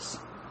digress.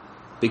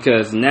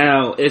 Because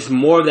now it's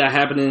more of that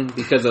happening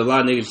because a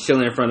lot of niggas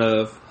chilling in front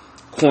of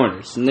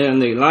corners. A lot of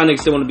niggas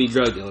still want to be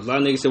drug dealers. A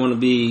lot of niggas still want to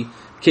be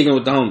kicking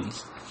with the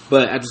homies.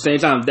 But at the same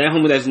time, that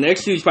homie that's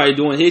next to you is probably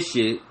doing his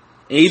shit,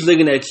 and he's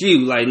looking at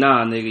you like,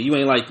 nah, nigga, you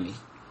ain't like me.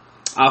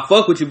 I'll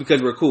fuck with you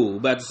because we're cool,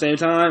 but at the same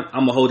time,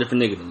 I'm a whole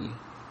different nigga than you.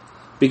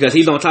 Because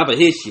he's on top of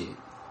his shit.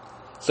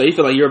 So you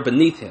feel like you're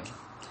beneath him.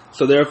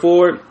 So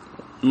therefore,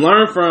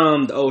 learn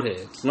from the old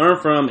heads. Learn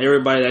from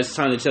everybody that's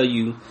trying to tell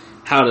you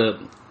how to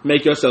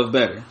make yourself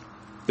better.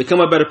 Become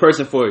a better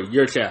person for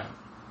your child.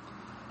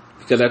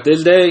 Because at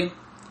this day,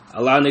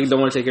 a lot of niggas don't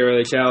want to take care of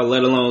their child,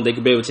 let alone they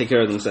can be able to take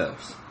care of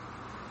themselves.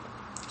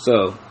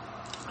 So,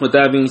 with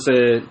that being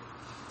said,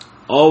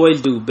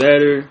 always do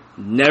better.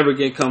 Never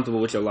get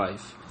comfortable with your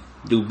life.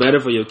 Do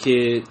better for your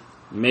kid.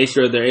 Make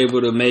sure they're able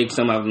to make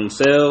some out of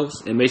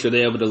themselves, and make sure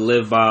they're able to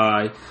live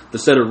by the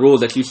set of rules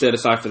that you set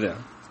aside for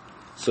them.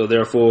 So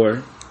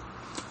therefore,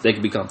 they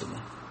can be comfortable.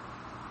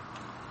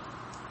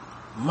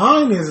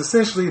 Mine is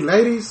essentially,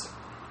 ladies,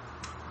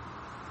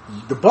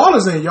 the ball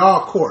is in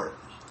y'all court.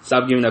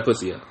 Stop giving that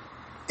pussy up.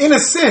 In a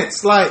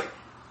sense, like,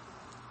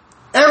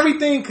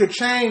 everything could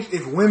change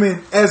if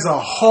women as a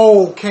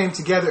whole came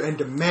together and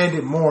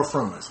demanded more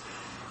from us.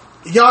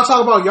 Y'all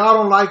talk about y'all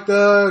don't like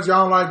thugs,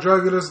 y'all don't like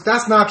drug dealers.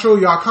 That's not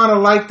true. Y'all kind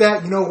of like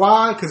that. You know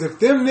why? Because if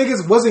them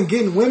niggas wasn't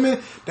getting women,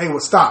 they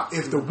would stop.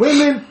 If the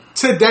women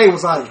today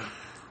was like,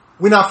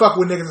 we not fuck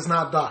with niggas that's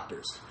not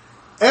doctors.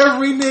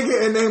 Every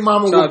nigga and their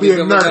mama would be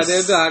a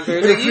nurse. Doctor.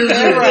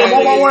 I'm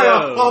on my way.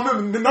 I'm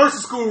in the nursing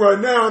school right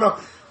now. And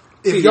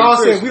if TJ y'all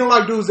Christian. said we don't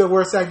like dudes that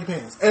wear saggy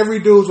pants, every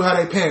dudes will have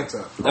their pants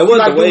up. That We was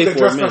like the way dudes that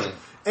for a dress minute.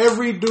 professional.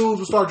 Every dude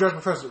will start dressing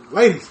professional.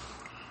 Ladies,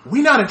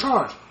 we not in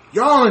charge.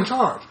 Y'all in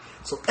charge.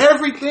 So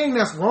everything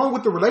that's wrong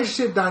with the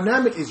relationship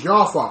dynamic is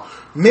y'all fault.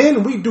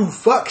 Men, we do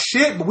fuck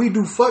shit, but we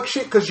do fuck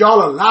shit because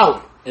y'all allow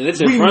it. And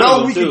it's in We front know of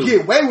them, we too. can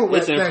get away with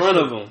It's that in front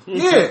shit. of them.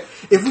 Yeah.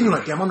 If we be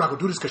like, damn, I'm not going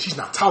to do this because she's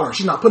not tolerant.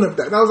 She's not putting up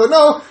that. And I was like,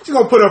 no, she's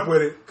going to put up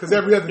with it because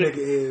every other nigga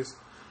is.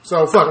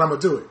 So fuck it, I'm going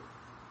to do it.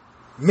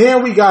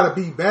 Men, we got to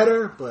be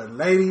better, but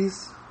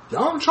ladies,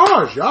 y'all in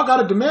charge. Y'all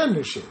got to demand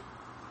this shit.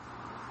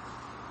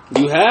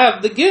 You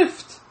have the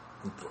gift.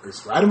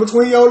 It's right in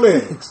between your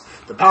legs.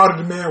 The power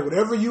to demand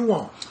whatever you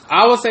want.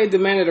 I would say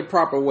demand it the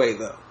proper way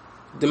though.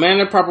 Demand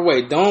it the proper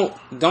way. Don't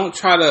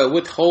try to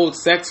withhold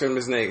sex from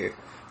this nigga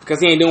because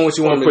he ain't doing what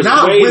you want him to do.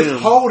 Not Persuade him.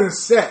 withholding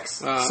sex.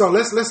 So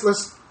let's.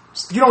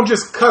 You don't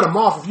just cut him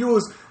off. If you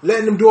was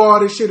letting him do all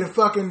this shit and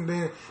fucking,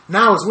 then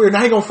now it's weird.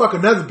 Now he gonna fuck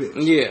another bitch.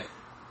 Yeah.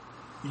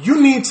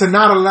 You need to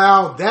not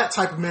allow that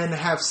type of man to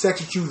have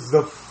sex with you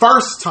the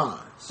first time.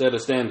 Set a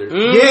standard.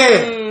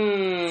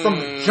 Yeah, from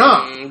the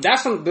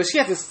jump. But she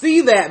has to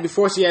see that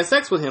before she has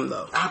sex with him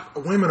though.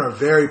 Women are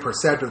very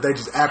perceptive. They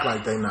just act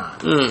like they not.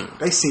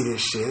 They see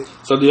this shit.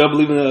 So do y'all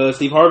believe in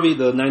Steve Harvey,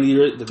 the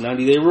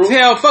 90 day rule?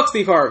 Hell, fuck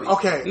Steve Harvey.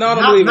 Okay. No, I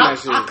don't believe in that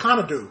shit. I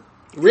kind of do.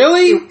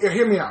 Really?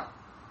 Hear me out.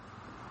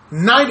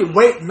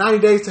 90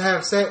 days to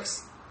have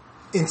sex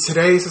in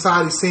today's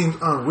society seems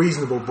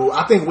unreasonable, boo.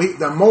 I think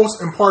the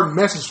most important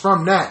message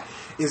from that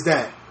is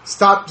that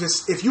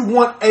if you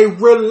want a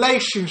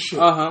relationship,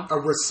 a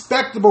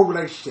respectable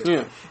relationship.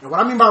 Yeah. And what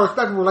I mean by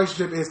respectable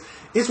relationship is,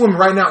 it's women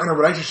right now in a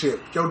relationship,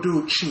 yo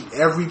dude cheat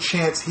every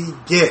chance he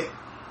get.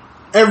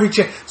 Every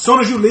chance. Soon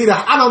as you leave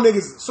I know niggas,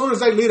 as soon as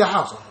they leave the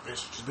house, oh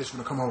bitch, this bitch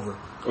gonna come over.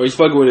 Or he's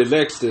fucking with his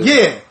ex still.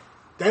 Yeah.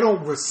 They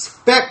don't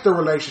respect the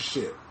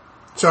relationship.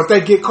 So if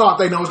they get caught,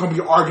 they know it's going to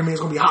be an argument.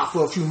 It's going to be hot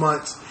for a few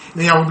months. And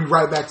then y'all going to be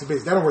right back to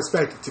business. They don't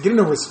respect it. To get in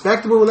a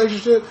respectable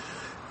relationship,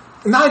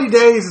 90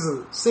 days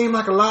seem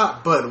like a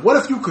lot. But what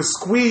if you could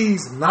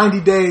squeeze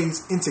 90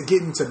 days into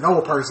getting to know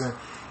a person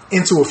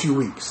into a few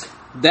weeks?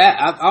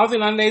 I don't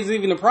think 90 days is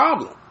even a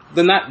problem.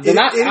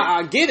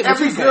 I get it.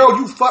 Every girl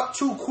you fucked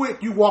too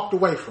quick, you walked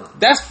away from.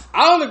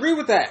 I don't agree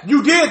with that.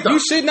 You did though. You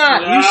should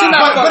not. You should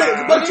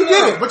not. But you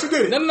did it. But you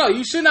did it. No.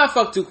 You should not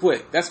fuck too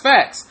quick. That's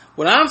facts.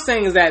 What I'm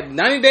saying is that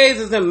 90 days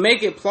doesn't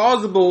make it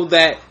plausible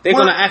that they're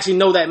going to actually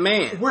know that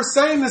man. We're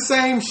saying the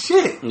same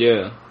shit.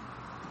 Yeah.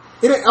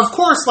 Of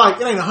course,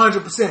 it ain't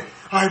 100%.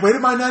 I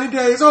waited my 90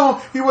 days.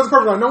 Oh, he wasn't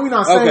perfect. No, we're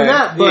not saying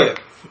that.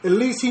 But at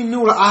least he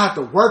knew that I had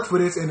to work for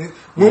this. And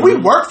when we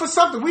work for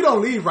something, we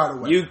don't leave right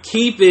away. You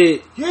keep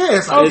it. Yeah,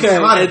 it's like, okay.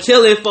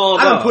 Until it falls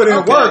off. I done put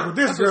in work with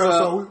this girl.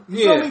 So, you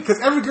feel Yeah. me?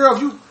 Because every girl,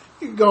 you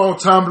can go on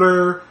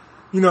Tumblr,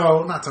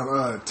 not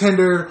Tumblr,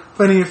 Tinder,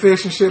 Plenty of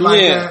Fish and shit like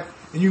that.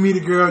 And you meet a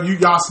girl,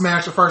 y'all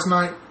smash the first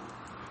night.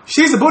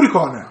 She's a booty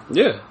call now.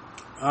 Yeah.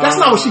 That's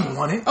not what she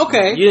wanted.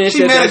 Okay. You didn't She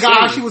set met a that guy,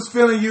 standard. she was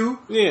feeling you.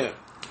 Yeah.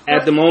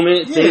 At the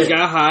moment, Yeah. things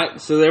got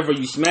hot, so therefore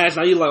you smash.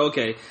 Now you're like,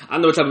 okay, I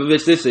know what type of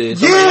bitch this is.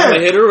 So Yeah. I'm gonna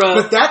hit her up.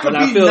 But that could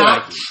when I be feel not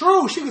like it.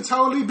 true. She could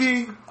totally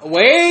be.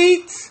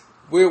 Wait.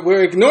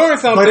 We're ignoring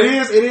something. But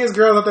it is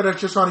girls out there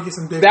that's just trying to get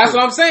some dick. That's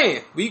what I'm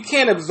saying. We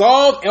can't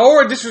absolve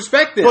or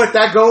disrespect this. But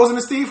that goes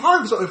into Steve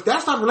Harvey. So if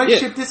that's not the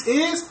relationship this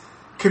is,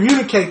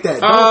 communicate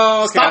that. Don't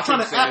Oh, okay, I stop trying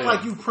to see what act you're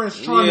like you Prince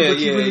Charming, Yeah, but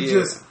you yeah, really yeah.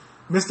 just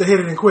Mr. Hit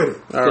It and Quit It.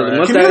 All right.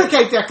 once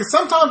Communicate that, because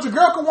sometimes a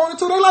girl can want it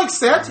too. They like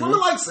sex. Women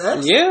like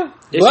sex. Yeah.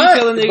 If you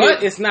tell a nigga-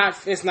 But it's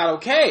not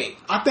okay.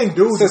 I think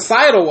dudes,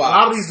 Societal a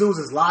lot of wise. these dudes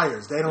is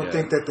liars. They don't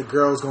think that the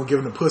girl's going to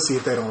give them the pussy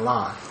if they don't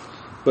lie.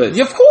 But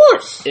Of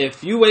course.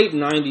 if you wait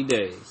 90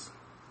 days,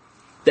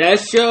 that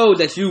shows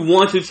that you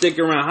want to stick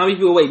around. How many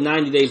people wait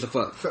 90 days to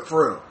fuck? For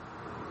real.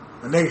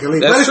 A nigga can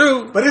leave. That's but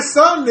true. But it's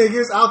some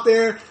niggas out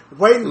there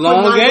waiting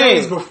Long for 9 game.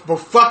 days but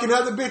fucking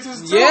other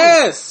bitches too.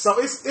 Yes. So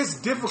it's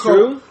difficult.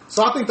 True.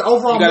 So I think the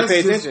overall You gotta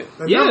pay message is attention.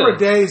 the Yeah. number of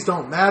days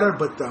don't matter,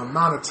 but the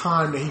amount of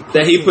time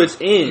That he puts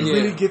in. You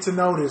really get to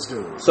know this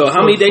dude. So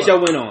how many dates y'all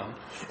went on?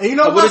 And you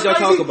know what what's did y'all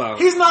crazy? talk about?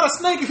 He's not a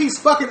snake if he's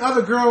fucking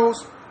other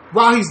girls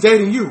while he's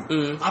dating you.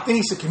 Mm-hmm. I think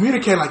he should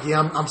communicate like, yeah,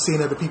 I'm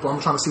seeing other people.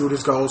 I'm trying to see where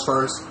this goes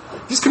first.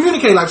 Just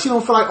communicate like she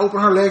don't feel like open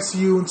her legs to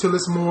you until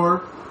it's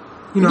more,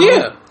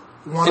 Yeah.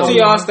 one-on-one. Until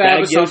y'all That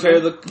establish gives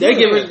her something.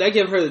 they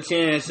give her the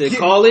chance to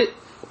call it,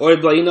 or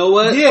be like, you know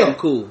what? Yeah, I'm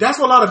cool. That's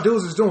what a lot of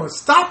dudes is doing.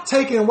 Stop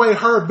taking away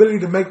her ability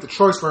to make the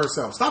choice for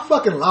herself. Stop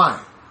fucking lying.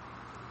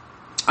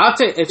 I'll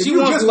tell you, if If she you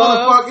wants just want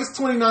to love, fuck, it's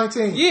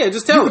 2019. yeah,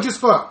 just tell you her. can just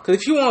fuck.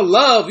 Because if you want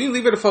love, you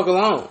leave her the fuck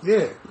alone.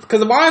 Yeah.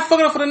 Because why ain't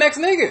fucking up for the next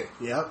nigga?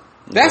 Yep.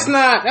 That's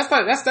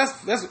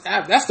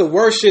the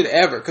worst shit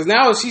ever. Because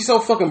now she's so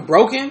fucking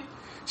broken.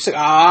 She's like,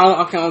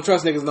 I can't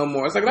trust niggas no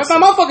more. It's like, that's not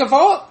my fucking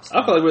fault.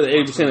 I feel like we're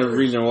the 80% of the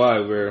reason why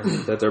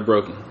that they're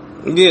broken.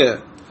 Yeah.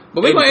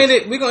 But we're gonna end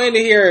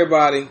it here,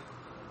 everybody.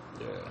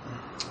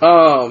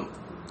 Yeah.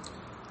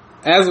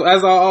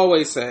 As I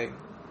always say,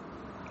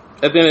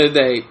 at the end of the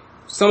day,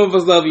 some of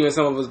us love you and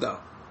some of us don't.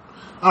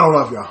 I don't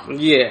love y'all.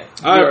 Yeah.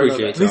 I You already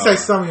appreciate know When you say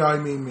some of y'all,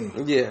 you mean me.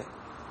 that. Yeah.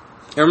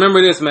 And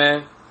remember this,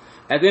 man.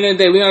 At the end of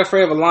the day, we're not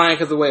afraid of a lion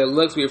because of the way it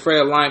looks. We're afraid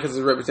of a lion because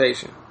of its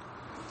reputation.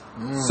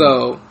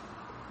 So,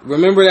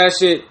 remember that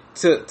shit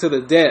to the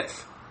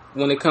death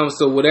when it comes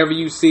to whatever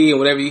you see and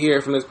whatever you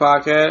hear from this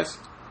podcast.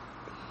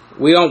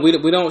 We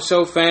don't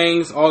show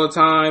fangs all the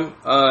time.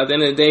 At the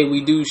end of the day,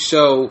 we do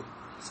show.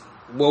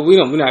 Well,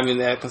 we're not even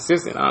that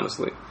consistent,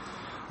 honestly.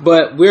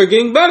 But we're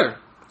getting better.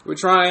 We're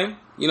trying.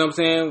 You know what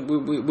I'm saying?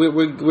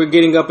 We're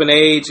getting up in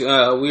age.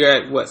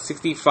 We're at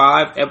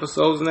 65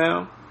 episodes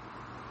now.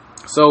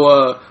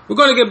 So we're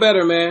gonna get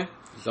better, man.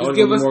 Just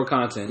give us more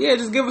content. Yeah,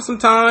 just give us some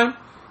time.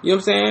 You know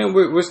what I'm saying?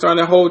 We're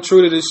starting to hold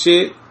true to this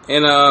shit,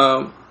 and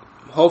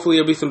hopefully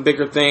there'll be some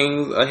bigger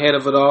things ahead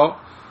of it all.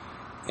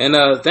 And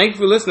thank you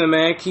for listening,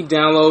 man. Keep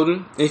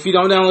downloading. And if you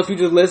don't download, if you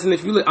just listen, I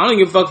don't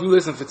give a fuck if you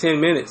listen for 10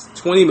 minutes,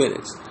 20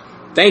 minutes.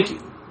 Thank you.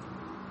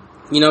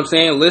 You know what I'm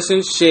saying?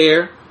 Listen,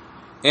 share,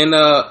 and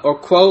or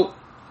quote,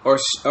 or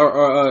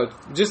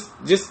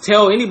just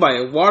tell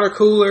anybody. Water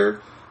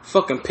cooler.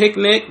 Fucking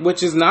picnic,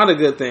 which is not a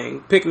good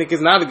thing. Picnic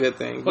is not a good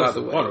thing, by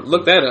the way.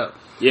 Look that up.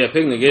 Yeah,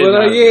 picnic is.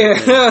 But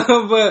yeah,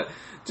 but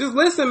just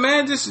listen,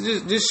 man. Just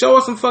show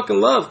us some fucking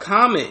love.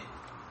 Comment.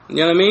 You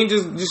know what I mean?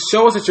 Just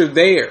show us that you're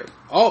there.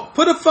 Oh,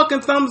 put a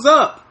fucking thumbs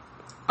up.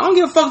 I don't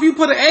give a fuck if you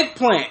put an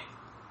eggplant.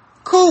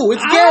 Cool,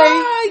 it's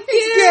gay.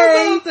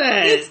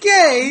 It's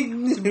gay.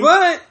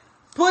 But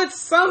put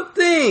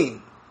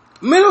something.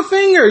 Middle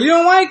finger. You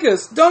don't like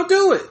us. Don't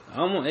do it. I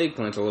don't want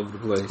eggplants all over the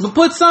place. But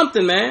put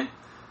something, man.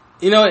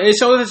 You know, it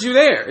shows that you're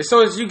there. It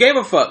shows that you gave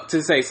a fuck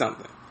to say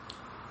something.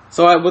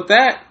 So with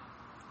that,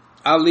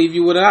 I'll leave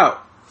you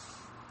without.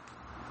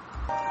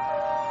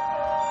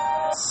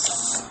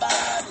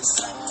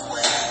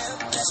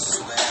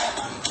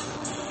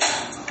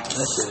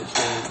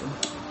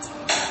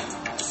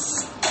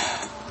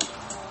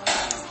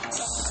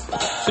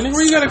 Shanique,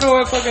 where you gotta go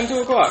at fucking 2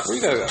 o'clock? Where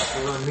you gotta go?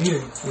 We're in a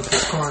meeting with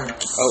this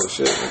client. Oh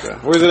shit, okay.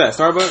 Where's it at?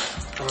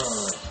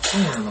 Starbucks?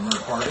 Somewhere in the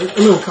Merc Park. A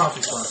little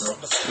coffee spot though.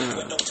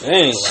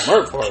 Dang,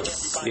 Merc Park.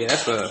 Yeah,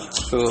 that's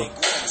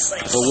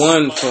the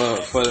one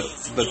for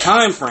the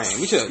time frame.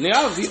 We should.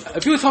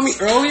 If you had told me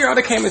earlier, I'd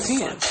have came at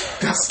 10.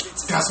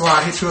 That's why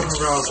I hit you up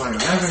and I was like,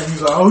 11. He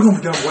was like, oh, we're gonna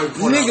be done way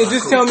before. Nigga,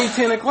 just tell me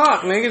 10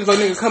 o'clock, nigga. But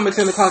nigga, come at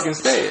 10 o'clock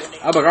instead.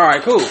 I'm like, all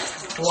right, cool.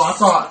 Well, I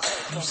thought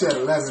you said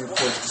 11 for a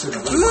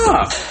specific reason.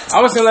 Nah,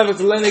 I was saying 11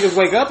 to let niggas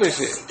wake up and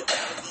shit.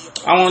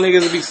 I want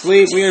niggas to be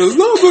asleep. We ain't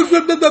no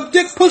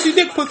dick pussy.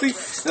 Like,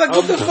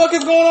 what the fuck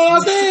is going on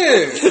out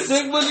there?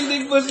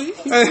 dick pussy.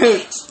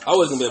 I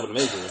wasn't gonna be able to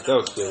make it. That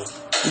was good.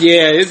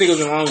 Yeah, this nigga was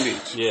in Long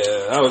Beach.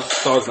 Yeah, I was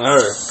talking to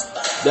her.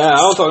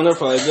 I was talking to her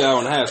for like an hour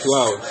and a half, 2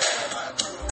 hours.